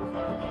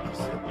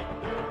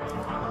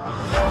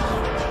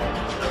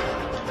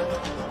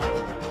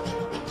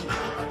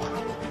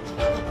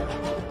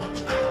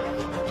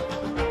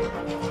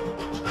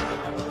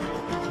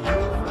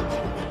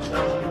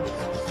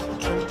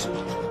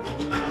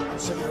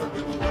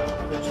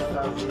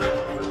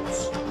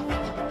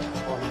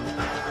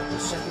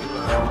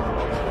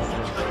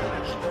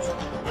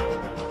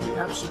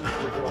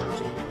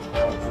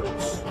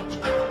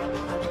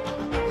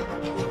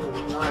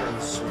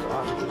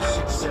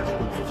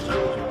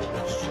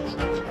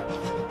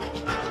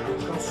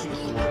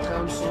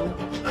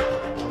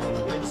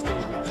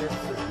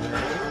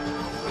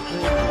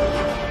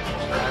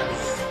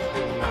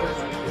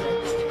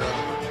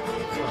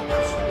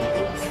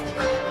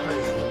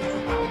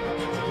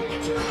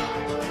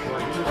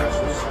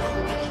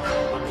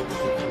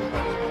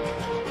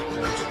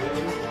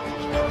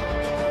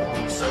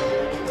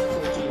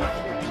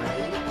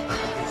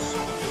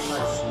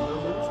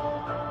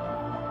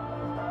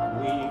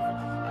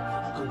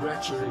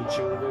congratulate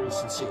you very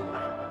sincerely.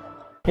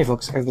 Hey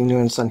folks, Everything New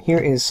and Sun here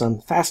is some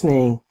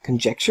fascinating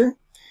conjecture.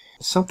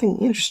 Something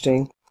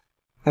interesting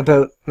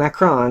about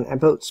Macron,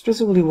 about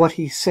specifically what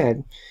he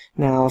said.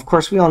 Now, of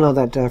course, we all know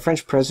that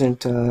French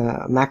President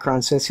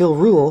Macron says he'll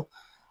rule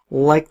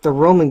like the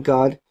Roman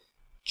god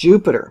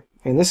Jupiter.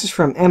 And this is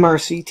from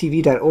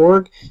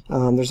mrctv.org.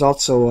 There's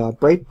also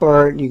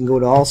Breitbart. You can go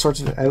to all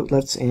sorts of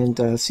outlets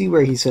and see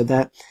where he said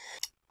that.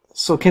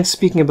 So Kent's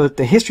speaking about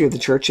the history of the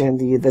church, and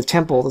the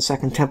temple, the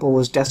second temple,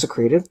 was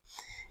desecrated.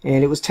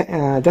 And it was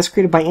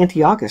desecrated by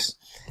Antiochus.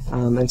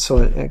 And so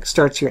it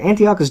starts here.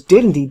 Antiochus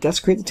did indeed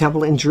desecrate the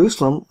temple in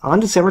Jerusalem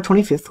on December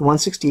 25th,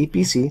 168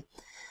 BC,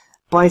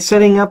 by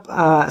setting up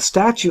a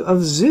statue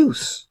of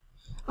Zeus,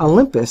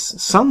 Olympus,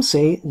 some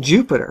say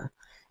Jupiter.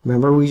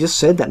 Remember, we just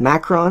said that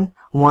Macron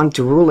wanted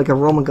to rule like a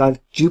Roman god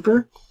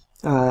Jupiter,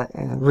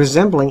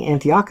 resembling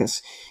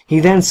Antiochus. He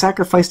then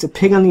sacrificed a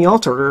pig on the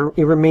altar.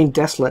 It remained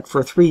desolate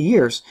for 3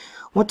 years.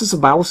 What does the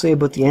Bible say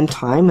about the end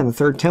time and the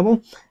third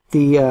temple?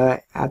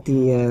 At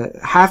the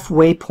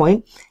halfway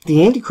point,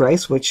 the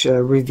Antichrist, which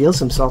reveals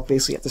himself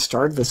basically at the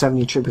start of the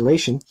 70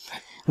 tribulation,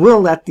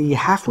 will at the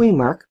halfway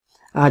mark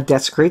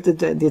desecrate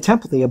the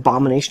temple, the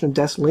abomination of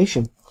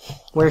desolation,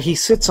 where he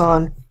sits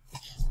on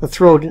the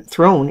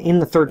throne in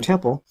the third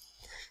temple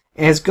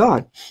as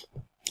God.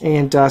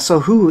 And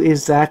so who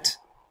is that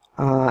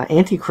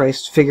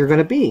Antichrist figure going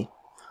to be?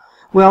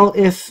 Well,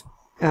 if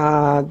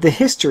the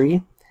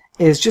history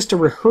is just a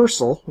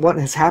rehearsal, what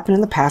has happened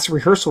in the past, a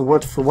rehearsal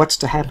for what's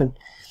to happen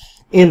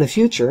in the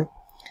future,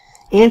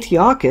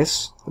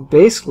 Antiochus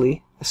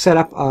basically set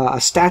up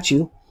a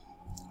statue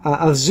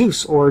of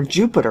Zeus or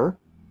Jupiter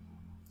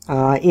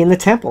in the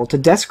temple to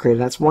desecrate it.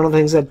 That's one of the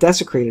things that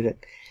desecrated it.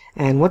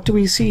 And what do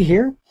we see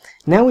here?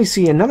 Now we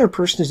see another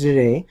person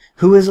today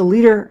who is a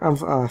leader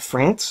of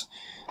France,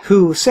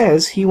 who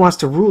says he wants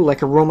to rule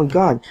like a Roman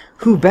god.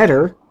 Who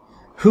better?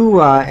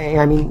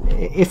 I mean,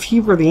 if he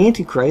were the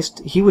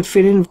Antichrist, he would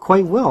fit in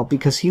quite well,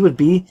 because he would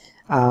be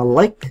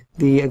like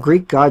the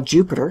Greek god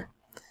Jupiter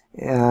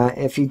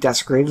if he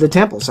desecrated the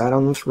temple, sat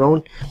on the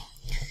throne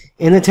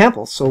in the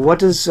temple. So what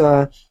does...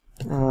 go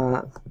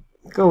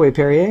away,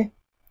 Perrier.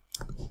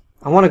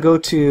 I want to go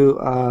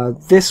to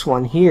this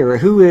one here.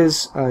 Who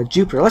is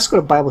Jupiter? Let's go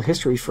to Bible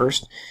history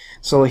first.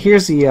 So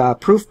here's the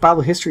proof,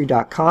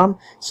 BibleHistory.com,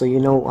 so you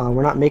know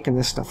we're not making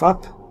this stuff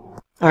up.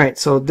 Alright,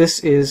 so this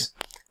is,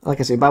 like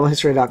I say,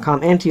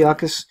 BibleHistory.com.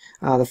 Antiochus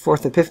the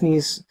Fourth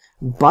Epiphanes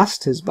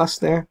bust, his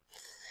bust there.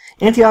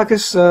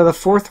 Antiochus the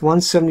Fourth,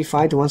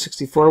 175 to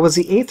 164, was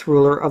the 8th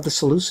ruler of the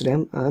Seleucid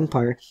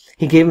Empire.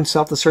 He gave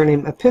himself the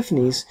surname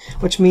Epiphanes,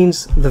 which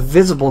means the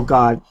visible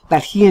god,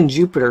 that he and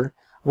Jupiter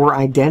were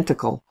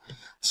identical.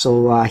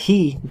 So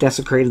he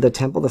desecrated the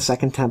temple, the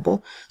second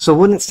temple. So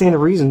wouldn't it stand to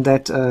reason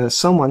that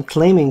someone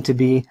claiming to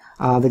be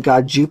the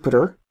god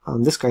Jupiter,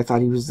 this guy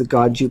thought he was the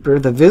god Jupiter,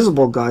 the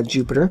visible god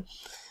Jupiter,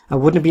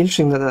 wouldn't it be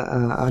interesting that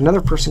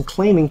another person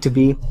claiming to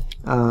be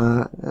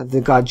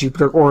the god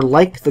Jupiter, or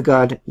like the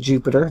god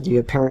Jupiter, the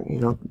apparent,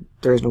 you know,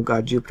 there is no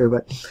god Jupiter,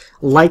 but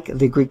like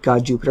the Greek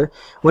god Jupiter,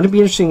 wouldn't it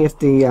be interesting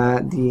if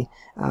not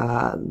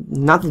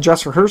the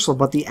dress rehearsal,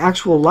 but the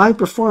actual live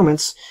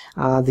performance,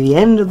 the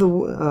end of the,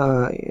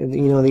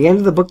 the end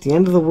of the book, the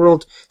end of the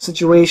world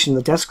situation,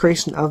 the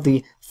desecration of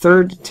the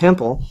third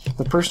temple,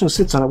 the person who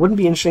sits on it, wouldn't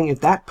it be interesting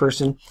if that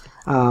person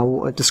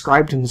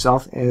described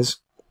himself as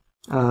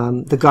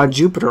the god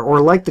Jupiter, or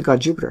like the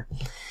god Jupiter.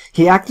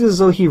 He acted as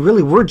though he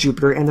really were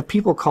Jupiter, and the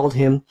people called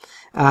him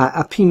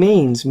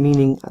Epimanes,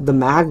 meaning the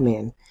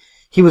madman.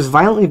 He was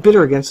violently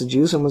bitter against the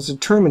Jews and was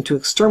determined to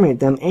exterminate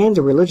them and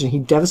their religion. He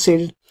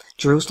devastated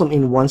Jerusalem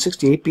in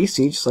 168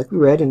 BC, just like we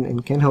read in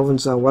Ken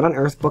Hoven's What on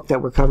Earth book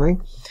that we're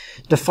covering.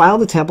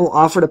 Defiled the temple,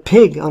 offered a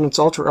pig on its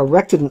altar,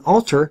 erected an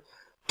altar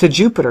to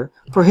Jupiter,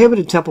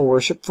 prohibited temple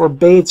worship,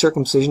 forbade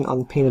circumcision on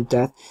the pain of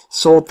death,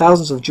 sold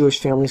thousands of Jewish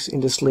families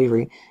into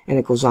slavery, and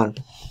it goes on.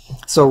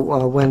 So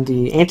when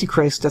the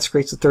Antichrist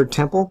desecrates the third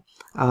temple,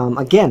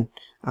 again,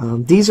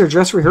 these are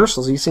dress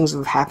rehearsals. These things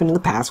have happened in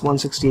the past,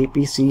 168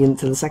 BC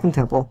into the second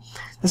temple.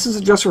 This is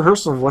a dress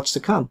rehearsal of what's to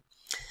come.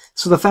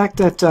 So the fact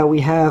that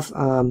we have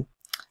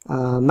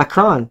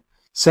Macron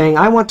saying,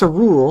 I want to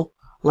rule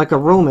like a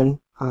Roman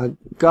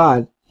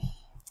god.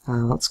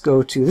 Let's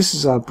go to, this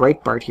is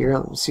Breitbart here.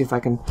 Let's see if I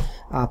can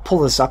pull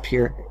this up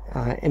here.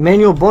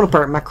 Emmanuel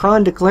Bonaparte,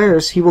 Macron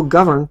declares he will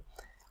govern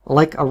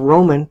like a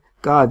Roman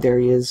god. There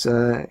he is,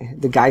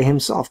 the guy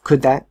himself.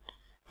 Could that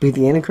be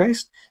the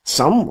Antichrist?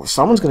 Someone's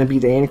going to be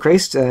the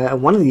Antichrist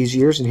one of these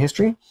years in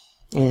history,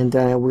 and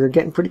we're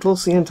getting pretty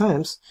close to the end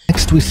times.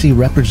 Next, we see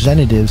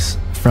representatives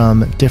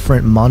from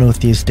different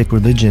monotheistic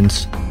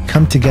religions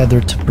come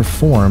together to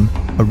perform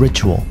a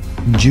ritual.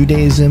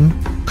 Judaism,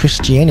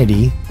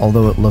 Christianity,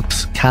 although it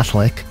looks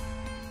Catholic,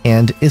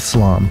 and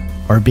Islam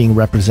are being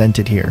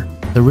represented here.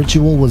 The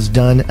ritual was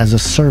done as a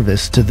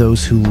service to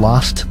those who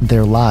lost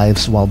their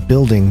lives while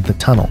building the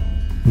tunnel.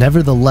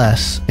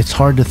 Nevertheless, it's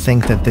hard to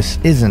think that this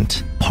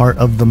isn't part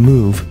of the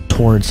move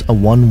towards a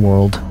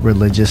one-world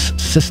religious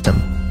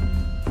system.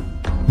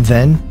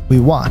 Then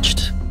we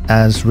watched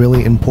as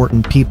really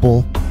important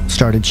people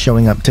started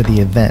showing up to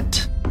the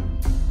event.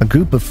 A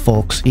group of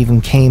folks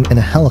even came in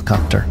a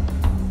helicopter.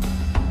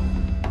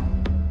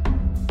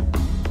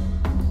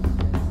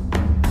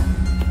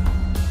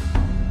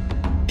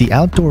 The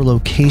outdoor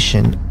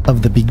location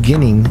of the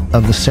beginning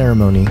of the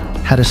ceremony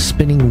had a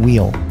spinning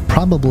wheel,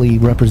 probably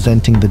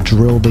representing the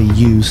drill they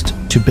used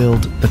to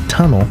build the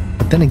tunnel,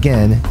 but then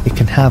again, it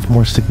can have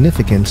more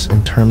significance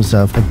in terms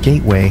of a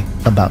gateway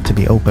about to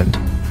be opened.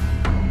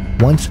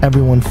 Once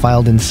everyone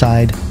filed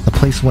inside, the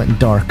place went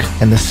dark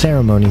and the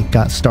ceremony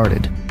got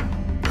started.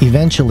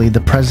 Eventually,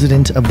 the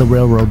president of the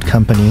railroad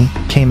company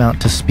came out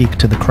to speak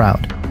to the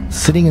crowd.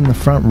 Sitting in the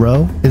front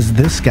row is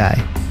this guy,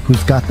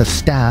 who's got the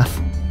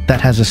staff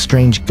that has a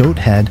strange goat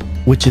head,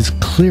 which is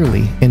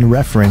clearly in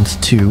reference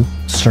to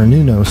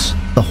Cernunnos,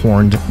 the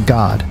horned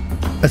god.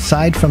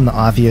 Aside from the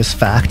obvious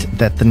fact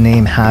that the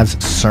name has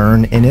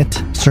Cern in it,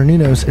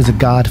 Cernunnos is a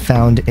god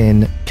found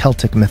in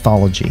Celtic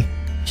mythology.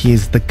 He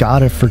is the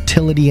god of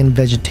fertility and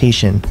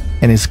vegetation,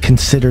 and is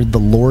considered the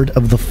lord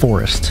of the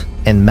forest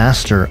and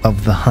master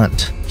of the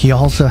hunt. He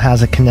also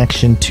has a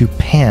connection to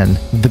Pan,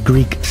 the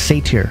Greek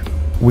satyr,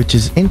 which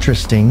is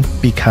interesting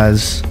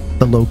because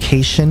the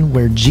location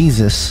where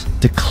Jesus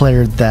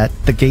declared that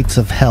the gates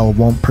of hell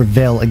won't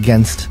prevail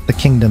against the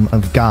kingdom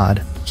of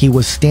God, he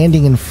was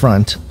standing in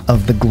front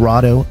of the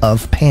grotto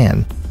of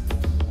Pan.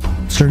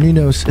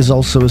 Cernunnos is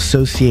also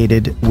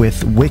associated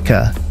with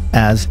Wicca,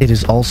 as it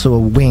is also a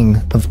wing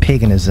of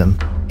paganism,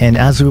 and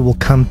as we will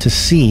come to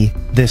see,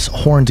 this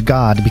horned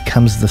god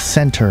becomes the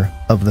center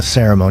of the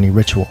ceremony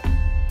ritual.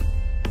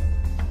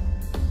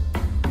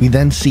 We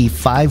then see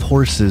 5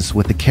 horses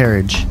with a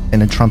carriage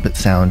and a trumpet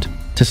sound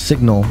to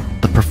signal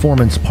the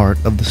performance part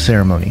of the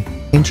ceremony.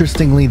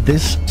 Interestingly,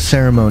 this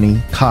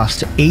ceremony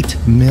cost 8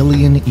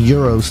 million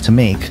euros to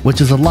make, which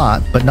is a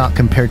lot, but not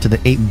compared to the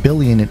 8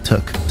 billion it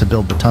took to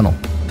build the tunnel.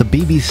 The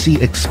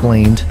BBC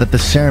explained that the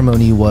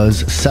ceremony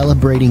was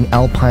celebrating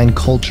Alpine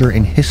culture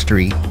and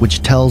history,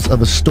 which tells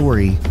of a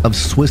story of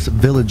Swiss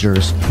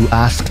villagers who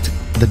asked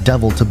the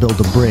devil to build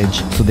a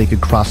bridge so they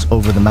could cross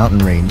over the mountain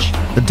range.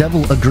 The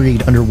devil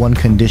agreed under one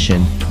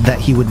condition, that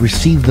he would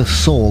receive the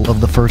soul of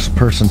the first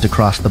person to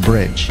cross the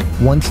bridge.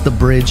 Once the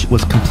bridge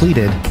was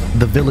completed,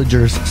 the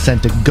villagers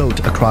sent a goat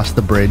across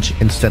the bridge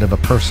instead of a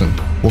person.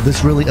 Well,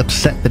 this really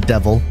upset the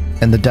devil,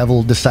 and the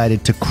devil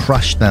decided to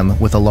crush them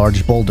with a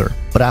large boulder.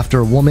 But after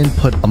a woman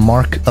put a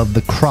mark of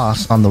the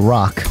cross on the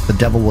rock, the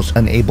devil was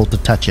unable to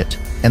touch it,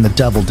 and the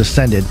devil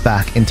descended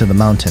back into the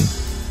mountain.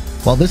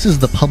 While this is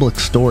the public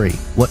story,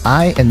 what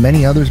I and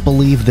many others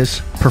believe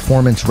this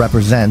performance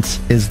represents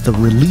is the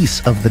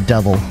release of the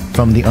devil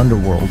from the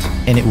underworld,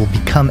 and it will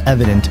become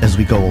evident as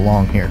we go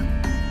along here.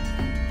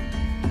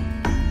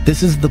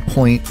 This is the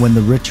point when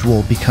the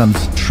ritual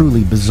becomes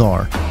truly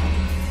bizarre.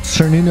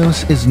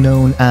 Cernunnos is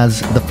known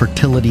as the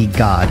fertility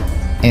god,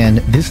 and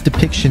this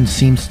depiction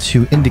seems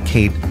to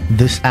indicate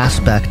this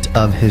aspect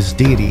of his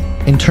deity.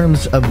 In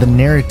terms of the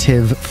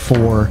narrative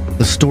for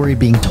the story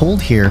being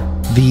told here,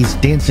 these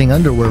dancing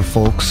underwear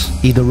folks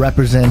either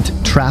represent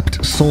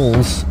trapped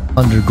souls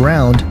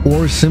underground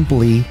or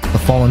simply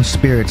the fallen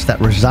spirits that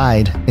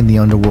reside in the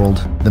underworld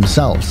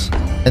themselves.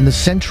 And the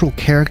central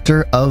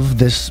character of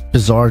this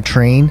bizarre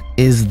train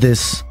is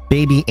this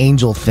baby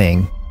angel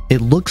thing.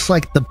 It looks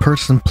like the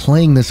person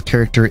playing this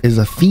character is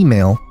a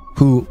female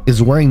who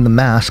is wearing the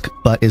mask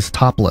but is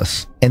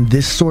topless. And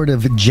this sort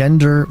of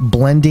gender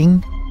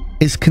blending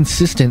is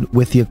consistent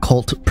with the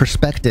occult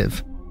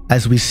perspective,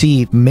 as we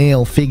see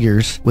male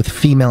figures with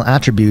female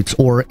attributes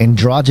or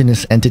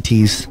androgynous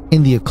entities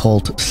in the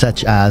occult,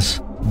 such as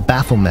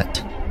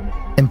Baphomet.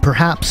 And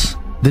perhaps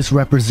this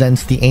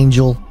represents the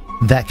angel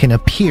that can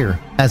appear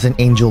as an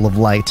angel of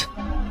light,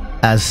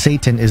 as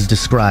Satan is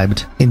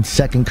described in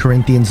 2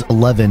 Corinthians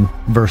 11,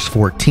 verse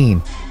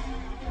 14.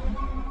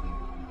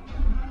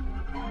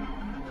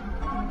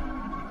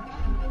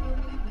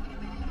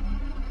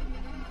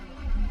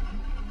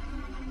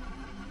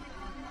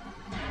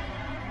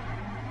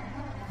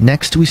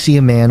 Next, we see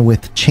a man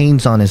with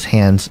chains on his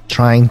hands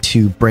trying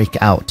to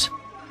break out.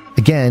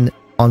 Again,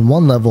 on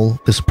one level,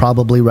 this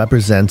probably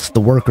represents the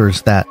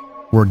workers that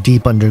were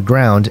deep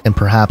underground and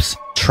perhaps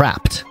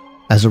trapped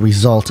as a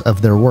result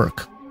of their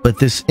work. But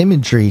this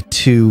imagery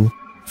to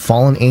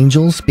fallen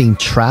angels being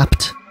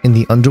trapped in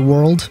the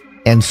underworld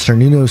and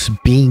Cernunnos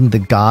being the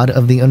god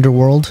of the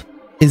underworld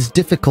is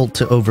difficult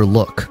to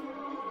overlook.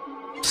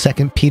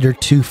 2 Peter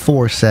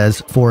 2:4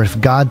 says, "For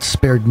if God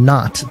spared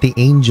not the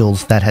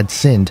angels that had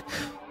sinned,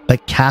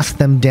 but cast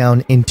them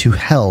down into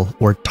hell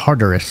or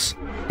Tartarus,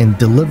 and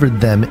delivered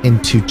them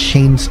into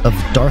chains of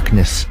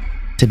darkness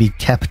to be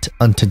kept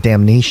unto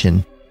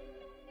damnation."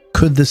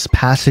 Could this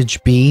passage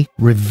be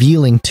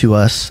revealing to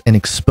us and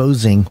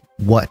exposing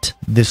what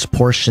this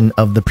portion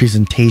of the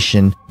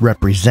presentation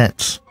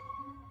represents?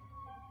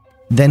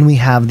 Then we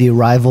have the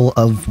arrival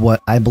of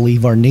what I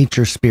believe are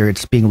nature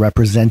spirits being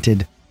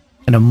represented,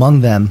 and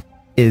among them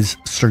is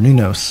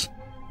Cernunnos.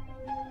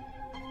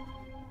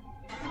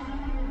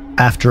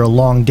 After a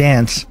long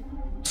dance,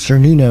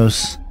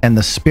 Cernunnos and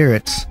the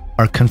spirits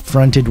are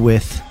confronted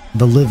with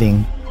the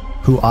living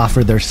who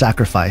offer their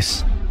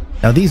sacrifice.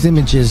 Now these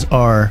images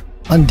are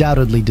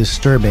undoubtedly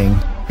disturbing,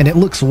 and it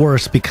looks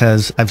worse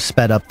because I've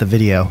sped up the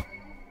video.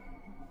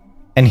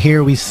 And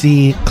here we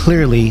see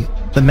clearly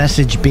the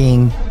message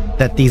being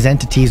that these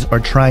entities are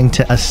trying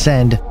to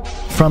ascend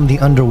from the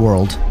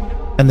underworld,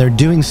 and they're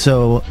doing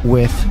so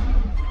with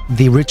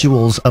the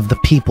rituals of the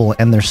people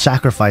and their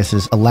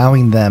sacrifices,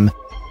 allowing them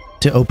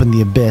to open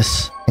the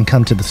abyss and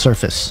come to the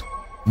surface.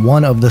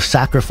 One of the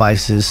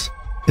sacrifices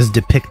is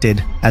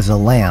depicted as a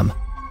lamb,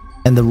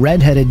 and the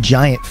red-headed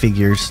giant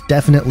figures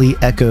definitely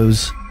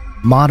echoes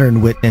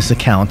modern witness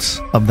accounts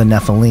of the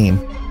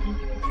Nephilim.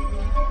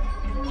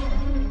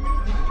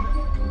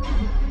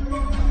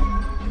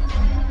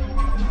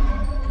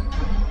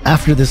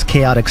 After this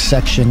chaotic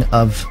section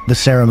of the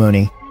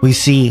ceremony, we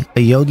see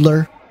a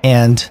yodeler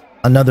and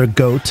another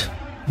goat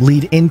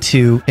lead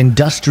into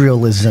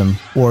industrialism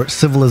or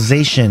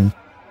civilization.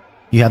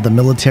 You have the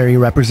military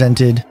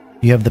represented,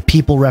 you have the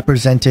people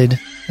represented,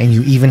 and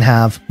you even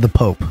have the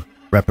Pope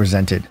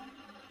represented.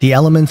 The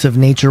elements of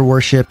nature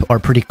worship are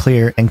pretty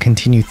clear and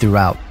continue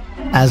throughout.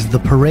 As the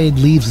parade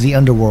leaves the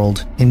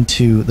underworld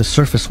into the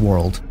surface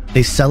world,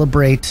 they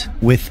celebrate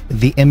with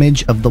the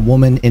image of the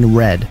woman in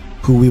red,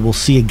 who we will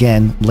see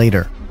again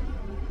later.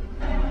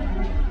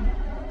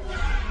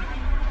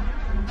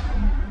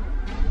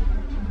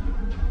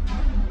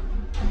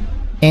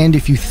 And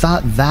if you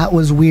thought that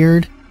was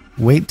weird,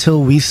 wait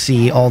till we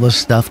see all the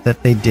stuff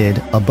that they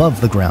did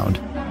above the ground.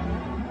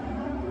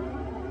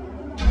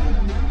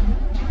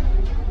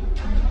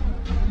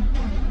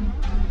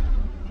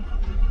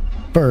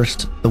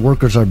 First, the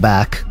workers are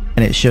back,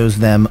 and it shows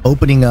them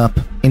opening up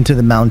into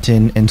the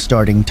mountain and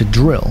starting to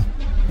drill,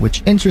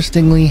 which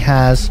interestingly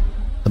has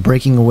the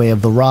breaking away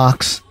of the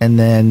rocks and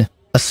then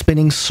a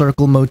spinning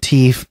circle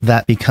motif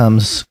that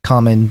becomes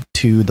common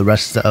to the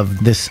rest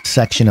of this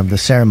section of the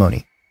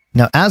ceremony.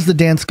 Now, as the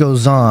dance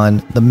goes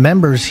on, the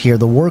members here,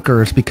 the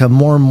workers, become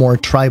more and more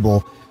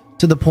tribal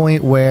to the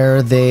point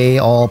where they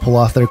all pull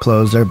off their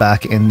clothes, they're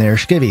back in their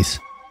skivvies.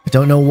 I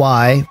don't know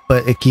why,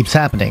 but it keeps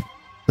happening.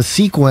 The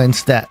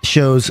sequence that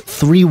shows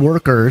 3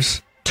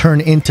 workers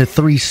turn into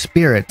 3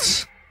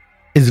 spirits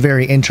is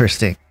very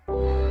interesting.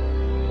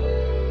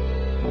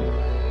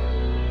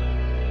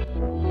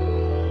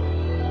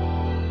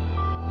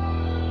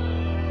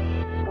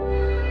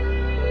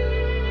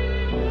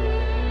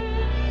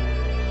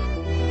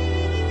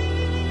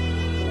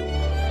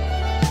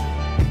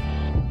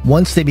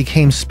 Once they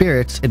became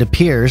spirits, it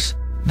appears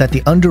that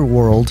the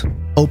underworld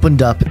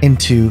opened up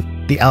into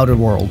the outer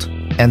world,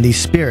 and these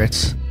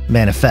spirits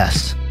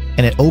manifest.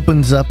 And it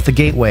opens up the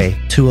gateway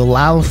to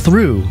allow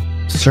through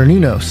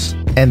Cernunnos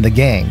and the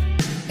gang.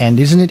 And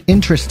isn't it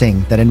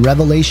interesting that in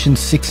Revelation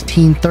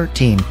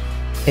 16:13,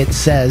 it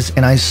says,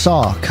 "And I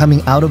saw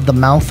coming out of the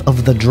mouth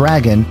of the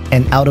dragon,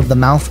 and out of the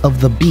mouth of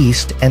the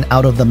beast, and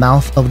out of the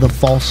mouth of the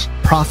false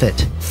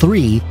prophet,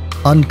 3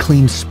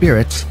 unclean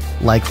spirits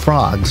like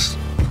frogs."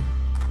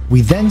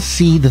 We then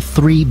see the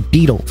 3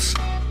 beetles.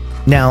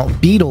 Now,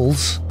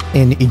 beetles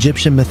in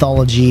Egyptian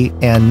mythology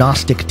and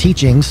Gnostic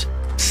teachings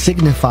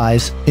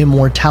signifies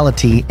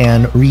immortality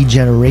and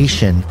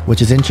regeneration,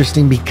 which is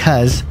interesting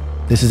because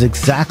this is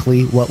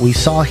exactly what we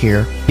saw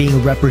here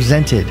being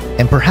represented.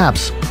 And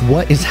perhaps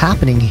what is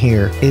happening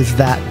here is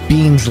that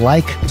beings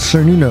like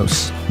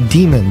Cernunnos,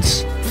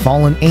 demons,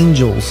 fallen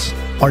angels,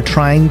 are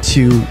trying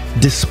to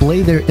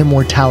display their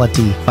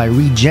immortality by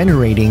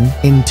regenerating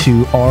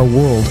into our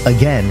world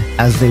again,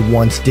 as they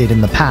once did in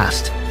the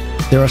past.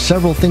 There are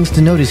several things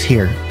to notice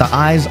here. The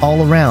eyes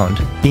all around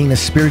being a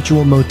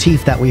spiritual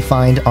motif that we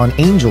find on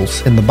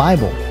angels in the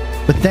Bible.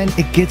 But then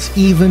it gets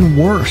even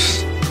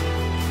worse.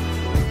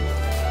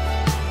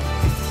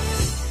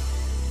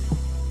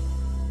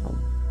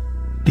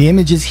 The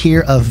images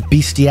here of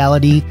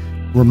bestiality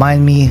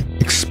remind me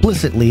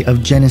explicitly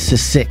of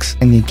Genesis 6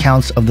 and the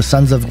accounts of the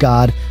sons of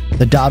God,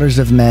 the daughters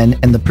of men,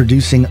 and the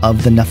producing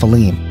of the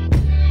Nephilim.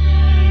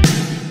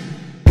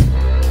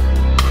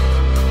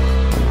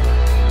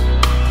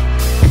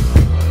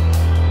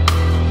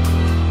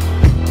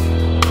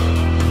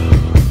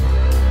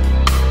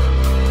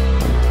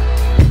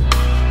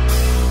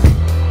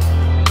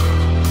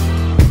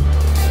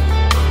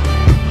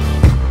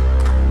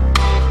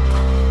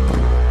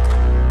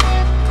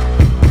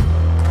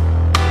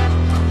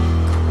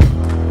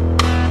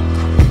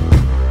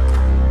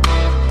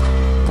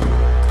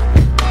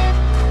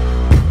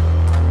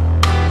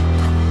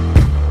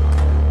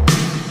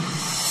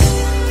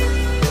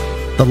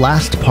 The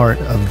last part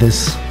of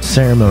this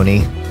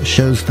ceremony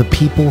shows the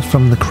people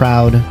from the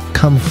crowd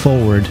come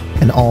forward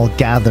and all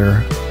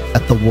gather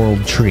at the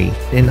world tree,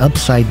 an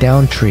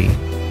upside-down tree,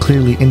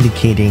 clearly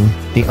indicating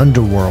the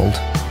underworld.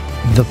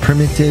 The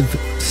primitive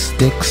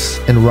sticks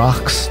and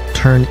rocks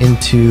turn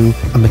into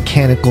a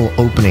mechanical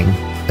opening,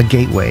 a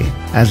gateway.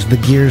 As the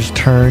gears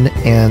turn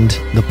and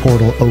the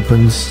portal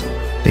opens,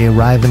 they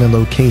arrive in a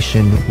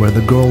location where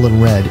the girl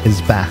in red is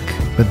back,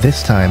 but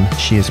this time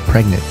she is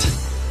pregnant.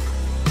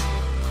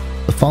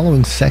 The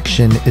following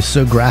section is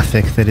so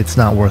graphic that it's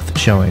not worth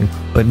showing,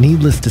 but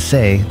needless to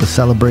say, the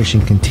celebration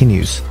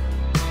continues.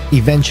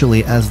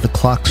 Eventually, as the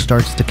clock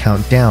starts to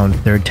count down,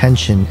 their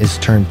attention is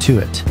turned to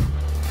it.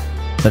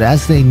 But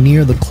as they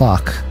near the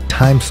clock,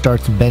 time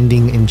starts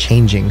bending and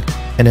changing,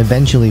 and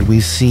eventually we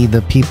see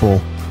the people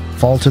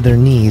fall to their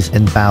knees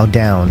and bow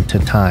down to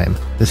time.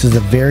 This is a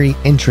very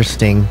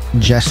interesting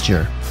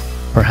gesture,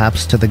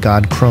 perhaps to the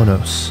god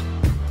Kronos.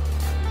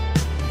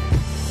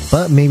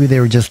 But maybe they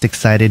were just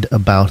excited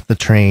about the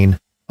train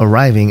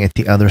arriving at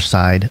the other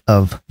side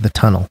of the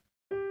tunnel.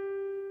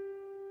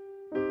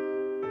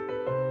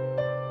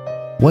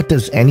 What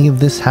does any of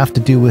this have to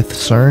do with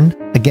CERN?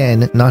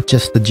 Again, not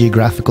just the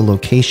geographical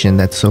location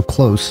that's so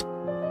close,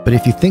 but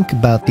if you think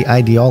about the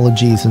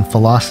ideologies and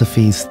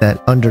philosophies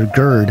that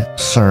undergird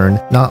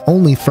CERN, not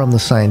only from the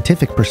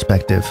scientific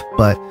perspective,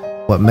 but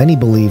what many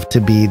believe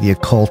to be the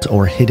occult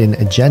or hidden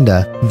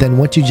agenda, then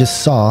what you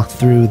just saw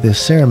through this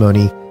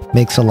ceremony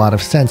makes a lot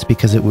of sense,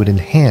 because it would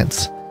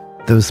enhance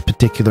those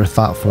particular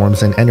thought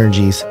forms and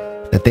energies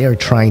that they are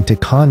trying to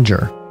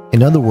conjure.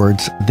 In other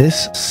words,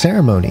 this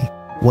ceremony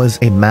was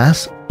a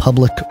mass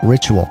public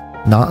ritual,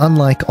 not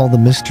unlike all the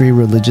mystery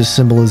religious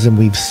symbolism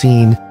we've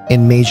seen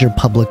in major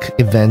public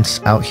events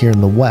out here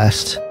in the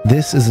West.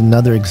 This is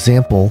another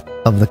example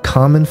of the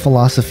common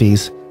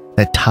philosophies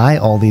that tie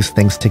all these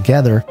things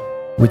together,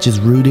 which is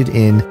rooted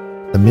in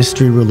the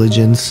mystery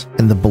religions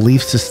and the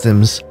belief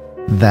systems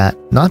that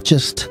not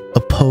just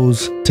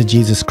oppose to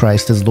Jesus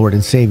Christ as Lord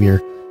and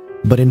Savior,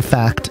 but in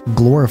fact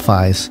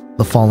glorifies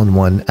the fallen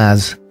one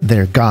as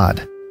their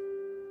God.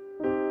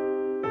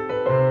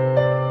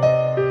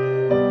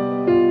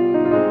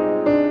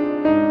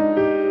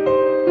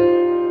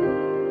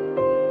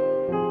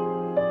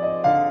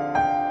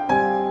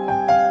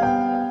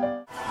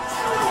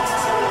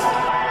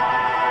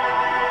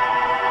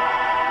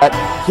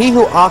 That he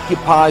who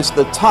occupies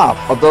the top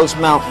of those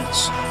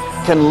mountains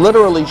can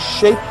literally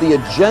shape the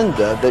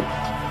agenda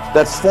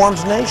that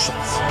forms nations.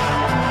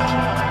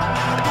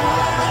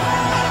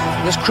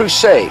 This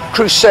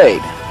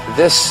crusade,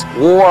 this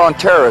war on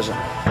terrorism.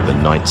 The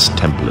Knights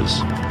Templars.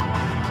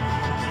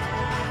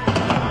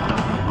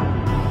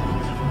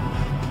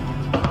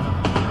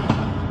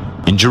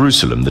 In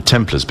Jerusalem, the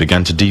Templars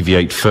began to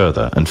deviate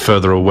further and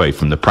further away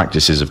from the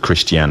practices of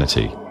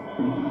Christianity.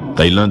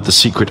 They learnt the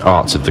secret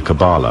arts of the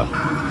Kabbalah,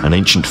 an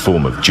ancient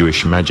form of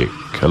Jewish magic,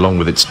 along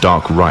with its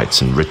dark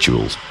rites and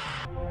rituals.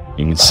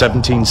 In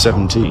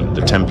 1717,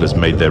 the Templars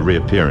made their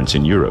reappearance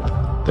in Europe.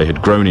 They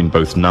had grown in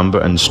both number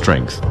and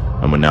strength,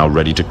 and were now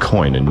ready to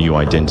coin a new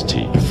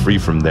identity, free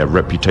from their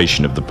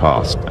reputation of the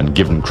past, and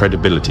given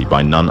credibility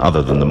by none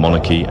other than the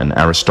monarchy and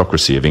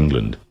aristocracy of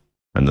England.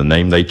 And the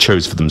name they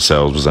chose for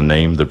themselves was a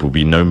name that would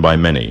be known by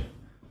many,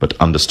 but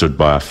understood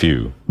by a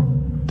few.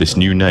 This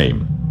new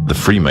name, the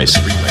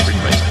Freemasons.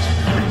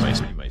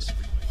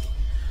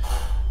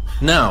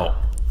 Now,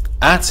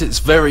 at its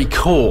very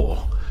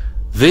core,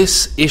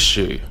 this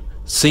issue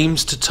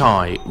seems to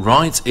tie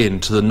right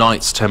into the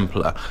Knights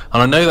Templar.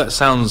 And I know that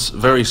sounds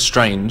very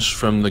strange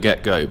from the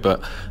get-go,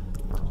 but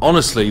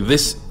honestly,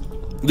 this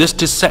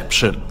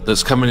deception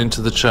that's coming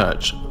into the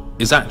church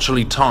is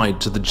actually tied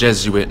to the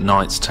Jesuit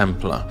Knights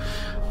Templar,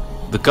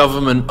 the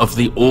government of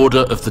the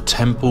Order of the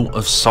Temple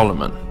of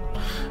Solomon.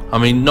 I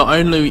mean, not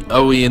only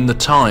are we in the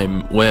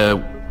time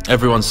where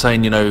everyone's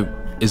saying, you know,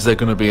 is there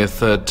going to be a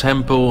third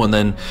temple? And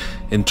then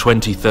in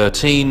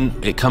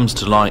 2013, it comes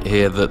to light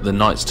here that the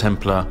Knights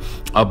Templar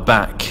are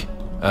back,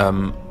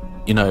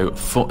 you know,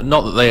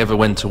 not that they ever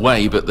went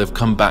away, but they've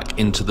come back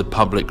into the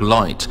public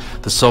light.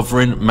 The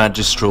Sovereign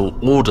Magistral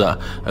Order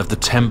of the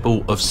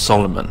Temple of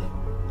Solomon.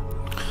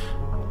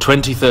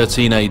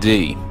 2013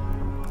 AD.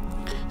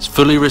 It's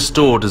fully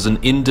restored as an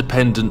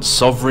independent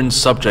sovereign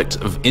subject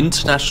of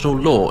international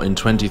law in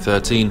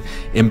 2013,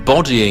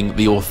 embodying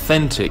the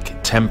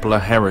authentic Templar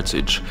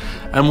heritage.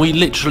 And we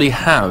literally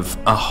have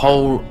a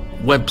whole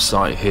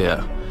website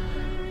here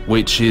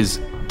which is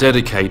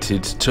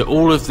dedicated to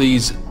all of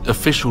these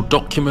official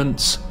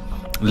documents,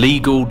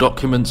 legal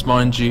documents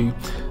mind you,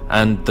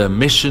 and the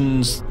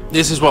missions.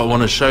 This is what I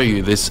want to show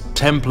you, this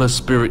Templar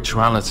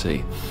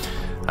spirituality.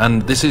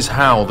 And this is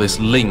how this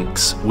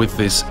links with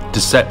this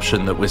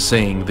deception that we're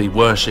seeing, the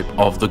worship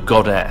of the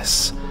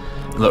goddess,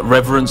 the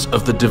reverence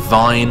of the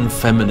divine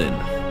feminine,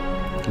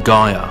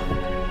 Gaia.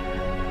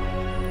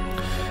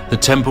 The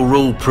temple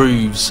rule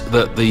proves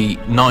that the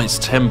Knights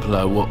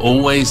Templar were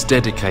always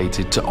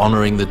dedicated to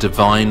honouring the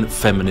divine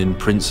feminine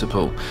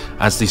principle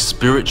as the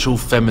spiritual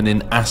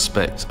feminine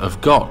aspect of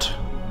God.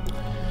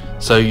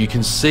 So you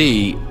can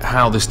see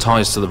how this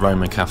ties to the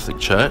Roman Catholic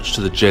Church,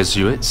 to the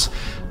Jesuits,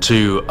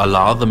 to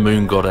Allah, the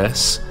moon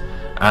goddess,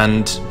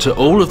 and to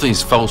all of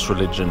these false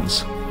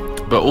religions,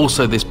 but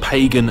also this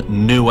pagan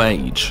New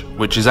Age,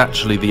 which is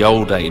actually the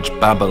Old Age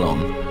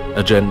Babylon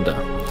agenda,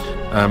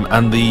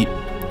 and the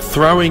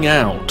throwing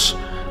out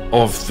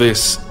of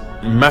this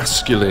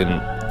masculine.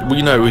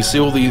 We know, we see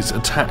all these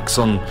attacks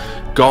on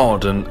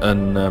God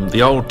and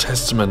the Old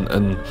Testament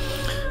and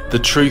the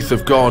truth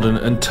of God,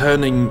 and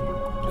turning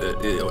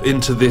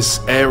into this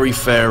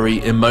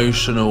airy-fairy,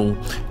 emotional,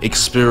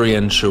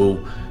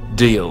 experiential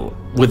deal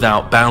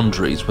without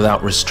boundaries,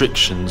 without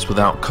restrictions,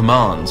 without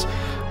commands.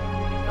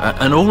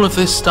 And all of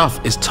this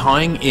stuff is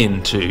tying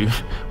into,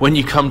 when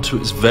you come to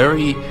its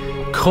very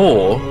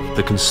core,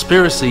 the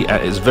conspiracy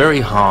at its very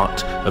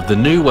heart of the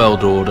New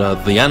World Order,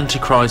 the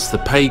Antichrist, the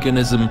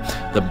paganism,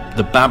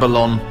 the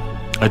Babylon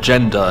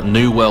agenda,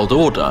 New World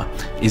Order,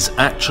 is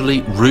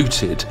actually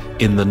rooted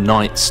in the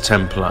Knights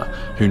Templar,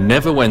 who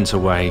never went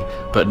away,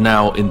 but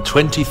now in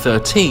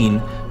 2013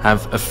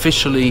 have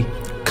officially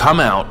come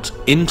out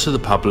into the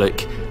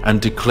public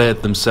and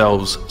declared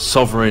themselves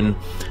sovereign,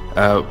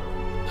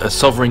 a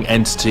sovereign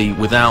entity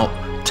without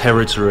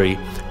territory,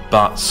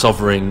 but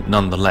sovereign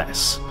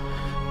nonetheless.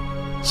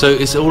 So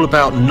it's all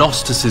about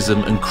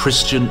Gnosticism and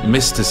Christian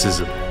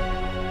mysticism,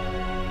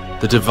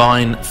 the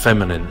divine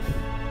feminine.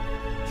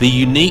 The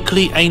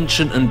uniquely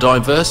ancient and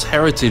diverse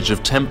heritage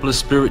of Templar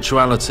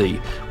spirituality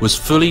was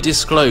fully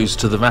disclosed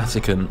to the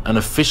Vatican and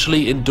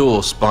officially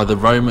endorsed by the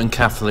Roman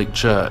Catholic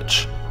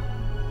Church.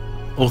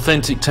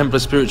 Authentic Templar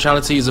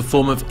spirituality is a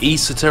form of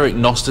esoteric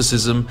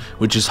Gnosticism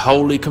which is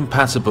wholly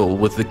compatible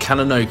with the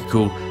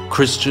canonical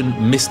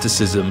Christian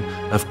mysticism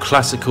of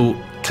classical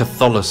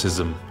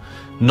Catholicism.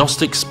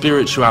 Gnostic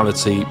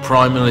spirituality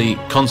primarily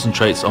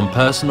concentrates on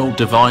personal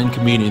divine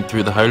communion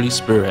through the Holy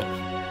Spirit.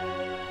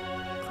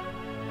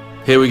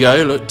 Here we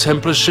go, look,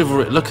 Templar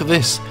chivalry, look at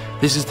this.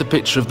 This is the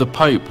picture of the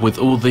Pope with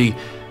all the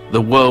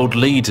world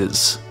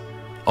leaders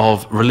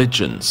of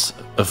religions,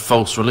 of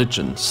false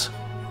religions.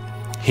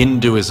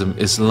 Hinduism,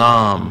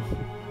 Islam,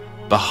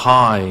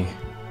 Baha'i.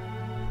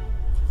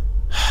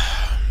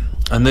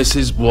 And this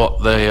is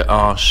what they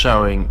are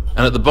showing.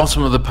 And at the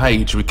bottom of the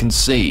page we can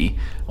see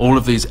all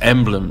of these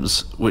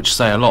emblems which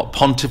say a lot.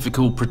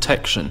 Pontifical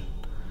protection,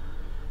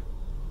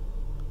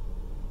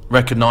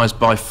 recognized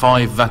by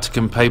 5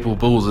 Vatican papal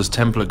bulls as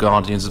Templar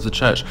guardians of the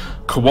Church.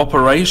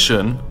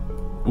 Cooperation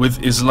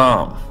with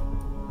Islam.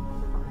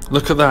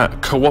 Look at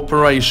that,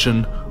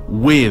 cooperation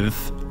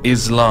with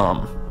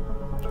Islam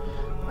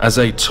as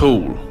a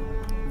tool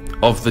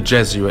of the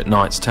Jesuit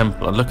Knights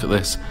Templar. Look at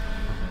this.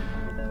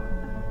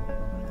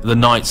 The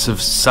Knights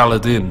of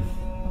Saladin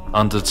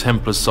under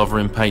Templar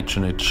sovereign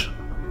patronage.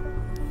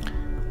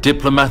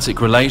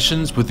 Diplomatic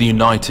relations with the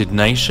United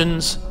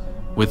Nations,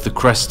 with the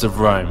crest of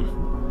Rome.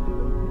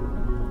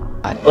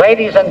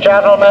 Ladies and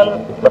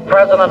gentlemen, the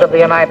President of the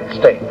United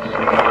States.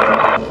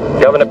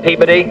 Governor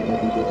Peabody,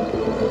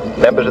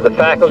 members of the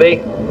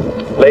faculty,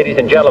 ladies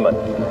and gentlemen.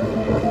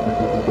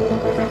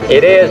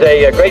 It is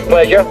a great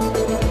pleasure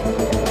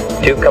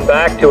to come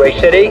back to a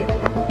city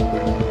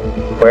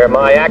where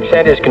my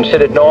accent is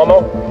considered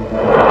normal.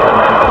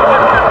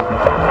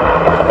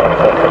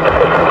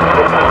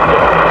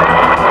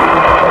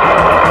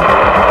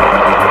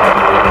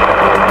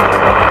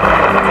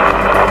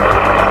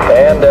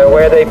 And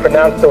where they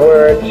pronounce the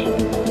words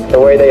the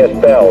way they are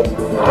spelled.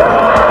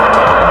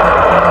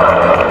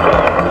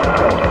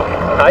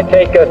 I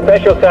take a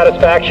special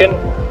satisfaction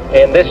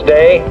in this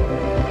day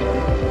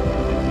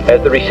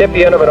as the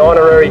recipient of an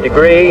honorary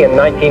degree in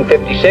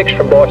 1956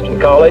 from Boston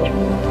College,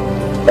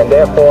 and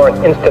therefore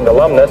an instant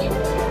alumnus.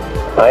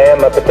 I am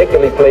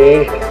particularly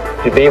pleased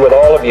to be with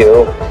all of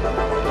you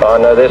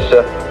on this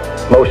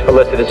most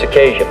felicitous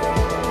occasion.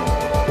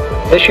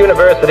 This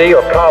university,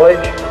 or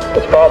college,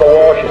 as Father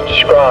Walsh has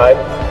described,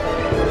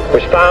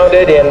 was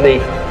founded in the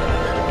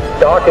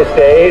darkest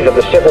days of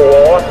the Civil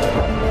War,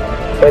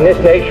 when this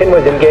nation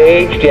was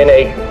engaged in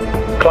a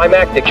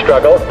climactic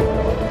struggle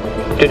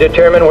to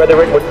determine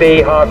whether it would be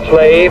half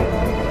slave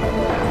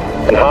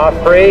and half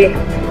free,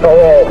 or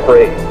all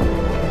free.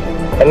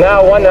 And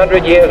now,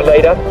 100 years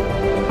later,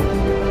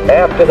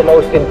 after the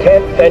most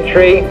intense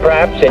century,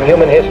 perhaps, in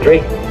human history,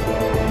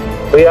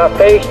 we are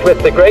faced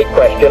with the great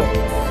question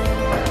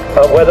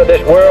of whether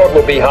this world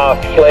will be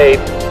half slave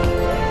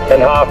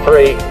and half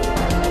free,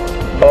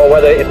 or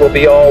whether it will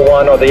be all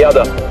one or the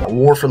other. A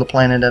war for the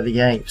planet of the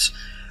apes.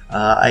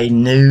 A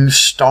new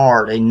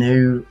start, a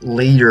new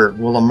leader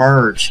will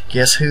emerge.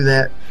 Guess who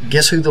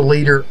the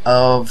leader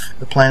of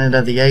the Planet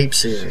of the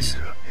Apes is?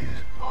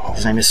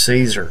 His name is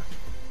Caesar.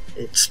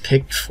 It's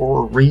picked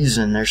for a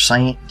reason. They're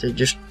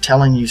just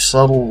telling you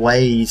subtle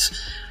ways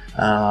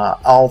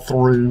all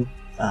through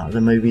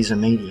the movies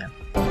and media.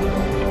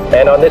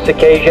 And on this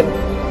occasion,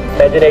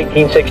 as in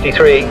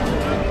 1863,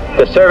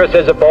 the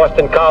services of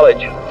Boston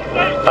College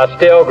are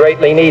still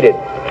greatly needed.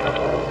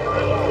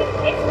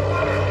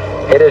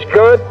 It is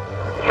good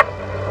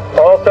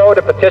also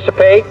to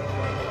participate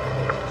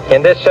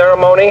in this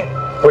ceremony,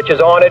 which has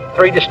honored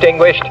 3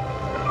 distinguished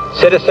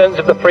citizens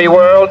of the free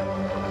world,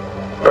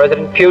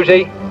 President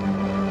Pusey,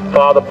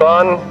 Father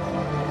Bunn,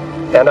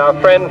 and our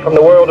friend from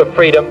the world of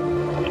freedom,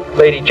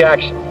 Lady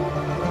Jackson.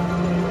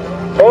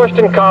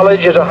 Boston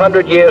College is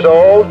 100 years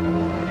old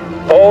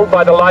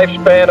by the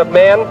lifespan of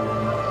men,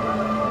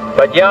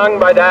 but young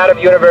by that of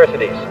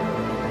universities.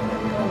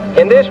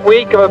 In this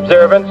week of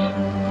observance,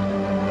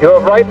 you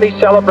have rightly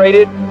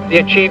celebrated the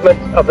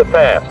achievements of the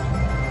past.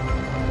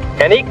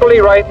 And equally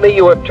rightly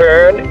you have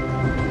turned,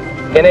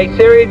 in a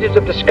series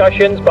of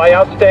discussions by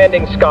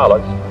outstanding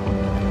scholars,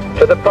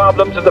 to the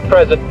problems of the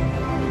present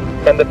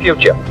and the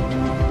future.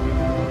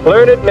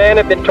 Learned men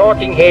have been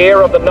talking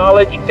here of the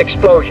knowledge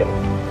explosion,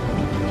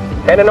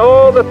 And in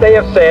all that they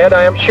have said,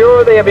 I am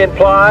sure they have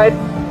implied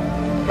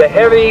the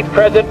heavy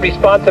present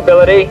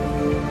responsibility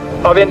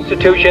of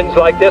institutions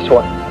like this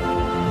one.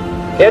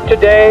 Yet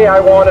today I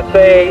want to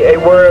say a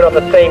word on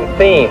the same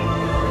theme,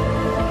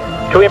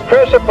 to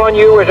impress upon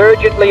you as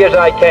urgently as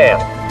I can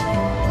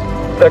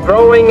the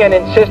growing and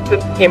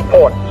insistent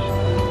importance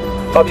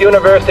of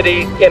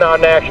universities in our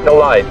national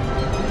life.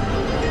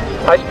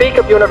 I speak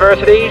of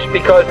universities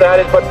because that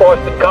is what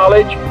Boston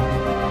College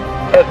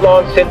has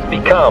long since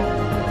become.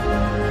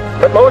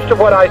 But most of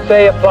what I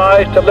say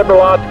applies to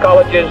liberal arts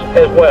colleges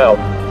as well.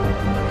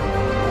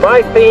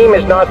 My theme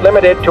is not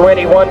limited to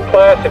any one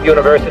class of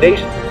universities,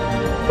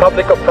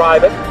 public or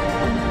private,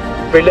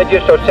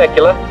 religious or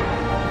secular.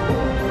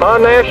 Our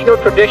national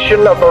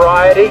tradition of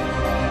variety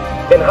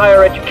in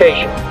higher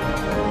education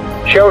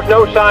shows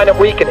no sign of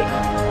weakening,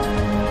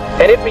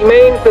 and it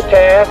remains the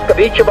task of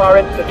each of our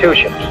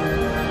institutions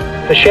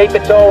to shape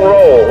its own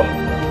role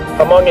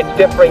among its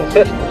differing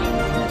systems.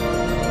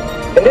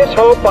 In this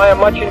hope, I am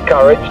much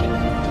encouraged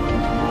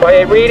by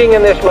a reading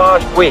in this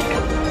last week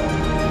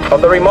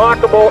of the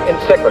remarkable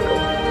encyclical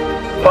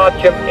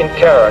Pacem in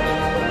Terris.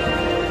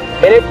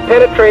 In its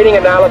penetrating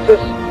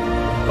analysis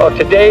of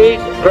today's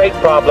great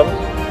problems,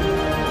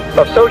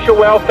 of social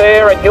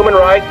welfare and human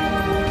rights,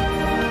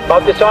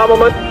 of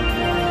disarmament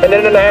and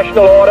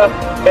international order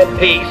and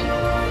peace,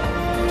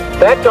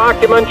 that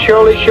document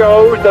surely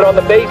shows that on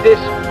the basis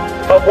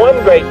of one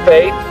great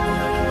faith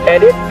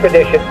and its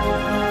tradition,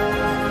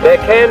 there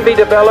can be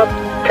developed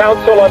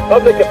counsel on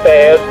public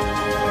affairs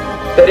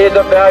that is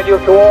of value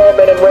to all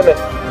men and women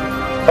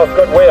of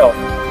goodwill.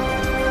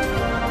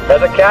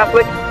 As a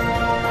Catholic,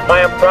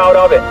 I am proud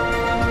of it,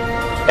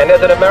 and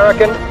as an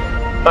American,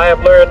 I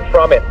have learned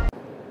from it.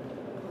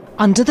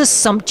 Under the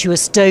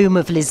sumptuous dome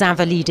of Les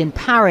Invalides in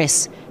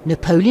Paris,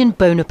 Napoleon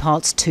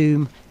Bonaparte's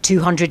tomb.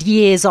 200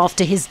 years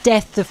after his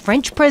death, the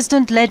French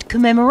president led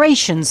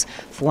commemorations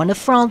for one of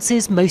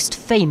France's most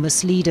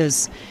famous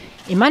leaders.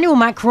 Emmanuel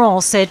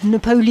Macron said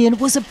Napoleon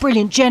was a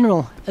brilliant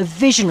general, a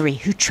visionary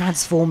who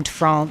transformed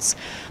France,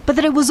 but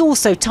that it was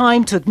also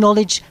time to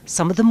acknowledge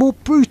some of the more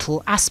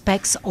brutal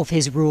aspects of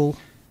his rule.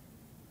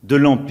 De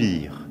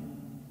l'Empire.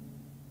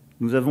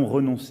 Nous avons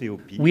renoncé au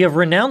pire. We have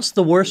renounced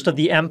the worst of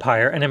the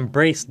empire and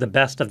embraced the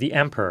best of the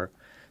emperor.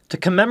 To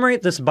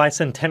commemorate this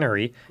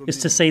bicentenary is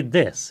to say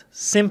this,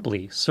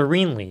 simply,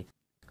 serenely,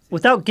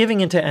 without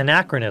giving into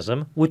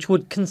anachronism, which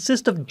would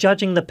consist of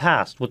judging the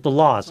past with the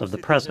laws of the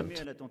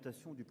present.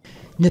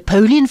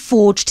 Napoleon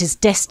forged his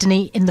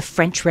destiny in the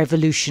French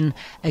Revolution.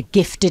 A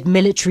gifted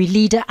military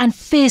leader and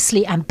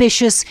fiercely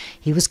ambitious,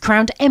 he was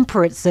crowned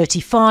emperor at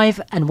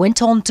 35 and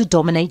went on to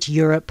dominate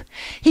Europe.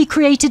 He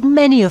created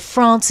many of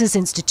France's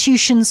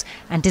institutions,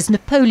 and his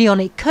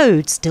Napoleonic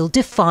code still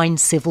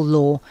defines civil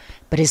law.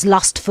 But his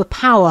lust for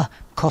power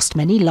cost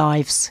many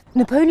lives.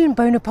 Napoleon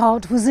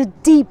Bonaparte was a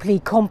deeply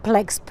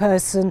complex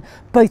person,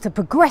 both a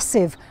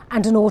progressive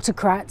and an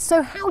autocrat,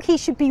 so how he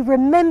should be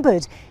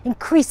remembered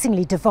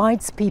increasingly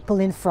divides people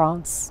in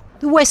France.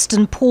 The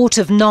western port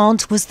of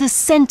Nantes was the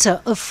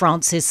centre of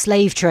France's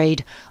slave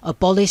trade.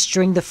 Abolished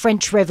during the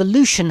French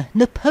Revolution,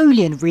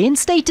 Napoleon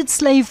reinstated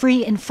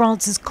slavery in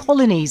France's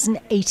colonies in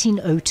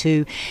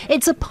 1802.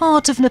 It's a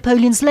part of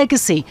Napoleon's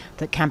legacy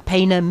that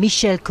campaigner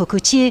Michel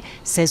Cocotier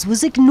says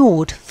was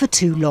ignored for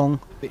too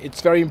long.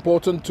 It's very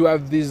important to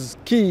have these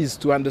keys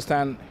to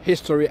understand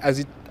history as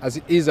it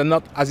is and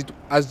not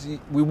as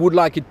we would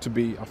like it to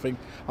be. I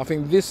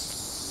think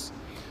this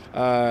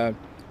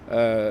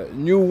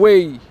new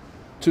way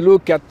to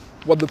look at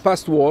what the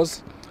past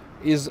was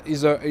is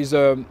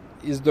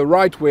the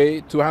right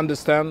way to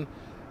understand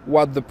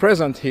what the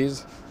present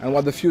is and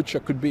what the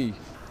future could be.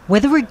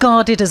 Whether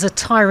regarded as a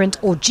tyrant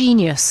or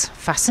genius,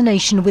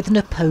 fascination with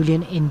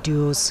Napoleon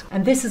endures.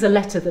 And this is a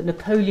letter that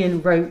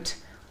Napoleon wrote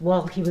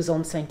while he was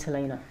on St.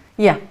 Helena.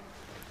 Yeah.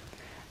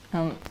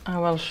 I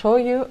will show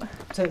you.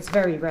 So it's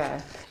very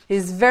rare.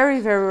 It's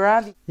very, very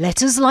rare.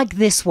 Letters like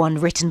this one,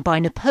 written by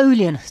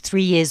Napoleon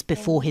 3 years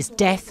before his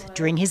death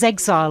during his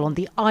exile on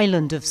the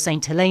island of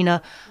St.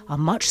 Helena, are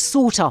much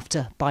sought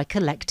after by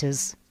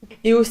collectors.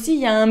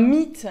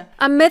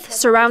 A myth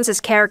surrounds his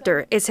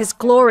character. It's his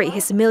glory,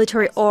 his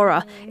military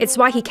aura. It's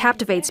why he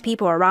captivates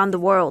people around the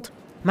world.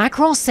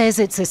 Macron says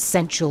it's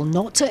essential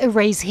not to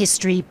erase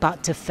history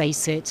but to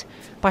face it.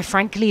 By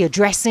frankly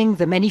addressing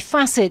the many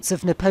facets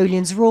of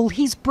Napoleon's rule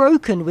he's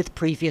broken with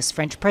previous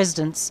French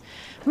presidents.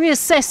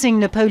 Reassessing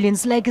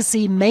Napoleon's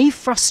legacy may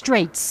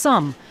frustrate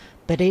some,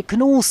 but it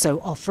can also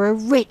offer a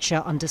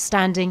richer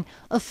understanding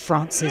of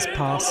France's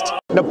past.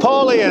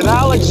 Napoleon,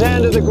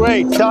 Alexander the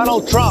Great,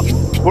 Donald Trump,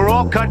 we're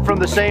all cut from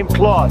the same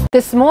cloth.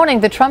 This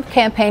morning, the Trump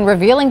campaign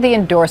revealing the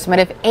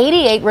endorsement of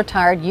 88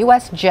 retired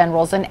U.S.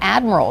 generals and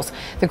admirals.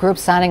 The group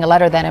signing a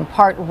letter that in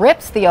part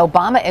rips the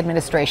Obama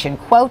administration.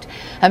 Quote,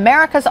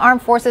 America's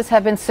armed forces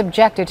have been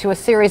subjected to a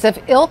series of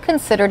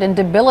ill-considered and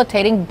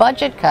debilitating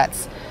budget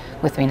cuts.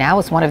 With me now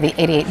is one of the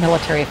 88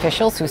 military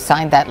officials who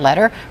signed that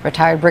letter,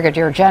 retired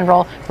Brigadier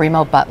General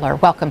Remo Butler.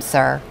 Welcome,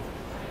 sir.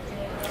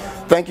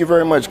 Thank you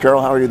very much,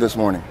 Carol. How are you this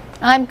morning?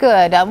 I'm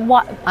good.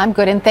 I'm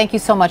good, and thank you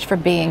so much for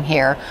being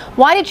here.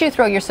 Why did you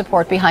throw your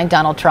support behind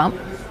Donald Trump?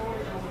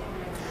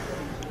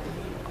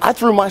 I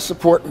threw my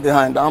support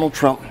behind Donald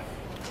Trump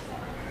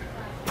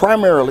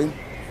primarily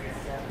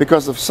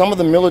because of some of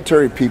the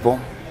military people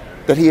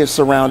that he has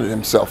surrounded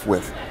himself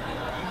with.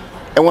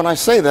 And when I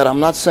say that, I'm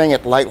not saying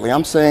it lightly.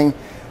 I'm saying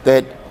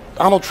that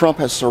Donald Trump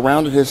has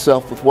surrounded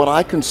himself with what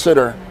I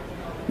consider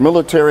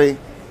military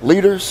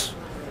leaders,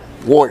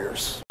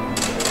 warriors.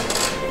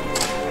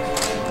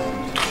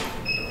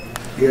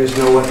 You guys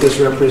know what this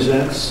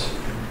represents?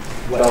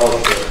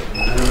 Well,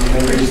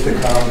 maybe it's the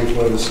calm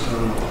before the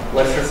storm.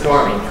 What's the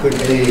storming? Could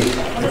be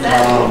the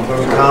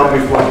calm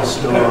before the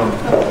storm.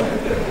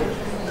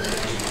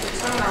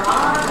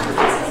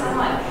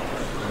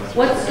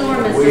 What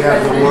storm is We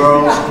have the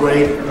world's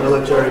great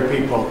military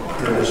people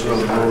in this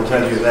room. I will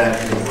tell you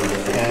that. And we're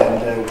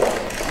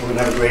going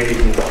to have a great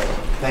evening.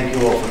 Thank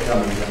you all for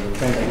coming.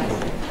 Thank you.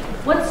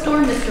 What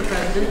storm, Mr.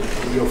 President?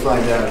 You'll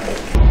find out.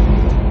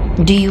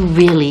 Do you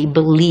really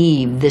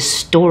believe the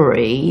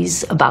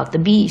stories about the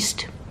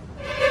beast?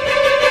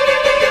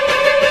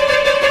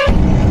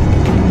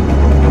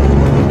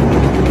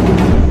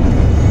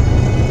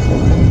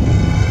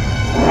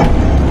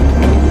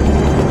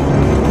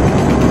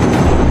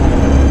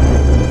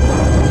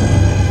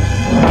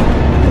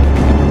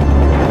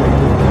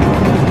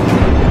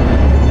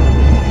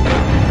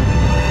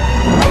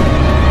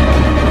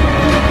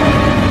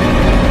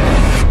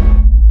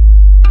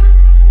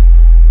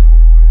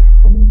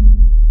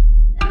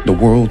 The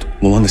world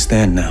will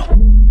understand now.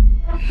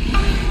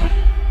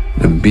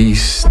 The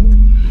beast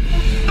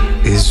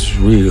is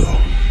real.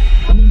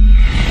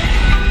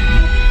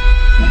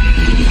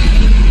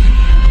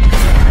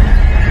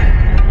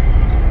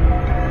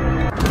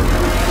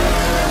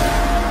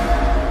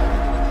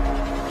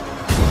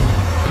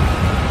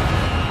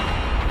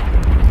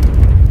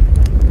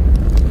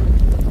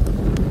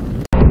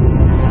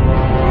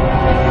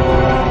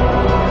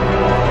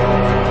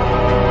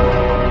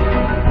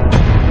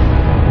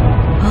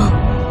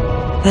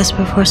 That's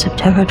before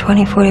September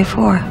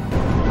 2044.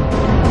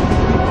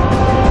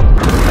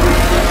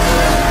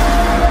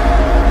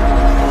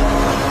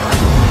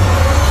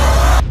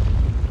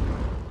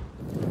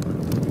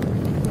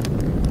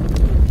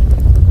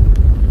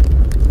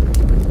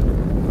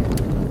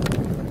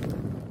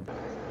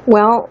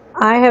 Well,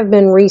 I have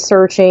been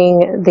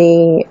researching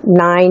the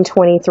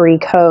 923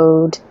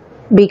 code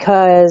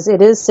because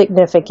it is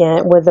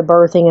significant with the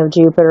birthing of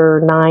Jupiter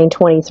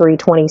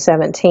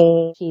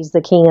 9/23/2017. He's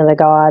the king of the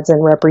gods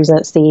and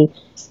represents the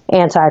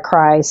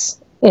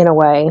Antichrist in a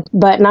way.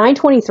 But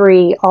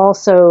 923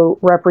 also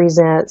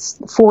represents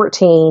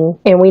 14,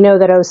 and we know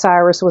that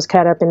Osiris was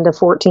cut up into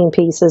 14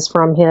 pieces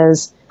from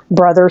his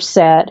brother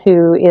Set,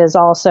 who is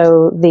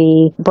also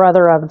the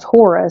brother of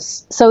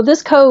Horus. So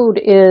this code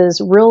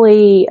is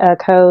really a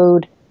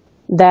code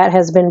that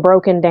has been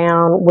broken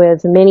down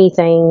with many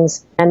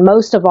things, and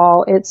most of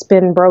all, it's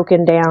been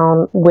broken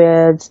down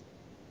with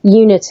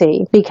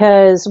unity,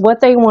 because what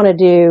they want to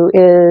do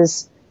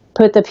is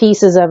put the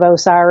pieces of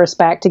Osiris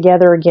back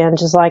together again,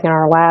 just like in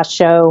our last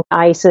show.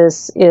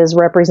 Isis is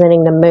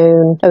representing the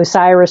moon,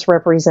 Osiris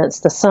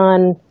represents the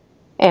sun,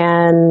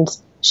 and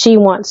she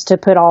wants to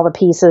put all the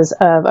pieces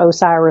of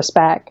Osiris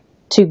back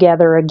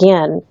together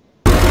again.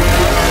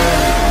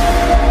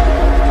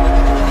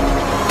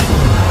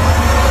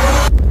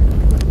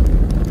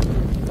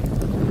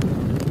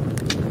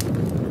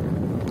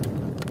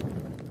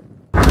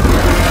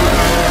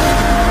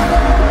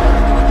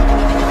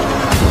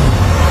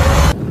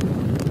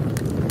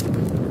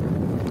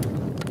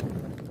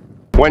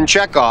 When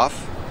Chekhov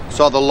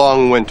saw the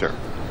long winter,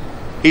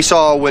 he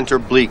saw a winter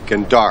bleak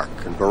and dark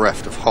and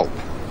bereft of hope.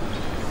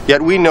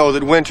 Yet we know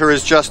that winter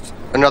is just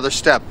another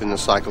step in the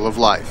cycle of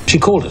life. She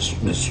called us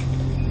this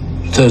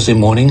Thursday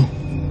morning,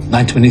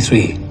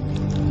 9:23.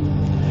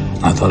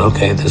 I thought,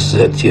 okay, this is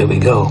it, here we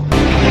go.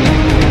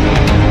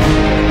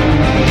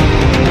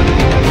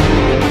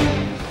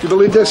 Do you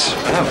believe this?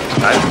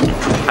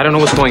 I don't know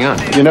what's going on.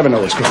 You never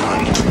know what's going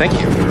on. Thank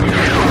you.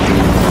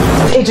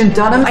 Agent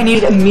Dunham, I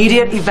need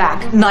immediate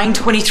evac.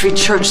 923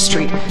 Church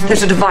Street.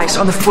 There's a device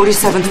on the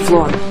 47th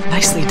floor.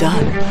 Nicely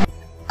done.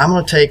 I'm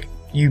going to take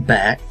you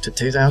back to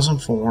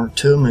 2004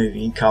 to a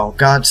movie called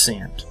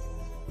Godsend.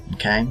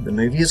 Okay, the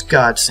movie is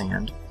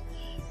Godsend.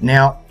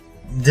 Now,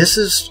 this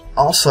is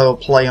also a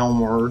play on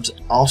words,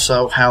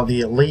 also how the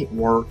elite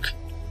work.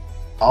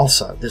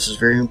 Also, this is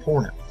very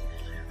important.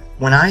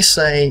 When I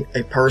say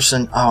a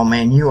person, oh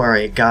man, you are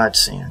a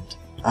godsend.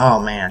 Oh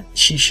man,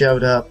 she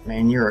showed up,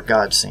 man, you're a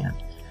godsend.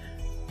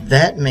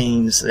 That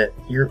means that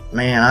you're,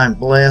 man, I'm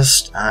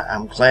blessed.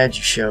 I'm glad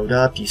you showed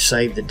up. You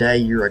saved the day.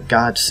 You're a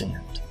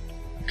godsend.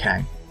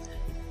 Okay.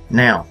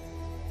 Now,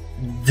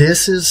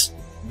 this is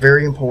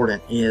very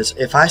important, is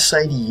if I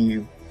say to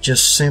you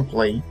just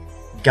simply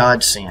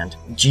godsend,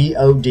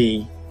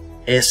 G-O-D-S-E-N-D,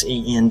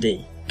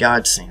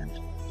 godsend,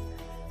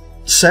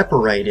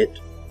 separate it,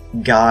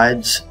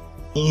 God's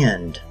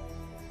end.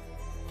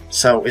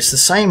 So it's the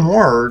same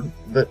word,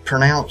 but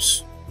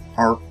pronounced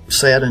or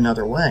said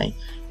another way,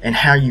 and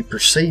how you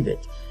perceive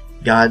it.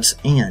 God's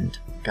end,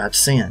 God's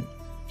sin.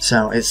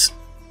 So it's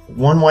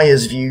one way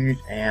is viewed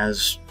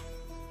as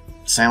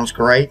sounds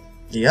great,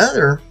 the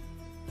other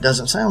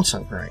doesn't sound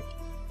so great.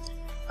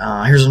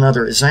 Here's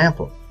another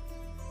example.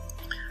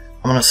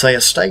 I'm going to say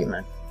a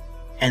statement,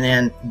 and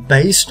then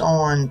based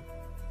on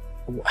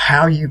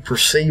how you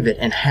perceive it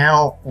and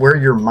where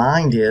your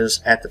mind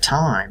is at the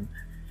time,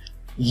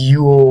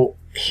 you will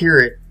hear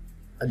it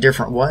a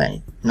different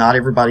way. Not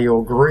everybody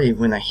will agree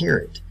when they hear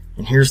it.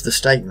 And here's the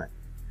statement.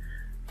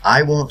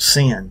 I won't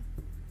sin.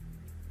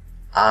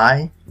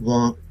 I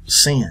won't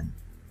sin.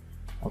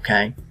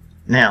 Okay?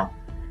 Now,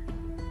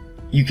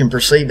 you can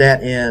perceive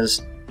that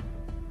as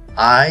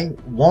I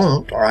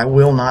won't, or I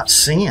will not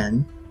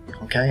sin.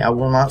 Okay? I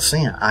will not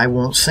sin. I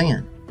won't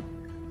sin.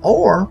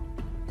 Or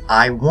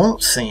I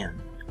won't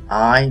sin.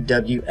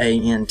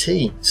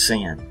 I-W-A-N-T,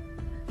 sin.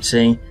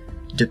 See?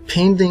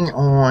 Depending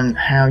on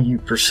how you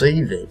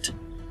perceive it,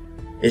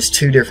 it's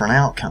two different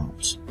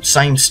outcomes.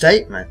 Same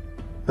statement,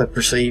 but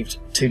perceived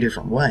two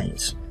different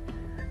ways.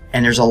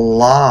 And there's a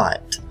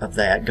lot of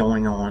that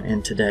going on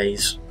in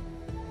today's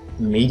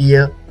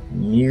media,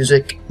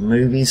 music,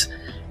 movies,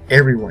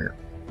 everywhere.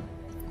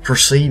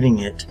 Perceiving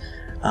it.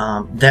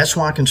 That's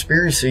why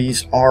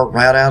conspiracies are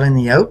right out in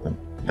the open.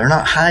 They're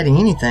not hiding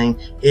anything.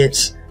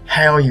 It's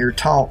how you're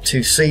taught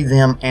to see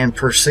them and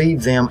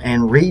perceive them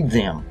and read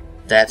them.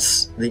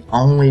 That's the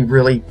only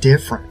really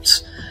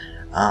difference.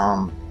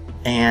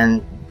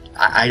 And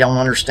I don't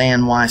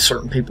understand why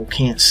certain people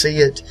can't see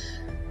it,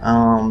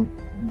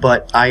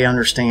 but I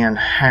understand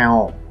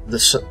how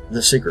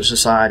the secret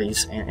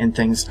societies and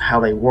things,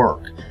 how they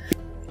work.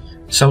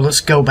 So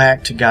let's go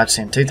back to God's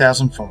Sin,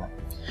 2004.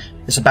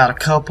 It's about a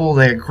couple.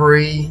 They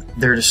agree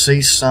their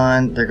deceased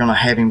son, they're going to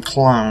have him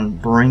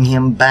cloned, bring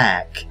him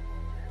back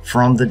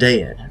from the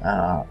dead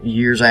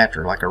years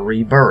after, like a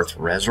rebirth,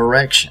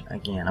 resurrection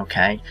again,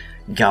 okay?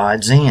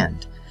 God's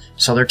end.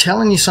 So they're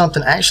telling you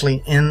something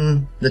actually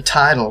in the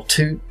title,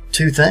 two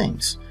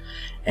things,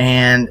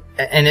 and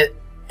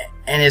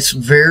it's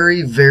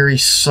very, very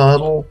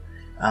subtle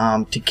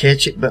to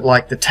catch it. But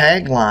like the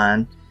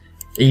tagline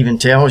even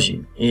tells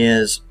you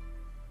is,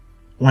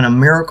 when a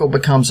miracle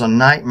becomes a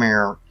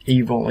nightmare,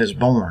 evil is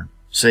born.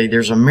 See,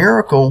 there's a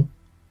miracle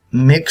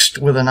mixed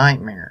with a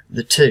nightmare,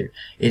 the two.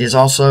 It is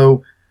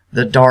also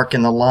the dark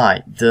and the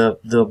light, the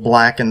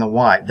black and the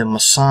white, the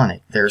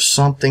Masonic. There's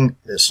something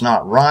that's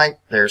not right.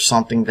 There's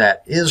something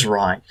that is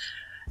right,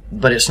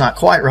 but it's not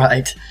quite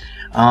right.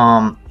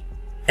 And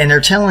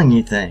they're telling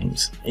you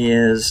things.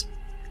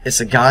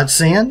 It's a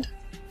God's end,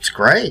 it's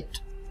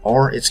great,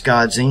 or it's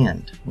God's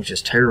end, which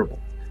is terrible.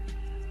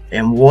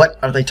 And what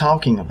are they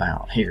talking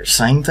about here?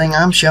 Same thing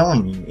I'm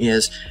showing you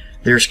is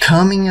there's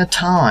coming a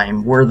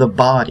time where the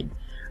body,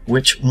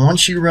 which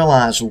once you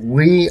realize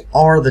we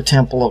are the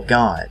temple of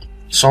God.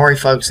 Sorry,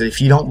 folks, that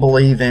if you don't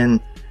believe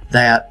in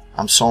that,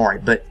 I'm sorry,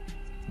 but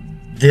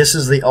this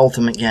is the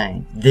ultimate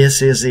game.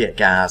 This is it,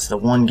 guys. The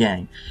one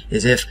game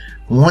is if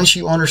once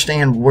you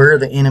understand where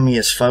the enemy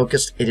is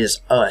focused, it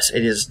is us.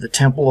 It is the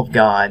temple of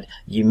God,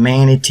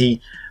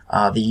 humanity,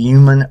 the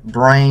human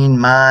brain,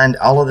 mind,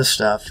 all of this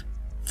stuff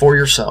for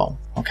your soul.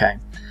 Okay,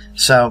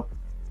 so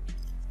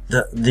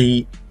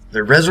they're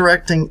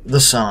resurrecting the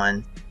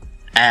son,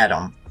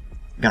 Adam.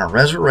 Going to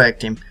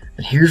resurrect him.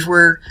 But here's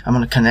where I'm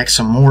going to connect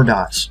some more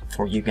dots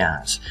for you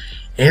guys.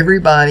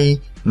 Everybody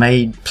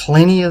made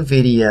plenty of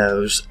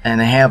videos,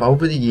 and they have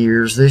over the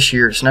years. This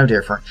year it's no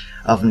different,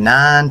 of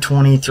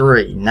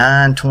 9/23.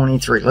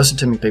 9/23. Listen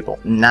to me, people.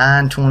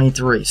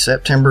 9/23.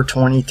 September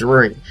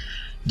 23.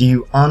 Do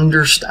you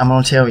understand? I'm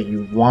going to tell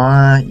you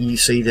why you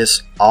see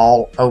this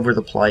all over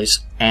the place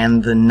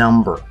and the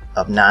number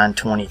of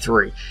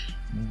 9/23.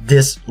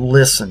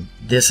 Listen,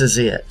 this is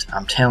it.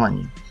 I'm telling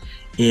you.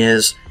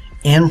 Is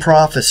in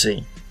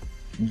prophecy,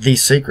 the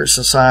secret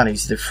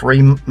societies, the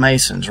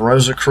Freemasons,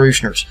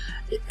 Rosicrucians,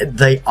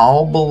 they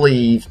all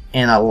believe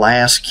in a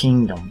last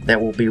kingdom that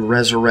will be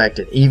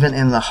resurrected. Even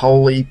in the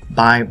Holy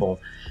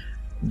Bible,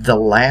 the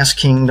last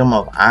kingdom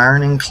of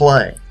iron and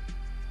clay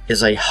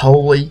is a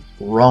Holy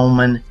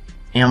Roman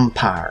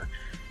Empire.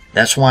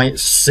 That's why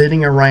it's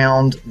sitting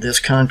around this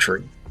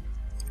country.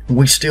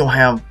 We still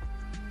have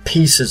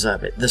pieces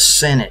of it. The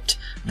Senate,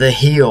 the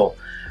Hill.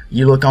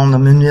 You look on the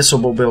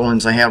municipal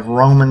buildings, they have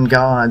Roman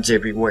gods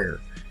everywhere.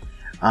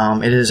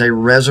 It is a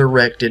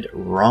resurrected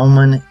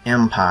Roman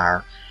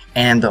Empire,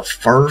 and the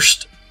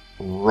first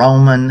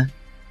Roman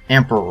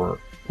emperor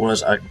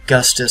was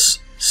Augustus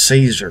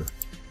Caesar.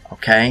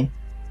 Okay?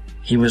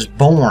 He was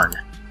born,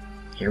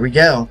 here we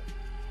go,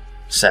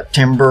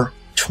 September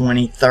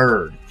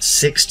 23rd,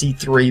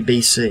 63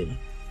 BC.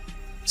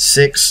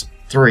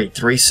 6-3,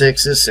 3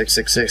 6s,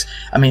 666.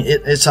 I mean,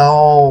 it's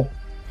all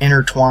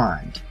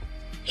intertwined.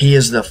 He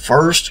is the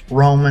first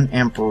Roman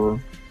emperor.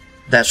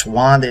 That's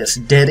why that's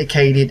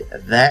dedicated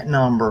that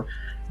number,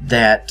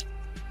 that's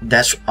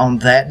on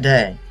that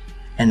day.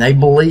 And they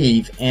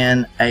believe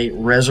in a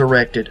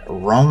resurrected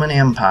Roman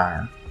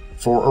Empire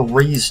for a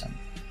reason.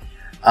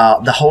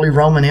 The Holy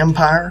Roman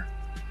Empire,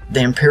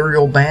 the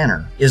imperial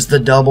banner is the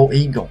double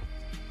eagle.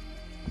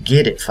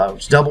 Get it,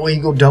 folks. Double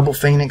eagle, double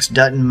phoenix,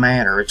 doesn't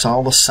matter. It's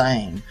all the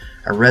same.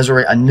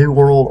 A new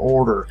world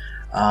order.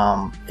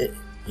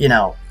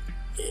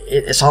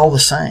 It's all the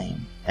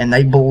same. And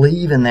they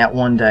believe in that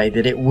one day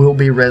that it will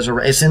be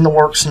resurrected. It's in the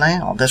works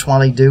now. That's why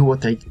they do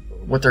what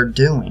they're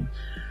doing.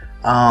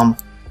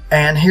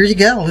 And here you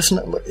go. Listen,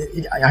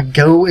 I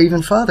go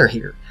even further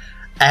here.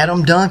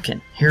 Adam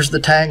Duncan. Here's the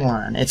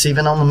tagline. It's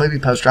even on the movie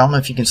poster. I don't know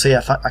if you can see.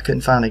 I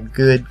couldn't find a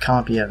good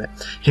copy of it.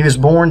 He was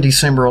born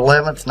December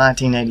 11th,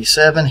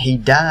 1987. He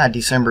died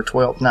December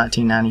 12th,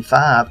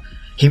 1995.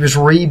 He was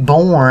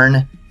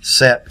reborn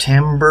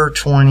September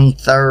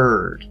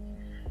 23rd.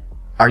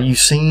 Are you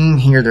seeing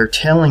here? They're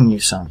telling you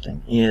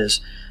something.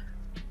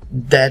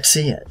 That's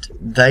it.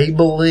 They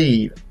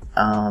believe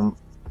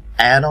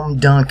Adam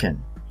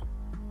Duncan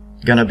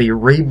going to be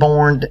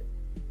reborn.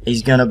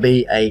 He's going to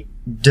be a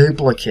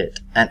duplicate,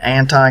 an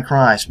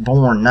antichrist,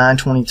 born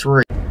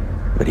 923.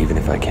 But even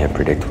if I can't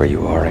predict where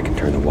you are, I can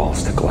turn the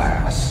walls to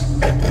glass.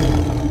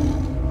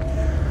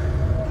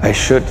 I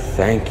should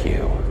thank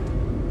you.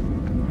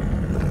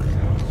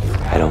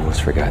 I'd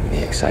almost forgotten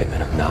the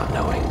excitement of not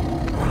knowing.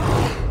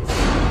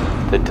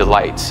 The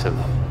delights of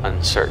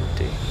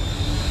uncertainty.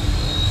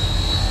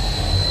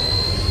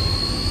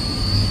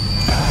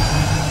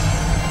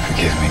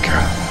 Forgive me,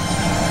 girl.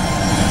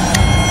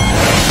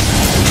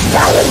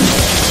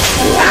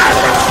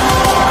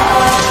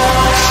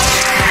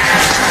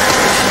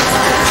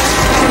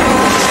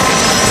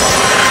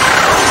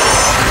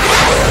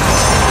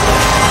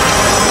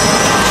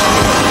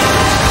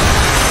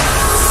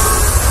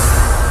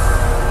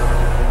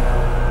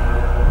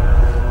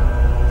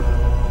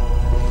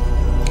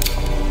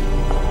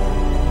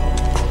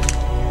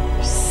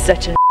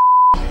 Such a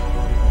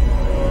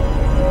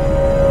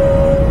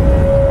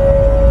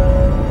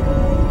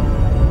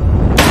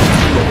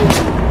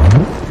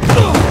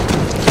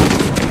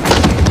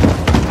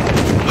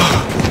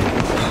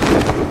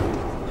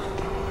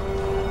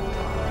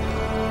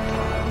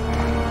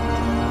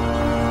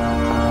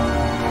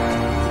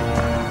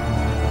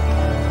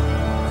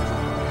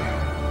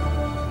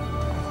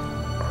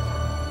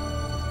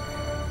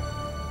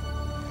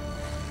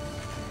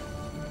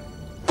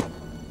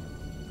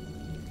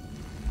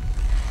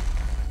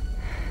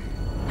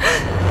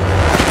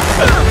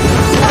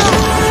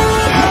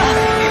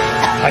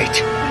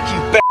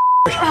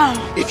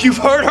If you've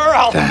heard her,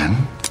 I'll...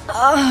 Dan?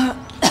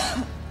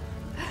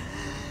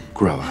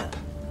 Grow up.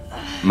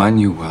 My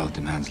new world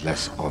demands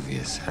less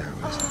obvious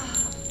heroism.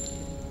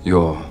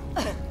 Your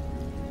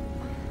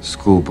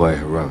schoolboy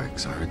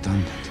heroics are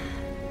redundant.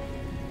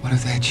 What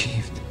have they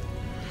achieved?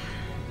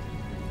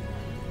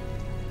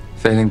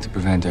 Failing to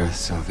prevent Earth's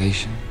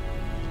salvation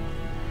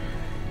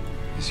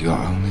is your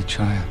only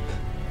triumph.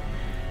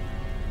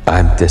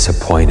 I'm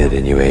disappointed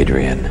in you,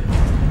 Adrian.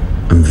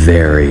 I'm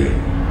very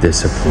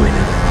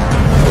disappointed.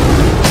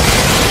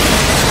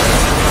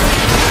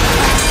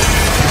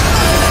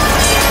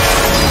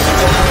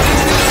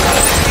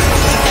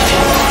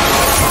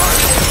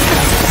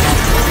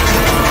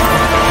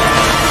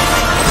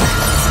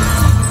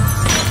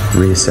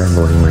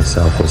 Reassembling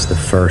myself was the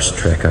first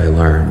trick I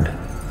learned.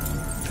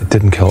 It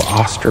didn't kill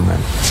Osterman.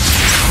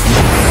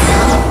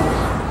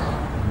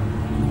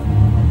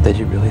 Did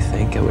you really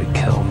think it would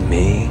kill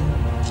me?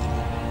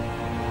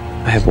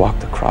 I have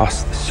walked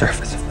across the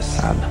surface of the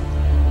sun.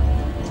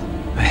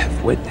 I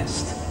have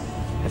witnessed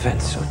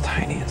events so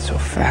tiny and so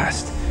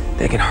fast,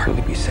 they can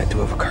hardly be said to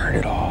have occurred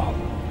at all.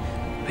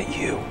 But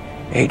you,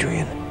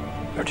 Adrian,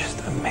 you're just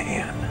a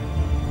man.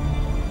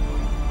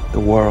 The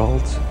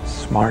world's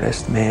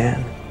smartest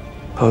man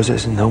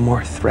poses no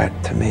more threat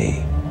to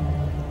me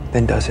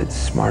than does its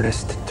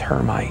smartest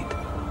termite.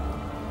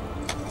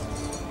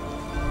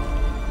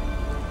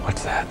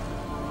 What's that?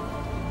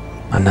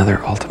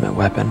 Another ultimate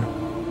weapon?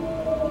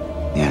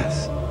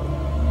 Yes.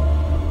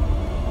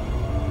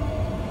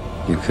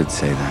 You could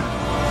say that.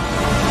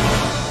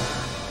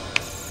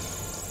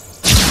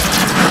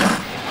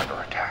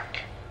 Under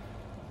attack.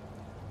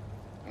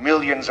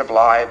 Millions of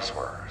lives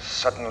were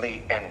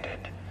suddenly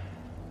ended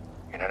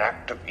in an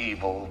act of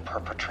evil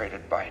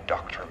perpetrated by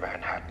Dr.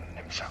 Manhattan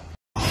himself.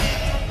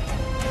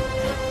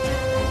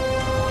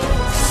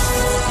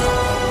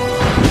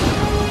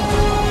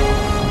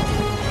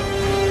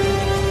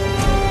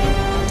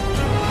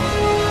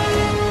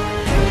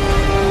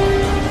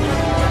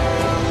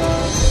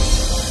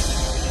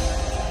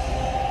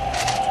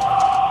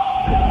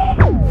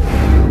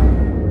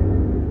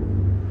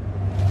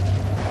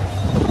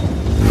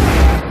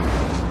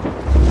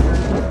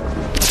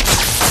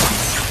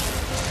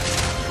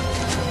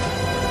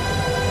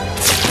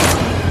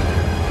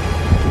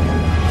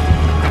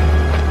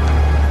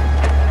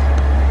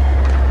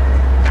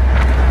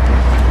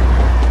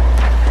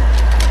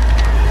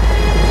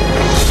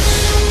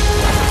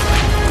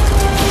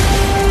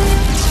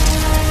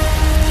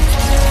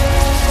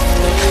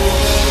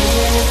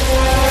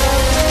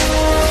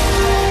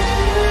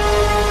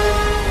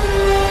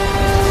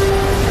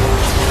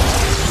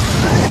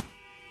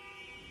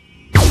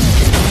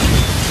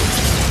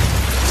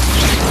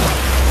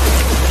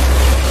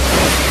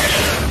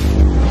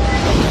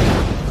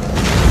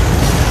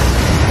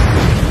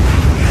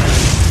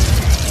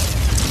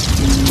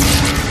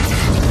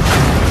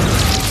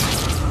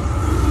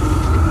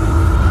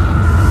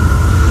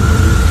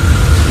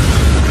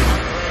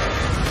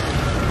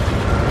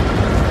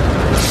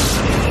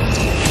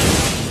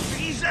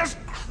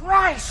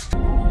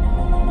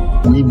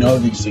 know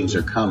these things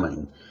are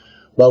coming,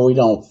 but we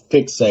don't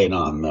fixate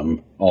on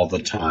them all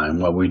the time.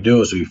 What we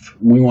do is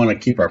we want to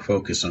keep our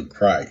focus on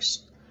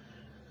Christ.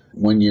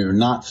 When you're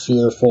not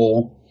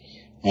fearful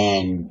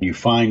and you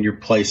find your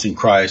place in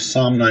Christ,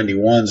 Psalm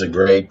 91 is a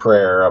great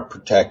prayer of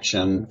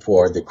protection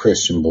for the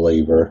Christian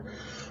believer,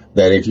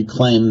 that if you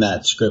claim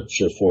that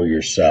scripture for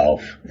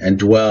yourself and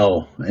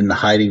dwell in the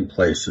hiding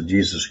place of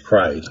Jesus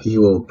Christ, he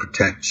will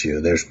protect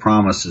you. There's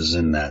promises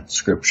in that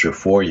scripture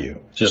for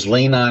you. Just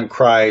lean on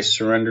Christ,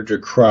 surrender to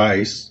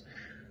Christ,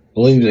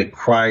 believe that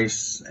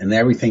Christ and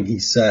everything he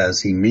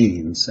says he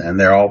means, and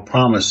they're all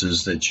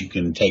promises that you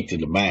can take to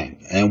the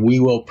bank. And we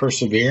will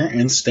persevere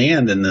and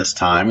stand in this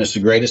time. It's the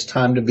greatest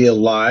time to be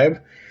alive.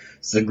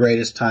 It's the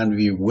greatest time to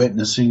be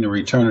witnessing the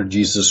return of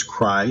Jesus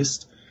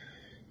Christ.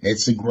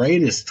 It's the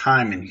greatest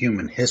time in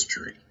human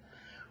history.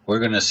 We're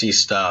going to see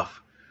stuff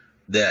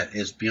that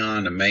is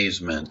beyond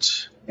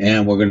amazement,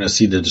 and we're going to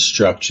see the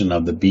destruction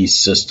of the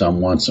beast system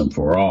once and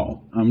for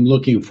all. I'm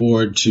looking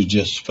forward to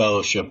just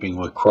fellowshipping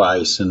with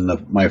Christ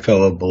and my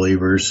fellow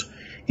believers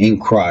in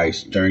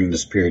Christ during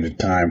this period of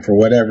time for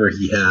whatever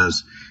he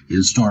has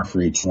in store for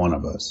each one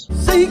of us.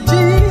 Seek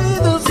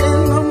Jesus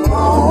in the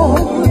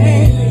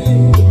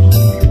morning.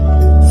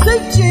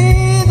 Seek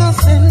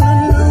Jesus in the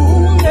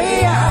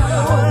noonday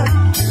hour.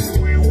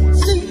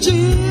 Seek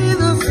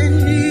Jesus in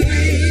the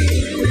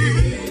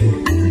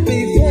evening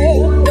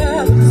before the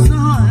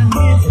sun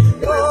is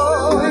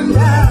going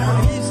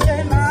down. He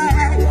said, "My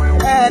hand,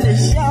 and it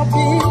shall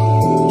be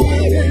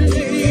given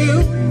to you.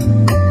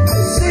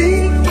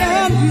 Seek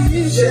and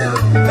you shall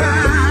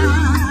find.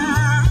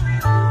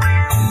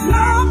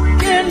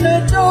 Knock and the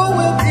door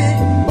will be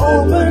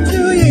open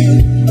to you,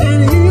 and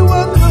he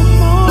will come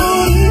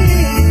on in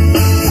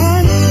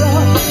and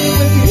talk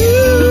with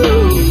you."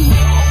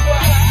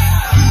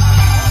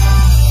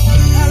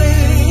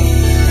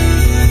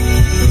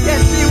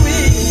 Yes, he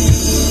will.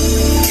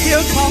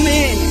 He'll come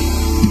in.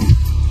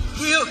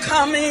 He'll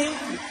come in.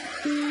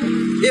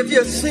 If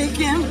you're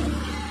seeking,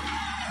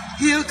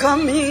 he'll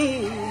come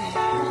in.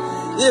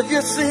 If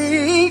you're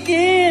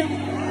seeking,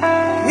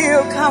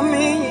 he'll come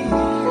in.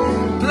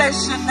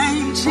 Bless your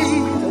name,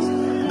 Jesus.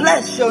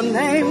 Bless your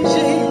name,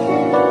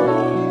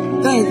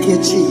 Jesus. Thank you,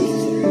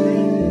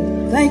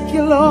 Jesus. Thank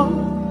you,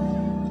 Lord.